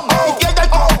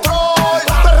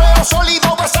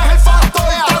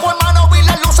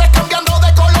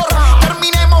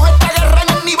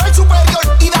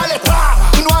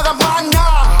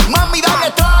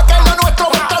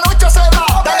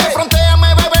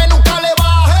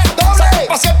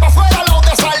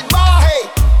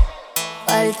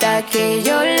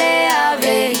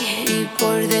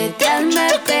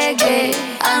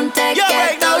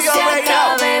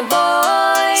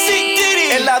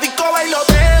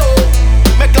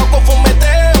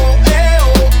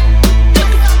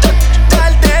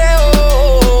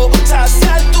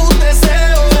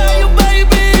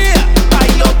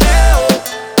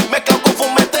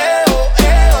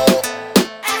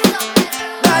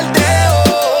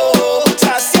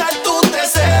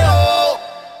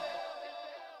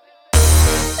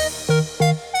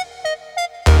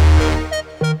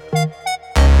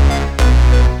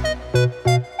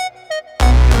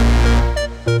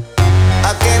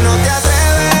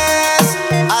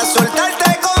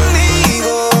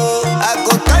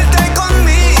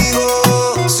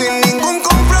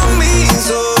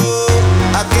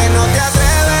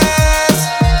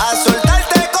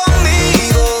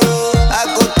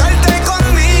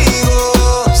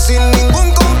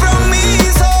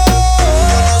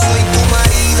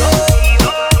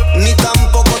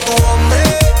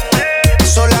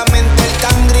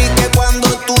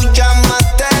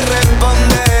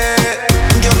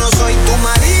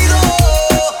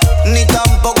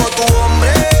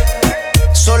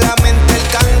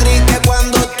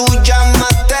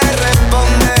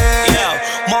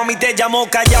llamo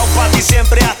callao, pa' ti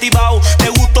siempre activado. Te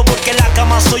gusto porque en la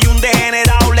cama soy un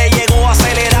degenerado. Le llego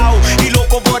acelerado y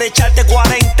loco por echarte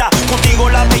 40. Contigo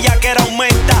la bellaquera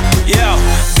aumenta. Yeah,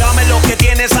 dame lo que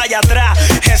tienes allá atrás.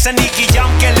 Ese Nicky Jam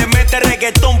que le mete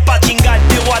reggaetón pa' chingar.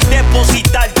 Te voy a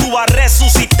depositar, tú vas a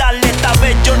resucitar. Esta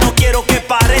vez yo no quiero que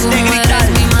pares de gritar. No eres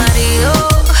mi marido,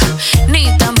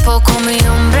 ni tampoco mi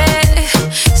hombre.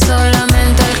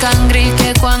 Solamente el cangri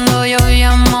que cuando yo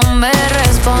llamo me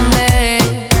responde.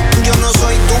 Yo no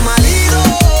soy tu marido,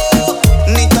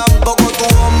 ni tampoco tu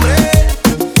hombre.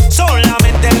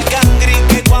 Solamente el cangri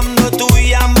que cuando tú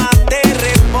llamas te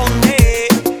responde.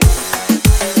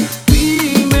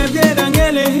 Si me dieran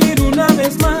elegir una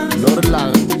vez más,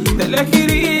 te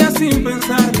elegiría sin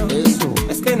pensarlo.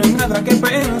 Es que no hay nada que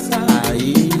pensar.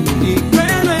 Y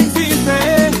que no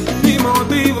existe ni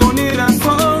motivo ni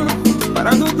razón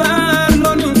para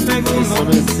dudarlo ni un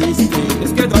segundo.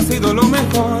 Es que tú has sido lo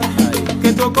mejor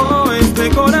que tocó este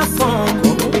corazón.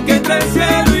 Y que entre el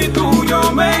cielo y tú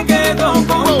yo me quedo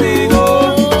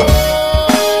contigo.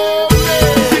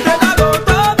 Si te he dado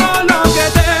todo lo que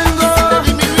tengo,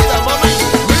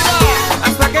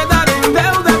 hasta quedar en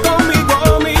deuda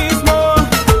conmigo mismo.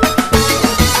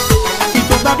 Y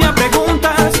todavía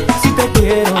preguntas si te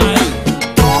quiero.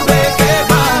 ¿Tú de qué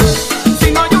vas?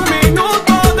 Si no hay un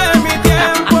minuto de mi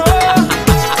tiempo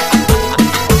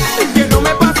que no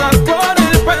me pasas por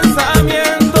el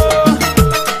pensamiento.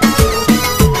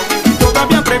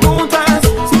 Todavía preguntas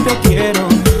si te quiero.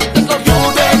 ¿Tú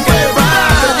de qué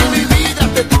vas? Te di mi vida,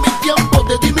 te di mi tiempo,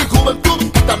 te di mi juventud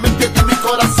y también te di mi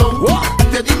corazón.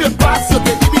 Te di mi espacio,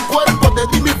 te di mi cuerpo, te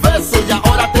di mi beso y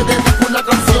ahora te dedico una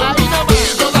canción.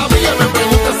 Y todavía me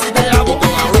preguntas si te amo,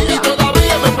 y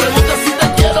todavía me preguntas si te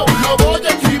quiero. Lo voy a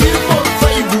escribir por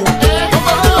Facebook,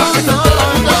 para que se entere la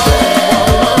vida.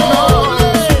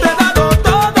 Te he dado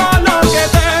todo lo que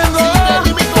tengo, Te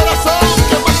di mi corazón,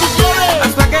 ¿qué más tú quieres?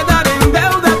 hasta quedar en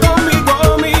deuda conmigo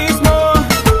mismo.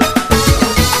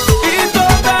 Y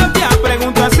todavía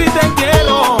preguntas si te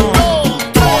quiero.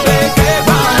 ¿Tú de qué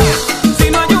vas? Si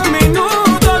no hay un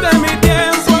minuto de mi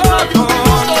tiempo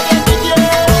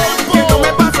que no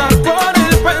me pasas por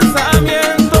el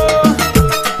pensamiento.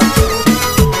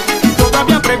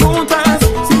 Todavía preguntas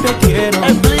si te quiero.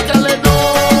 Explícale,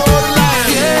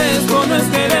 Si esto no es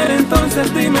querer, entonces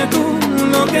dime tú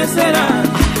lo que será.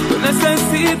 Yo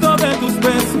necesito de tus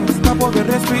besos para poder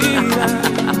respirar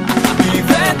y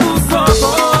de tus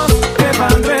ojos que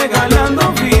van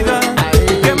regalando vida,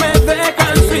 que me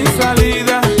dejan sin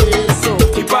salida.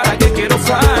 ¿Y para qué quiero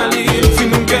salir si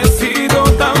nunca he sido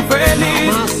tan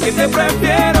feliz? Que te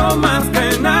prefiero más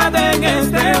que nada en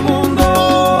este mundo.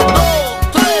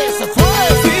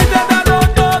 Si te he dado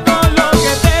todo lo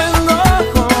que tengo,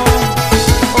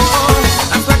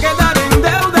 hasta quedar en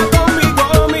deuda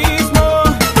conmigo mismo.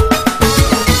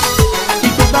 Y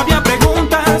todavía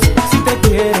preguntas si te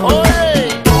quiero.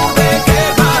 ¿Tú de qué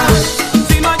vas?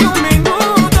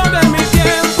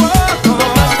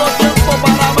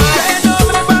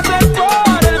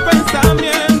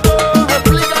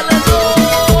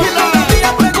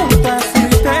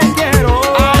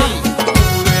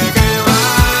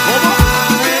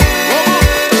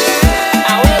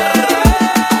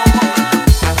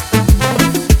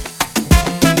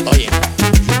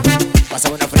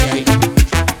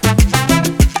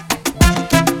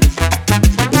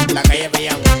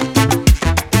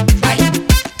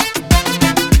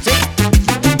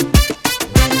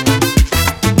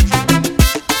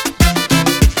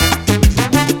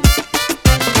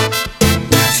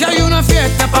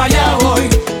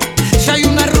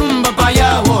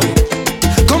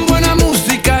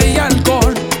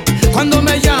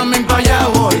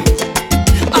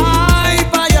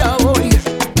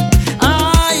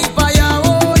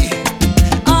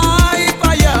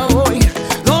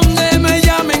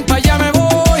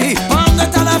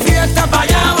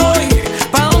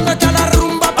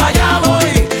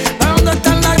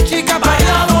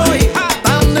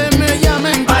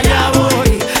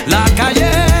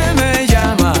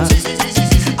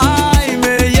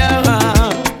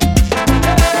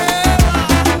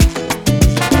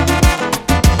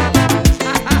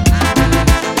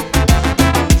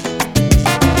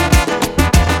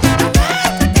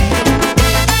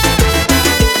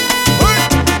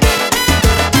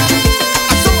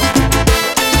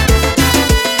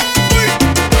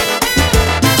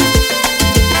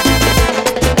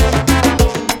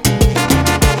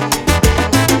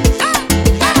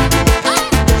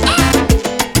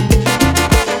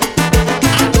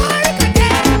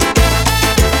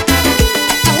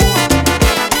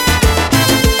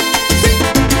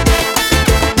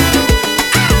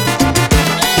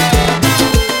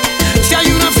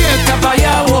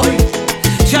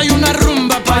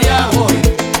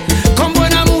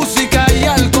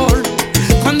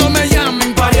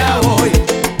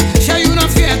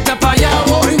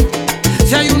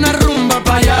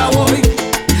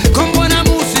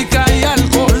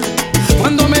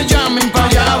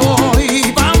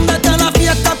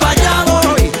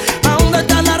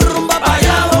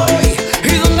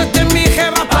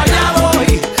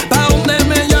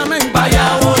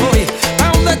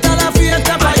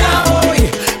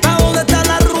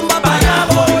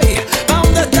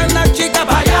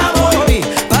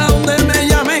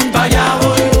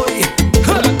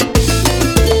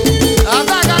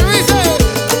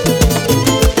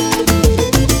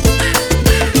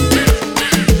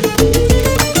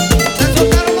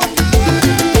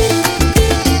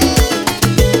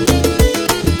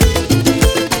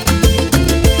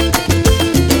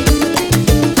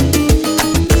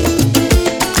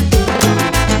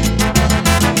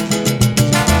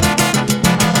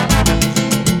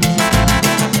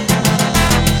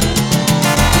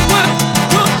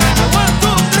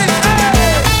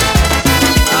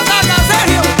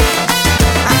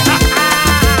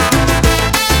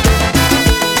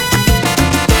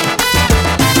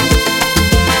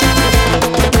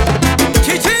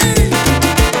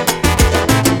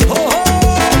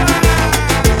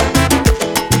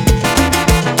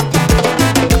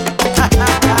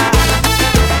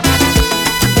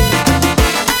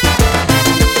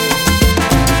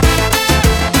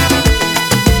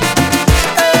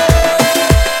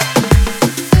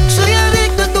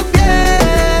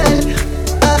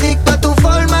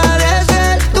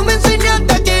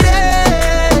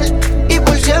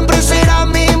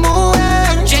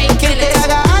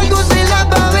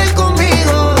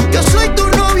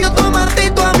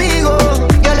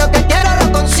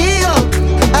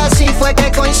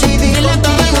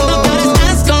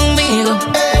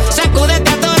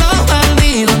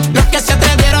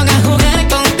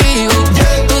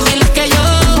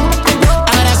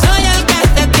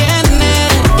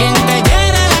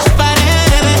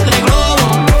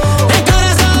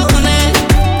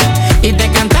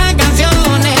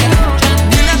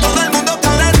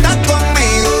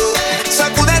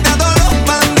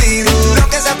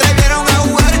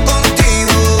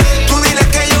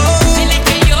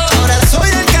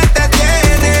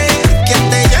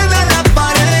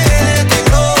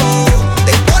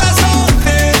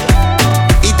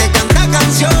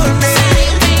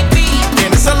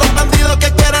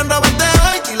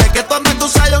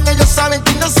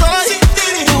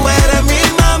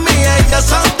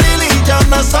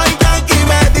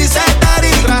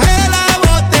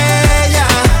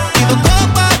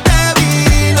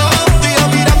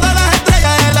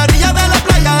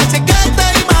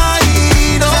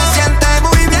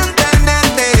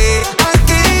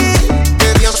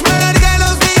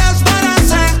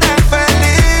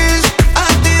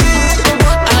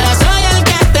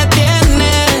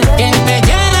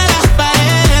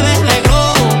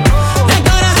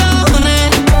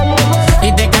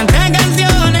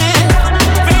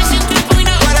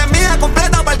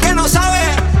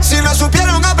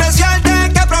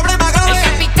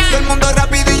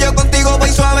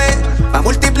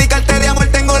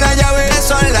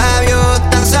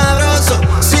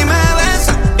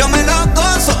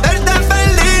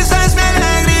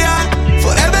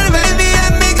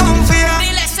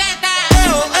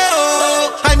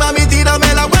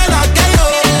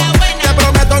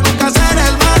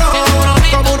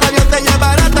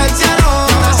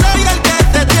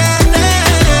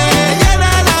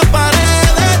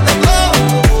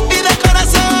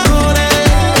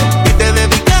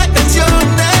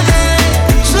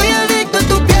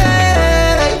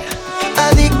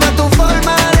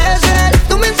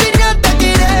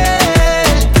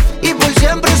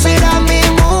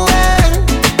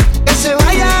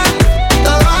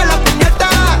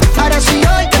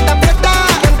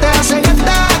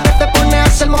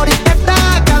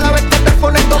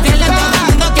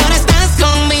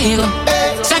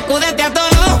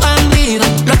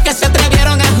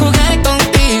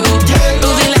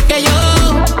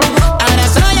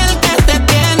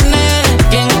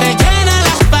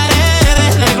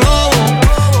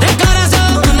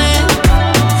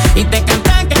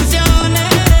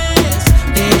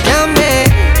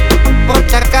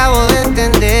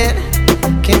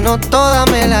 no toda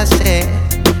me la sé.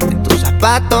 En tus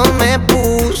zapatos me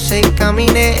puse y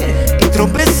caminé y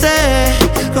tropecé,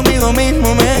 conmigo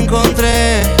mismo me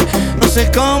encontré. No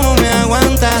sé cómo me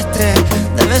aguantaste,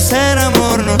 debe ser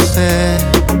amor, no sé.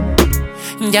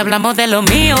 Ya hablamos de lo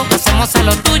mío, pasemos a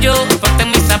lo tuyo. Ponte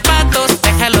mis zapatos,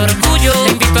 deja el orgullo.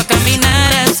 Te invito a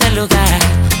caminar a ese lugar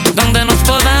donde nos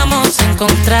podamos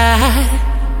encontrar.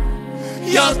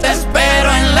 Yo te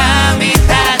espero en la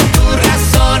mitad, tu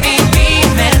razón y mi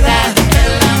verdad.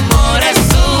 El amor es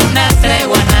una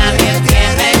tregua, nadie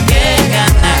tiene que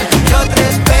ganar. Yo te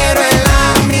espero en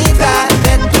la mitad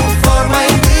de tu forma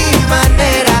y mi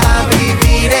manera. A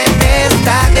vivir en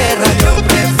esta guerra yo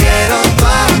prefiero tu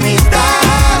amistad.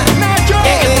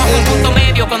 Lleguemos a un punto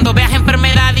medio cuando veas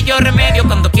enfermedad y yo remedio.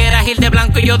 Cuando quieras ir de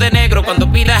blanco y yo de negro. Cuando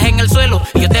pidas en el suelo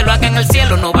y yo te lo haga en el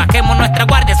cielo. No bajemos nuestra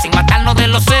guardia sin matarnos de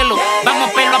los celos. Vamos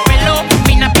pelo a pelo,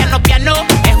 mina piano piano.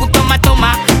 Es un toma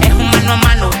toma, es un mano a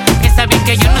mano. Piensa bien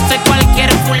que yo no soy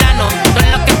cualquier fulano.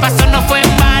 Todo lo que pasó no fue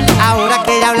en vano. Ahora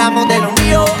que ya hablamos de lo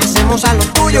mío, pasemos a lo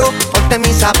tuyo. Ponte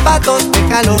mis zapatos,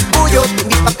 deja el orgullo. Te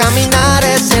invito a caminar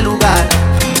a ese lugar.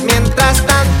 Mientras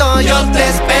tanto yo te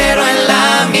espero en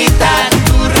la mitad.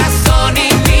 Tu razón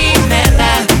y mi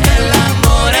verdad. El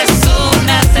amor es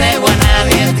una tregua,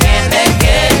 nadie tiene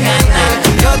que ganar.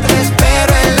 Yo te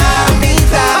espero en la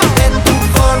mitad de tu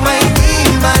forma y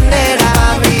mi manera.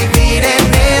 A vivir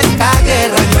en esta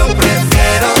guerra yo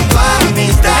prefiero tu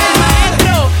amistad. El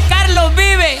maestro Carlos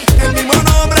vive. El mismo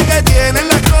nombre que tienen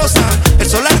las cosas, el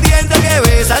sol ardiente que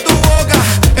besa tu boca,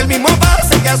 el mismo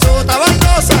pase que azota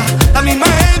baldosa, la misma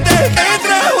gente que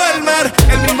trajo el mar,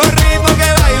 el mismo ritmo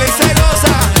que baila y se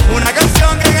goza, una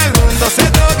canción que en el mundo se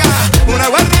toca, un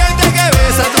aguardiente que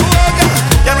besa tu boca,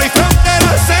 ya no hay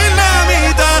fronteras en la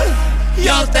mitad.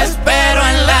 Yo te espero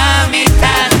en la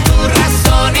mitad, tu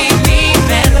razón y mi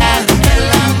verdad.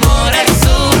 El amor es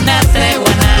una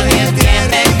tregua, nadie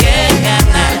tiene que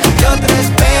ganar. Yo te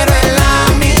espero en la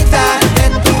mitad de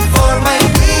tu forma y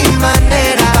mi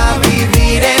manera. A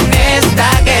vivir en esta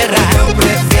guerra yo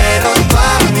prefiero tu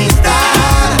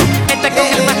amistad. Esta con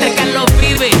el máster Carlos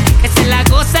vive, que se la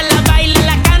goza, la baila,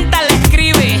 la canta, la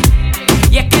escribe.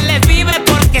 Y es que le vive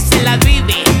porque se la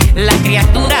vive. La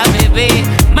criatura bebé,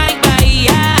 Mike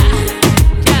Bahía.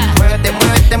 Ya. Muévete,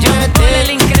 muévete, Yo muévete.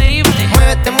 el increíble.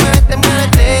 Muévete, muévete,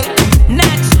 muévete.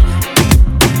 Nacho.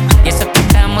 Y eso que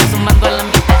estamos sumando a la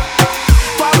mitad.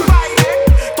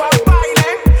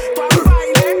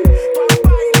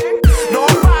 No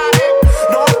pare,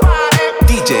 no pare.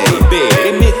 DJ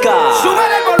VMK.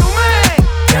 Súbele el volumen.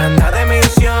 Que anda de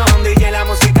misión, DJ la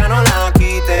música no la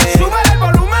quite. Súbele el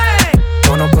volumen.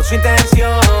 Conozco su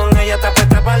intención, ella está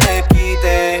puesta para le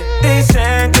quite.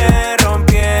 Dicen que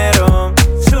rompieron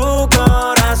su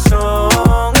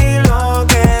corazón y lo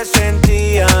que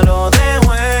sentía lo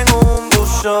dejó en un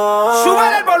buzón.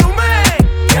 Súbele el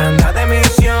volumen. Que anda de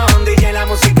misión, DJ la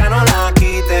música no la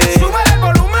quite. Súbele el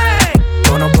volumen.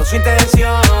 Conozco su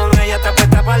intención, ella está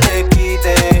puesta para le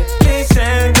quite.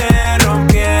 Dicen que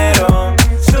rompieron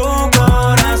su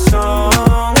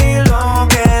corazón y lo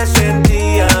que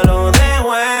sentía lo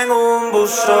dejó en un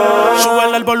buzón.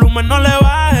 Súbele el volumen, no le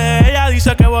baje. Ella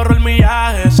dice que borró el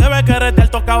millaje. Se ve que rete el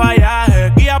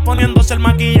tocaballaje. Guía poniéndose el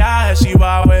maquillaje. Si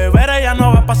va a beber, ella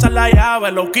no va a pasar la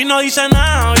llave. Loki no dice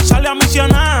nada, hoy sale a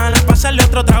misionar. Pasarle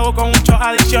otro trago con un shot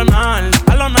adicional.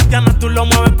 A los nastianos tú lo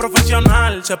mueves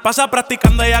profesional. Se pasa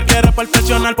practicando, ella quiere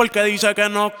perfeccionar. Porque dice que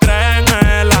no cree en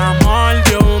el amor.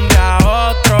 De un día a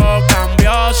otro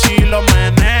cambió. Si lo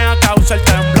menea, causa el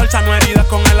temblor. Sanó heridas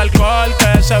con el alcohol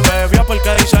que se bebió.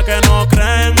 Porque dice que no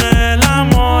cree en el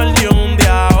amor. De un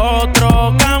día a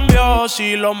otro cambió.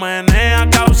 Si lo menea,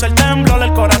 causa el temblor.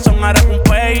 El corazón hará un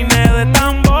peine de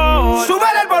tambor.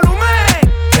 Súbele el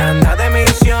volumen. Que anda de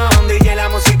misión, DJ la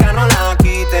música no la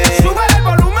quite. Súbele el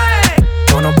volumen.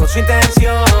 Conozco su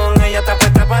intención, ella está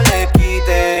puesta para le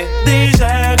quite. Dice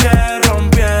que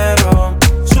rompieron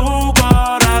su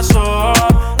corazón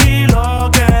y lo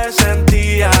que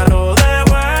sentía lo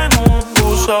dejó en un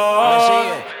buzón.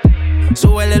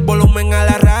 Súbele el volumen a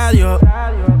la radio.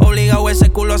 Obligado ese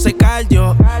culo a hacer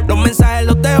cardio. Los mensajes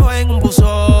los dejo en un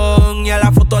buzón. Y a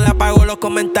la foto le apago los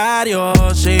comentarios.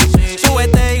 Sí.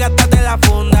 Súbete y gástate la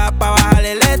funda pa' bajar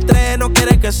el estrés. No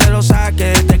quiere que se lo saque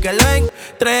desde que lo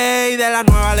entré. Y de la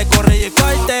nueva le corre y el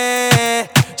corte.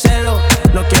 Celo,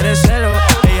 no quiere celo.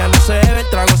 Ella no se bebe el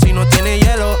trago si no tiene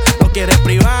hielo. Lo quiere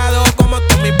privado como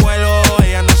con mi vuelo.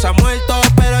 Ella no se ha muerto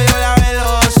pero yo la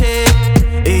velo, sí.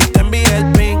 Y te envié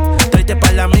el pin. Tráete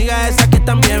pa' la amiga esa que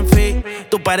también fit.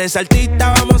 Tú pareces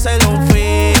artista, vamos a hacer un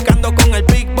fit. Ando con el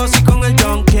Big Boss y con el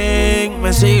John King.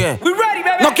 Me sigue.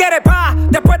 No quiere paz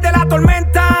después de la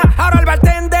tormenta. Ahora el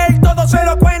bartender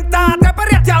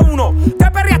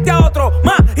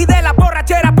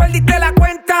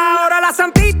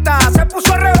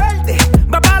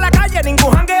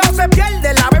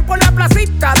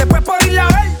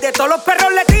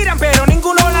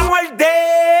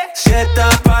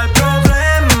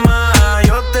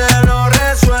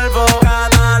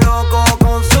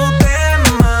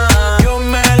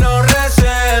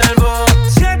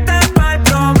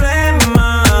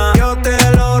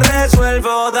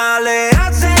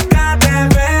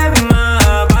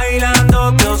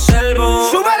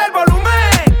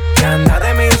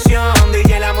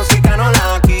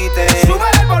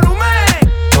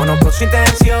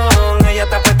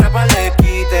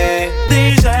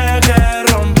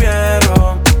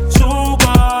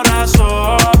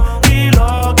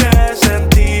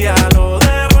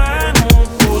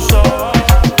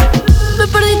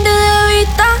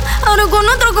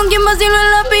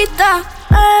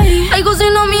traigo si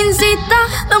no me incita.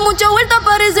 Da mucha vuelta,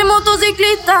 parece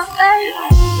motociclista.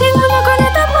 Ninguno con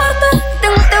esta parte.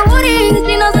 Tengo este booty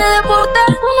si no se deporta.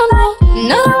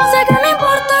 Nada más sé que me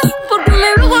importa. Porque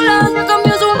me veo con la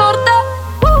cambió su norte.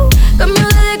 Cambió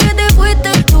desde que te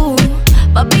fuiste tú.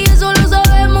 Papi, eso lo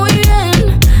sabes muy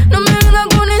bien. No me vengas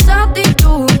con esa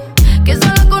actitud, que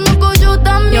esa la conozco yo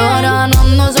también. Y ahora no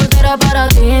ando soltera para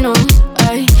ti, no.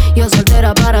 Ay, yo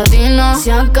soltera para ti, no.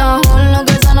 Se acabó lo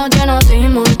que esa noche nos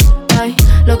dimos. Ay,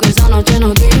 lo que esa noche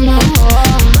nos dimos.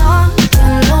 Oh,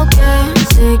 es lo que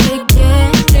sé que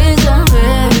quieres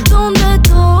saber. ¿Dónde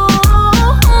estoy?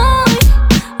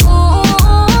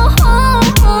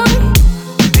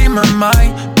 Dime,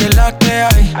 Mike, que la que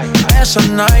hay. Esos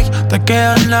Nike te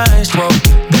quedan nice, wow.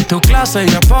 De tu clase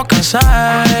ya pocas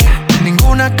hay.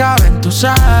 Ninguna cabe en tu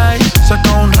size.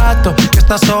 Saca un rato que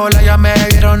estás sola, ya me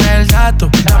dieron el dato.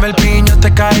 Dame el piño,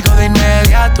 te caigo de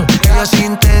inmediato. Ellos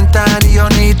intentan y yo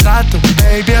ni trato.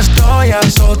 Baby, estoy a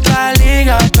otra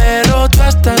liga, pero tú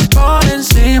estás por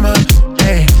encima.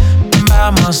 Hey,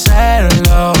 vamos a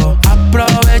hacerlo.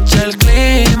 Aprovecha el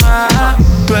clima.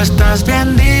 Tú estás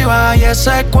bien diva y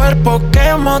ese cuerpo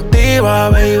que motiva,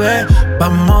 baby.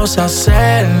 Vamos a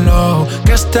hacerlo,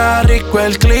 que está rico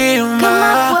el clima. ¿Qué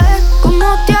más fue? ¿Cómo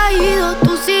te ha ido?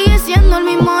 Tú sigues siendo el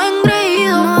mismo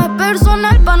engreído. No es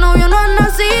personal, pa' novio no has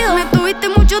nacido. Me tuviste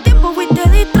mucho tiempo, fuiste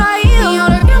distraído. ¿Y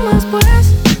ahora qué más pues?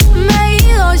 Me he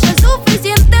ido, ya es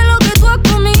suficiente lo que tú has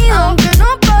comido. Aunque no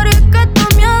parezca, esto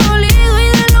me ha dolido. Y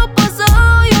de lo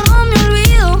pasado yo no me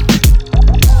olvido.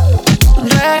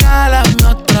 Regálame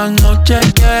otra noche,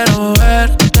 quiero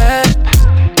verte.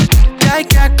 Y hay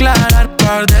que aclarar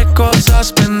par de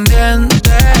cosas pendientes.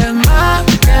 Más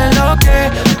que lo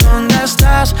que, ¿dónde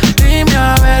estás? Dime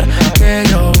a ver que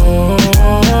yo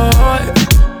voy.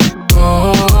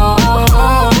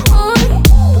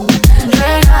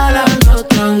 Regálame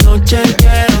otra noche,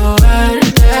 quiero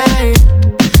verte.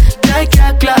 Y hay que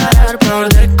aclarar par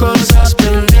de cosas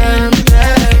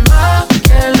pendientes. Más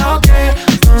que lo que,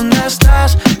 ¿dónde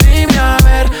estás? Dime a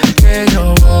ver que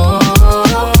yo voy.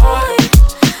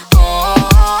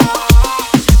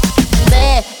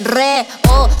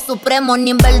 Berreo supremo,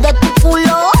 nivel de tu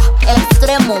culo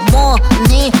extremo,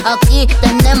 money, aquí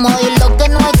tenemos. Y lo que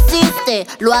no existe,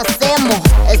 lo hacemos.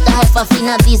 Esta jefa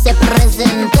fina dice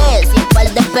presente, sin par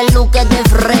de peluques de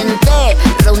frente.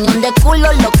 Reunión de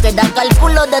culos, lo que da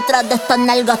cálculo. Detrás de estas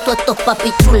nalgas, todos estos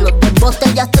papichulos. De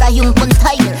botellas traje un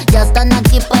container, ya están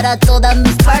aquí para todas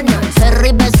mis partners.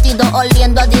 Ferry vestido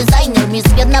oliendo a designer, mis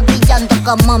piernas brillando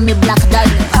como mi Black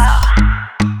Diamond.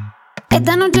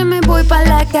 Esta noche me voy pa'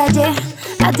 la calle.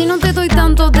 A ti no te doy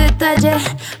tantos detalles,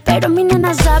 pero mi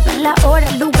nena sabe la hora,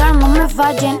 el lugar, no me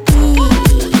fallen.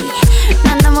 Y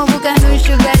andamos buscando un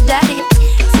sugar daddy.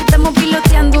 Si estamos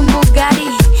piloteando un Bugatti.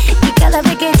 Y cada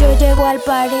vez que yo llego al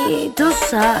party, tú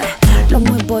sabes, lo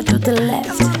muevo to the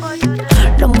left,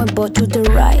 lo muevo to the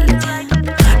right.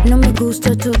 No me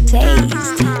gusta tu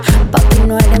taste, papi,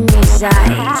 no eres mi size.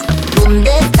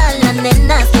 ¿Dónde están las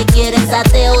nenas que quieren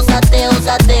sateo, sateo,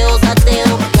 sateo,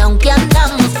 sateo? Y aunque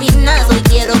andamos finas, hoy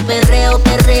quiero perreo,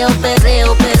 perreo,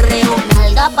 perreo, perreo.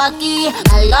 Nalga pa' aquí,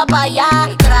 nalga pa' allá,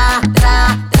 tra,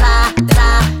 tra, tra,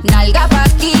 tra. Nalga pa'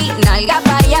 aquí, nalga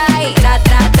pa' allá, y tra,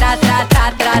 tra, tra, tra,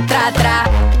 tra, tra, tra, tra.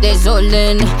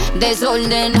 Desorden,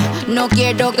 desorden, no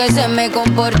quiero que se me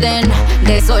comporten.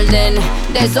 Desorden,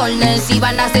 desorden, si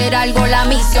van a hacer algo la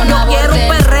misión no aborten. Quiero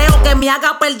un perreo que me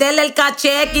haga perder el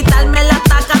caché, quitarme la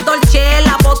taca Dolce,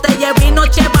 la botella de vino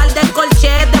cheval de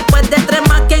colché. Después de 3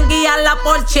 más, quien guía la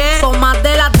Porsche. Son más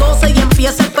de las 12 y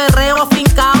empieza el perreo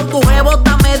afincao. Tu jevo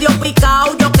está medio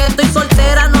picao. Yo que estoy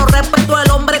soltera no respeto al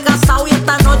hombre casado. Y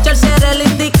esta noche el ser el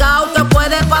indicado. ¿Qué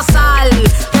puede pasar?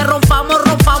 Que rompamos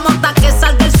hasta que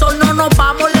salga el sol. No nos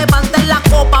vamos, levanten la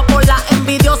copa. Por las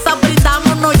envidiosas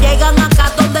brindamos, no llegan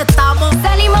acá donde estamos.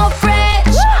 Salimos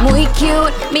fresh, muy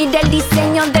cute. Mira el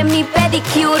diseño de mi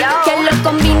pedicure, que lo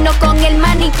combino con el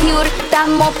manicure.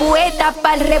 Estamos poetas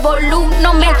pa'l revolú.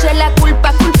 No me eche la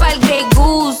culpa, culpa al Grey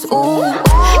Goose.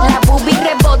 Las boobies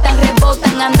rebotan,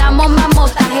 rebotan. Andamos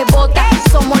mamotas, rebotas.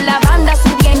 Somos la banda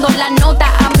subiendo la nota.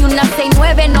 A mí una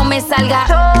 6-9 no me salga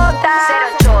chota. Cero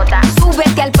chota.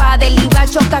 Súbete al padel y va a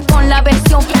chocar con la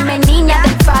versión femenina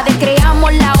del padel.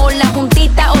 Creamos la ola,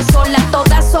 juntita o sola,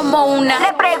 todas somos una.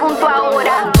 Le pregunto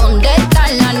ahora, ¿dónde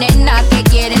están las nenas que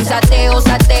quieren sateo,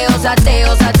 sateo,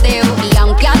 sateo, sateo? Y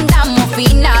aunque andamos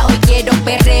finas, hoy quiero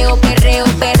perreo, perreo,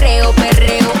 perreo,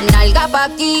 perreo. Nalga pa'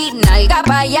 aquí, nalga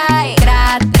pa' allá,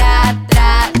 tra, tra,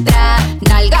 tra, tra.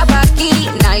 Nalga pa' aquí,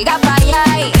 nalga pa' allá,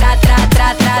 tra, tra,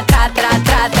 tra, tra, tra, tra,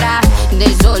 tra, tra.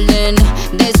 Desorden,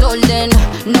 desorden,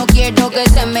 no quiero que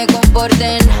se me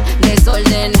comporten.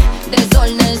 Desorden, desorden.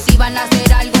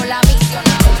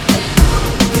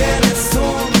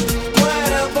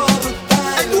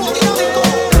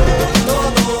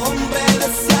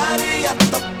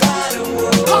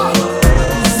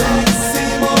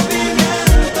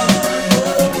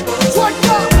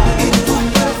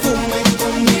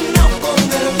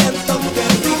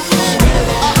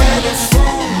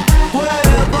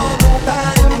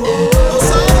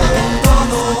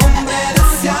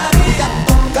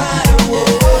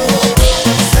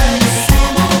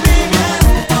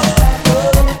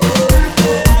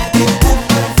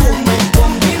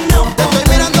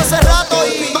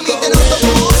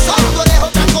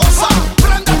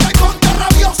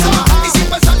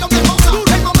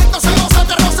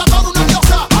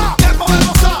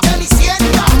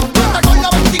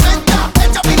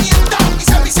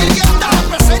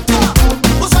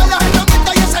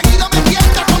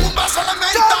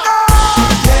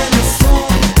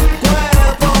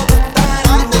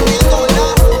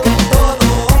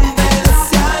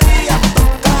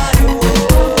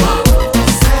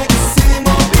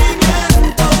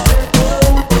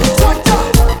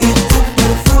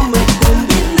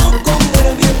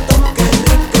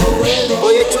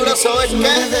 ¿sabes qué?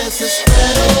 Me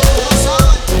desespero.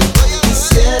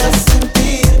 Quisiera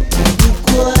sentir tu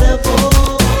cuerpo.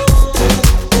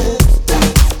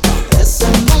 Ese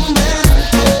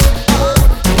momento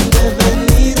de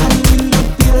venir a mí, no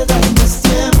pierdas más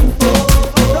tiempo.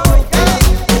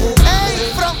 Ey,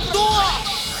 frontúa.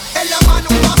 En la mano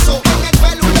un vaso, en el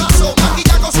pelo un lazo.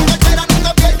 Maquilla con su cartera,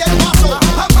 nunca pierde el paso.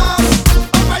 Jamás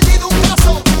he perdido un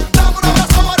caso. Dame un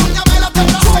abrazo, arúñame la te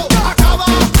abrazo. Acaba,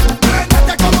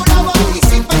 prendete como lava. Y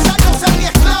sin pensarlo ser mi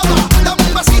esclava. Dame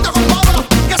un besito con baba,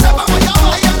 que sepa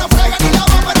guayaba. Ella no frega ni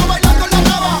lava, pero bailando la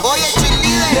graba. Oye,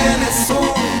 cheerleader, Tienes un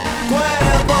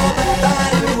cuerpo de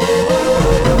talco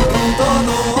que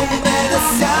todo hombre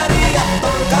desearía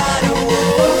tocar.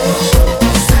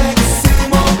 Sexy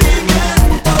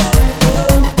movimiento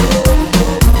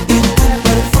y tu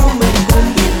perfume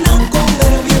combina con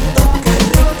el viento. Qué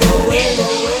rico huele.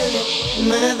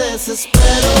 Me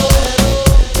desespero.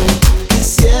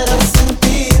 Quisiera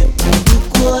sentir tu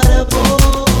cuerpo.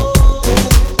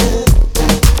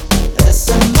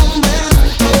 Ese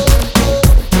momento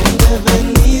de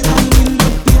venir a mí, no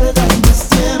pierdas más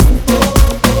tiempo.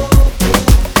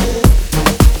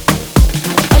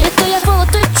 Hoy estoy a fuego,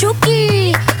 estoy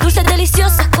chuki. Dulces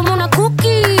deliciosas como una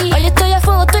cookie. Hoy estoy a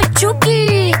fuego, estoy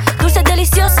chuki. Dulces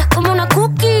deliciosas como una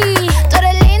cookie. Tú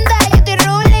eres linda, yo estoy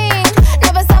ruling.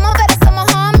 No besamos, pero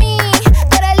somos homies.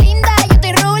 Tú eres linda, yo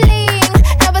estoy ruling.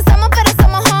 No besamos, pero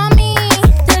somos homies.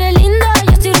 Tú eres linda,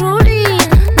 yo estoy ruling.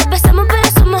 No besamos, pero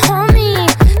somos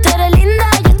homies. Tú eres linda,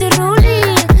 yo estoy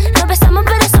ruling. No besamos,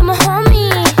 pero somos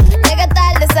homies. Llegué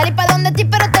tarde, salí pa' donde ti,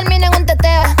 pero terminé en un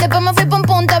teteo. Después me fui pa' un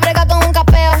punto, brega con un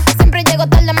capeo. Siempre llego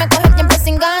tarde, me coge el tiempo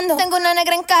cingando. Tengo una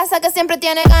negra en casa que siempre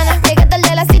tiene ganas. Llegué tarde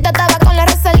a la cita, estaba con la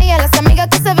Rosalía. Las amigas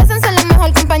que se besan son la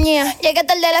mejor compañía. Llegué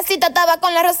tarde a la cita, estaba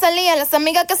con la Rosalía. Las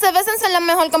amigas que se besan son la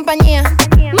mejor compañía.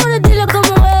 More, dile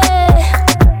cómo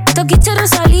es. Toquiche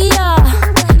Rosalía.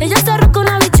 Ella se arroja con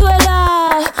una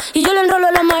bichuela y yo le enrolo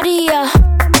a la María.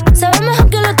 Sabe mejor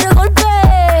que los tres golpes.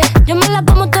 Yo me la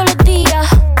como todos los días.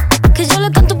 Que yo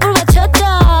le canto por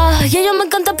bachata y ella me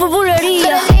canta por bulería. Tú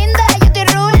eres linda, yo estoy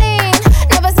ruling.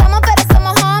 No besamos, pero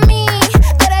somos homies.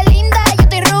 Tú eres linda, yo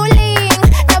estoy ruling.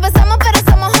 No besamos, pero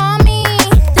somos homies.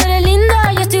 Tú eres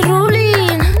linda, yo estoy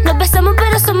ruling. No besamos,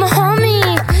 pero somos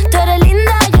homies. Tú eres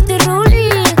linda, yo estoy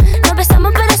ruling. No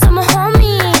besamos, pero somos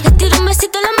homies. Le tiro un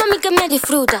besito a la mami que me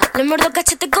disfruta. Le muerdo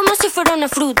cachete como si fuera una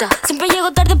fruta. Siempre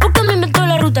llego tarde porque me inventó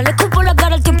la ruta. Le escupo la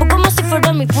cara al tiempo como si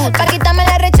fuera mi puta. Pa' quitarme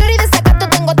la rechura y de sacato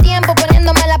tengo tiempo.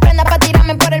 Poniéndome la prenda pa'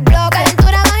 tirarme por el bloque.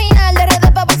 Calentura vaginal de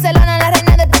Red pa' Barcelona. La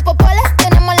reina de tu popola,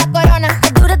 tenemos la corona.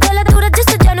 La dura,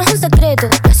 eso ya no es un secreto.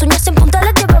 Las uñas en punta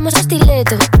las llevamos a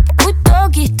estileto. Uy,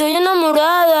 Toki, estoy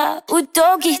enamorada. Uy,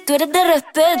 Toki, tú eres de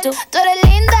respeto. Tú eres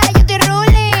linda, yo estoy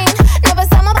ruling. No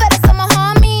besamos, pero somos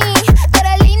homies. Tú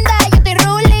eres linda, yo estoy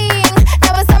ruling.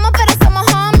 No besamos, pero somos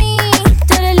homies.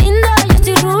 Tú eres linda, yo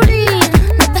estoy ruling.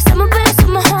 No besamos, pero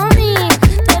somos homies.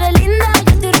 Tú eres linda,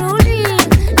 yo estoy ruling.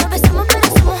 No besamos, pero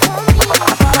somos homies.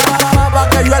 Pa'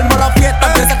 que yo armo la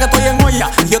fiesta, piensa que estoy en olla.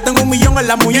 Yo tengo 1 millón en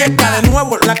la muñeca. De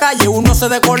nuevo en la calle uno se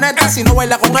desconecta. Si no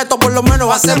baila con esto, por lo menos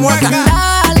va a ser muerta.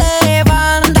 Dale,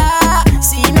 banda,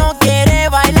 si no quieres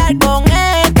bailar con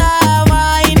esta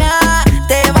vaina,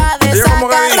 te va a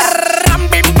desacatar. Ram,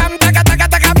 bim, bam, taca, taca,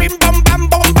 taca, bim, bam, bam,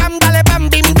 bum, bam. Dale, bam,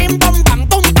 bim, bim, bam, bam,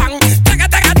 bum, bam. Taca,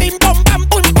 taca, bim, bam, bam,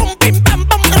 bum, bum, bim, bam,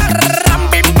 bam. Ram,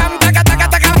 bim, bam, taca, taca,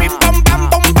 taca, bim, bam, bam,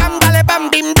 bum, bam. Dale, bam,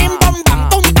 bim, bim, bam, bam,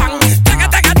 bum, bam. Taca,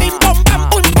 taca, bim, bam, bam,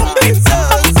 bum, bum, bim,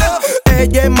 bam, bam.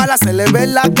 Ella es mala, se le ve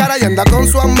la cara y anda con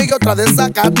su amigo otra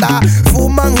desacata.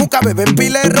 Fuman juca, beben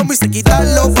pile romo y se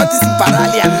quitan los panties sin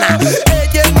pararle a nada.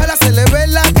 Ella es mala, se le ve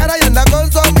la cara y anda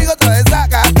con su amigo otra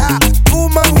desacata.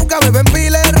 Fuman juca, beben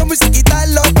pile romo y se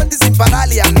quitan los panties sin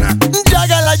pararle a nada.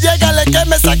 Llégale que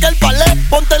me saque el palé.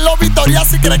 Ponte los Victoria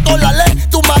si crees con la ley.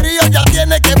 Tu marido ya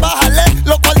tiene que bajarle.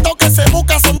 Los cuartos que se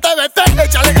busca son TBT.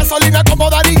 Échale gasolina como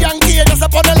Daddy Yankee. Ella se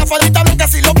pone la faldita blanca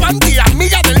si lo panty.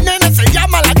 Amiga del nene se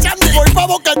llama la Chandy. Voy pa'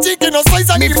 Boca Chica y no soy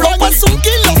San. Mi flow es 1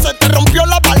 kilo, se te rompió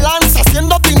la balanza.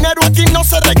 Haciendo dinero aquí no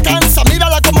se descansa.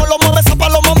 Mírala como lo mueve esa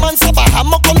paloma mansa.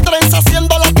 Bajamos con trenza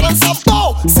haciendo la tranza.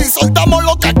 Oh, si soltamos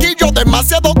los caquillos,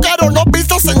 demasiado caro, no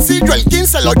piso sencillo. El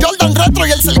 15, los Jordan Retro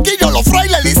y el cerquillo. Los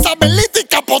frailes, Elizabeth y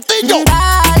Capotillo.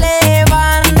 Dale,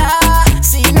 banda,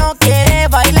 si no quieres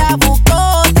bailar, busca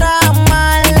otra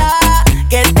mala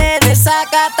que te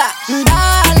desacata.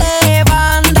 Dale,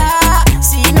 banda,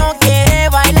 si no quieres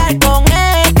bailar con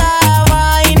esta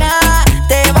vaina,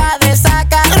 te va a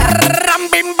desacatar. Ram,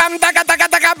 bim, bam, taca, taca,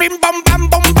 taca, bim, bam, bam,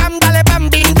 bum, bam. Dale, bam,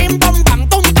 bim, bim, bam, bam,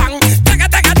 bum, bam. Taca,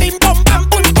 taca, bim, bam, bam,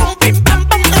 bum, bum, bim, bam,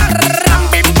 bam. Ram,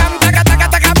 bim, bam, taca, taca,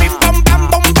 taca, bim, bam, bam,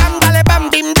 bum, bam. Dale, bam,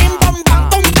 bim, bim,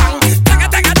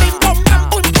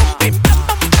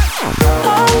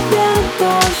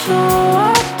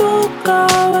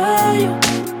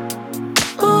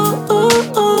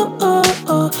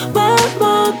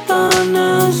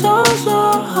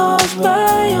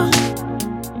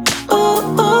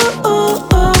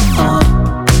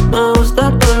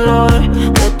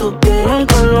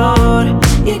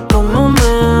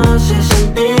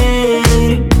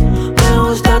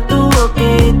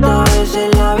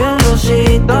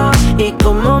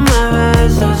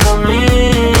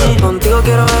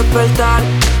 despertar,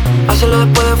 hacerlo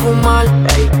después de fumar.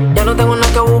 Ya no tengo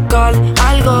nada que buscar,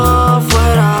 algo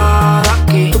fuera de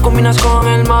aquí. Tú combinas con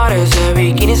el mar, ese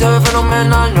bikini se ve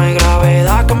fenomenal. No hay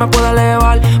gravedad que me pueda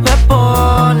elevar, me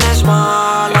pones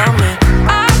mal a mí.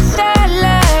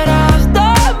 Aceleras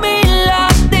todos mis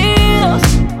latidos.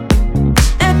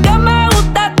 Es que me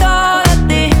gusta todo de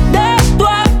ti. De tú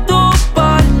a tu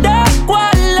parte,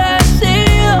 ¿cuál he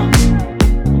sido?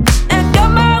 Es que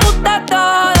me gusta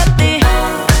todo de ti.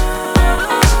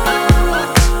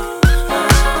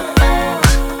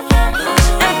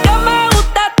 Es que me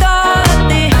gusta todo de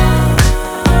ti.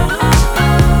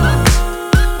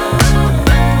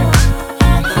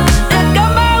 Es que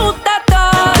me gusta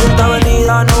todo. Esta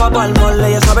avenida no va pa'l mole.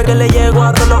 Ella sabe que le llego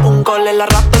a solo un cole. La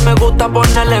rap me gusta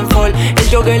ponerle en fall. El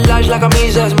jogger large, la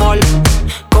camisa small.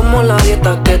 Como la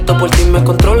dieta keto, por ti me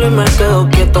controlo y me quedo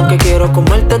quieto. Que quiero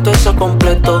comerte todo eso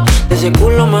completo. De ese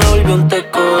culo me volvió un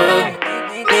teco.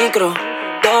 Micro,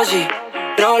 dosis,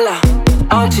 rola,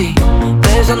 oxi.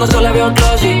 Pensando solo veo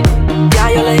glossy. Ya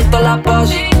yo le di toda la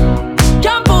posi.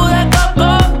 Shampoo de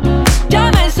coco,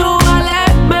 ya me subale.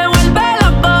 Me vuelve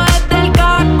loco desde el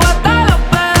casco hasta los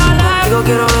pedales. Digo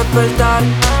quiero despertar,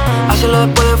 hacerlo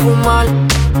después de fumar.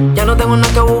 Ya no tengo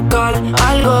nada que buscar,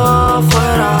 algo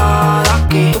fuera de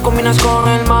aquí. Tú combinas con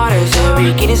el mar, ese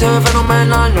bikini se ve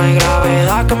fenomenal. No hay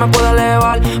gravedad que me pueda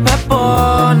elevar, me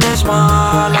pones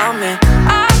mal a mí.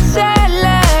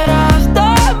 Aceleras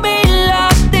todos mis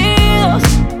latidos.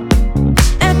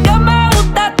 Es que me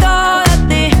gusta todo de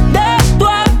ti. De tú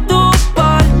a tu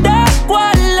parte,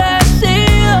 ¿cuál he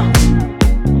sido?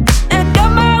 Es que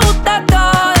me gusta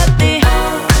todo de ti.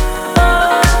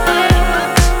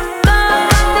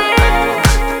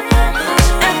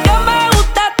 Es que me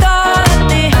gusta todo de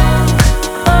ti.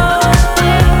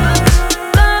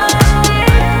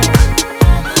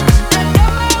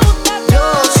 Yo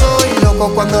soy loco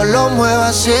cuando lo muevo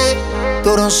así,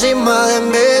 duro encima de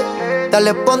mí.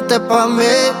 Dale, ponte pa' mí,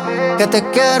 que te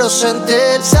quiero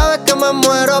sentir. Sabes que me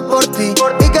muero por ti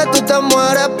y que tú te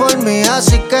mueres por mí,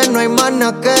 así que no hay más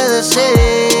nada que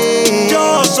decir.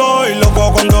 Yo soy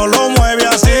loco cuando lo mueve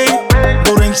así,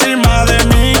 duro encima de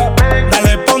mí.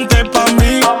 Dale, ponte pa'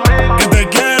 mí, que te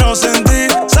quiero sentir.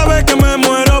 Sabes que me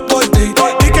muero por ti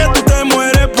y que tú te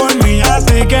mueres por mí,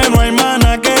 así que no hay más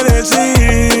nada que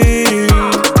decir.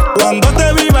 Cuando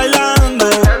te vi bailando,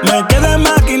 me quedé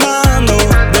maquinando.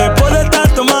 Después de estar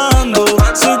tomando,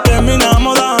 si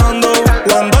terminamos dando.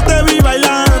 Cuando te vi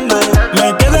bailando,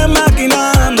 me quedé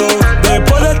maquinando.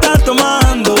 Después de estar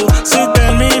tomando, si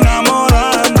terminamos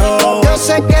dando. Yo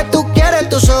sé que tú quieres,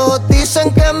 tus ojos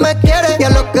dicen que me quieres. Y a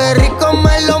lo que rico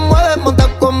me lo mueve, monta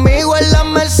conmigo en la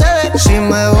Mercedes. Si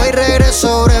me voy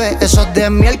regreso breve, eso es de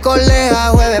miércoles a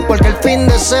jueves, porque el fin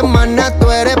de semana tú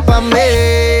eres pa' mí.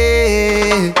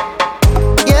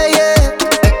 Yeah, yeah,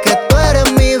 es que tú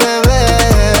eres mi bebé.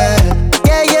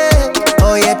 Yeah, yeah,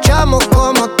 hoy echamos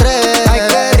como 3. Ay,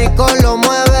 qué rico lo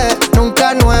mueve,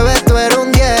 nunca 9, tú eres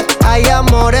un 10. Hay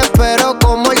amores, pero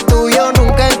como el tuyo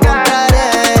nunca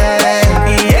encontraré.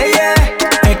 Y ella,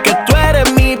 es que tú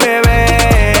eres mi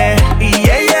bebé. Y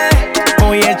ella,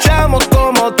 hoy echamos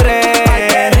como 3. Ay,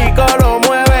 qué rico lo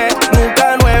mueve,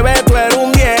 nunca 9, tú eres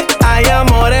un 10. Hay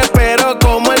amores, pero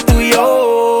como el tuyo.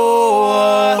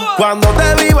 Cuando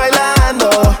te vi bailando,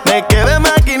 me quedé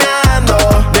maquinando.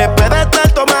 Después de estar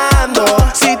tomando,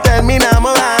 si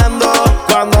terminamos dando.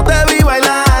 Cuando te vi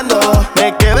bailando,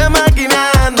 me quedé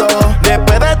maquinando.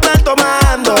 Después de estar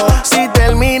tomando, si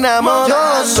terminamos Yo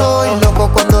dando. soy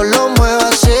loco cuando lo muevo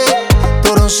así,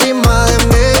 duro encima de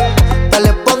mí.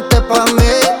 Dale, ponte pa'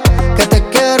 mí, que te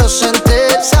quiero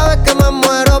sentir. Sabes que me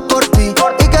muero por ti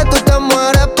y que tú te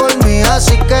mueres por mí,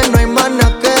 así que no hay más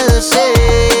nada que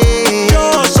decir.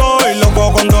 Yo soy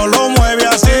loco cuando lo mueve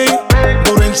así,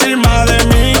 duro encima de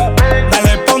mí.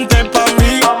 Dale, ponte pa'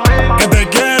 mí, que te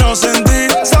quiero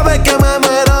sentir. Sabes que me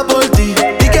muero por ti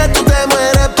y que tú te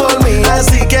mueres por mí,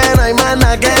 así que no hay más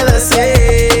nada que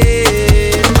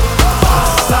decir.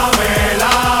 Pásame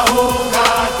la hoja,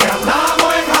 que andamos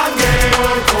en jangueo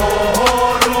y cojo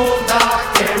ruta.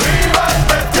 Que viva el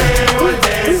teteo, el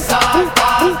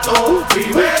desacato.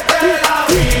 Vívete la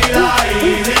vida y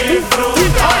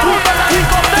disfruta.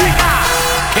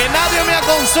 Que nadie me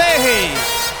aconseje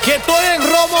que estoy en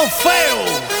romo feo,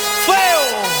 feo,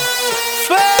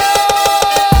 feo.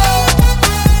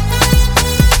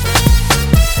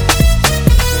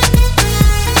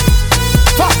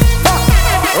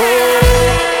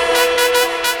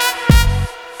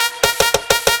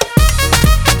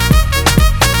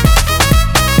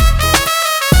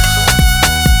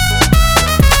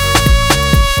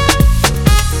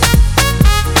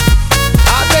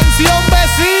 Atención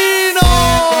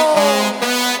vecinos.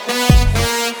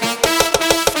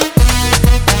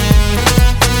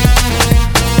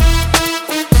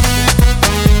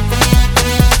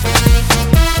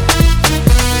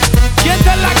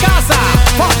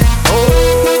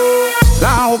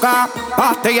 coca,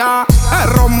 pastilla, el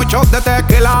ron, muchos de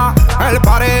tequila. El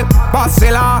pared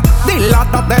vacila,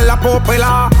 dilátate la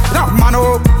pupila. Las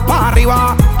manos para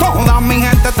arriba, toda mi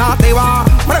gente está activa.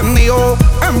 Prendido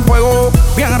en fuego,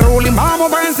 bien ruling, vamos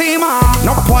por encima.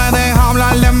 No puedes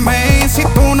hablar de mí si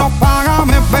tú no pagas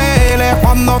me pele.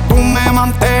 Cuando tú me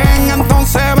mantengas,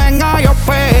 entonces venga yo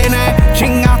pene.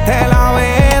 Chingaste la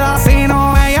veda, si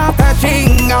no ella te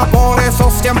chinga. Por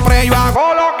eso siempre yo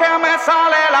hago lo que me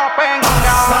sale la penga.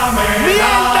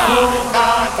 ¡Mierda!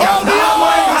 ¡Oh, Dios!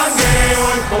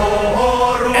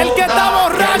 El que está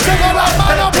borracho con las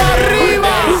manos para arriba.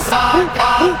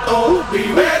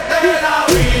 Vivete la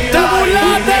vida. ¡Te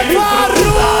burlaste,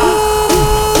 Farru!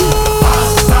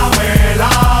 Pásame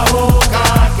la boca,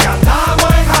 que andamos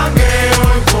en jangueo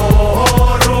y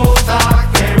cojo ruta.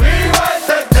 Que viva el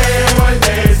teteo, el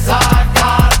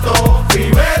desacato.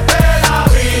 Vivete la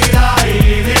vida y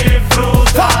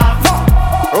disfruta.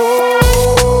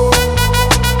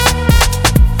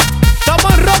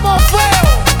 Estamos en robo feo.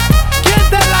 ¿Quién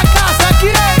está en la casa?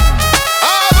 ¿Quién?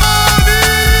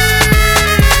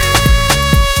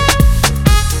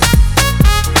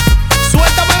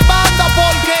 Suéltame banda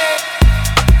porque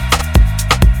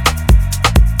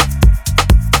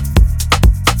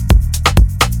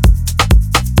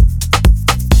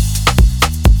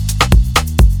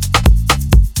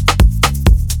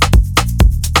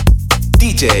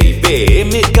DJ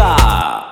VMK.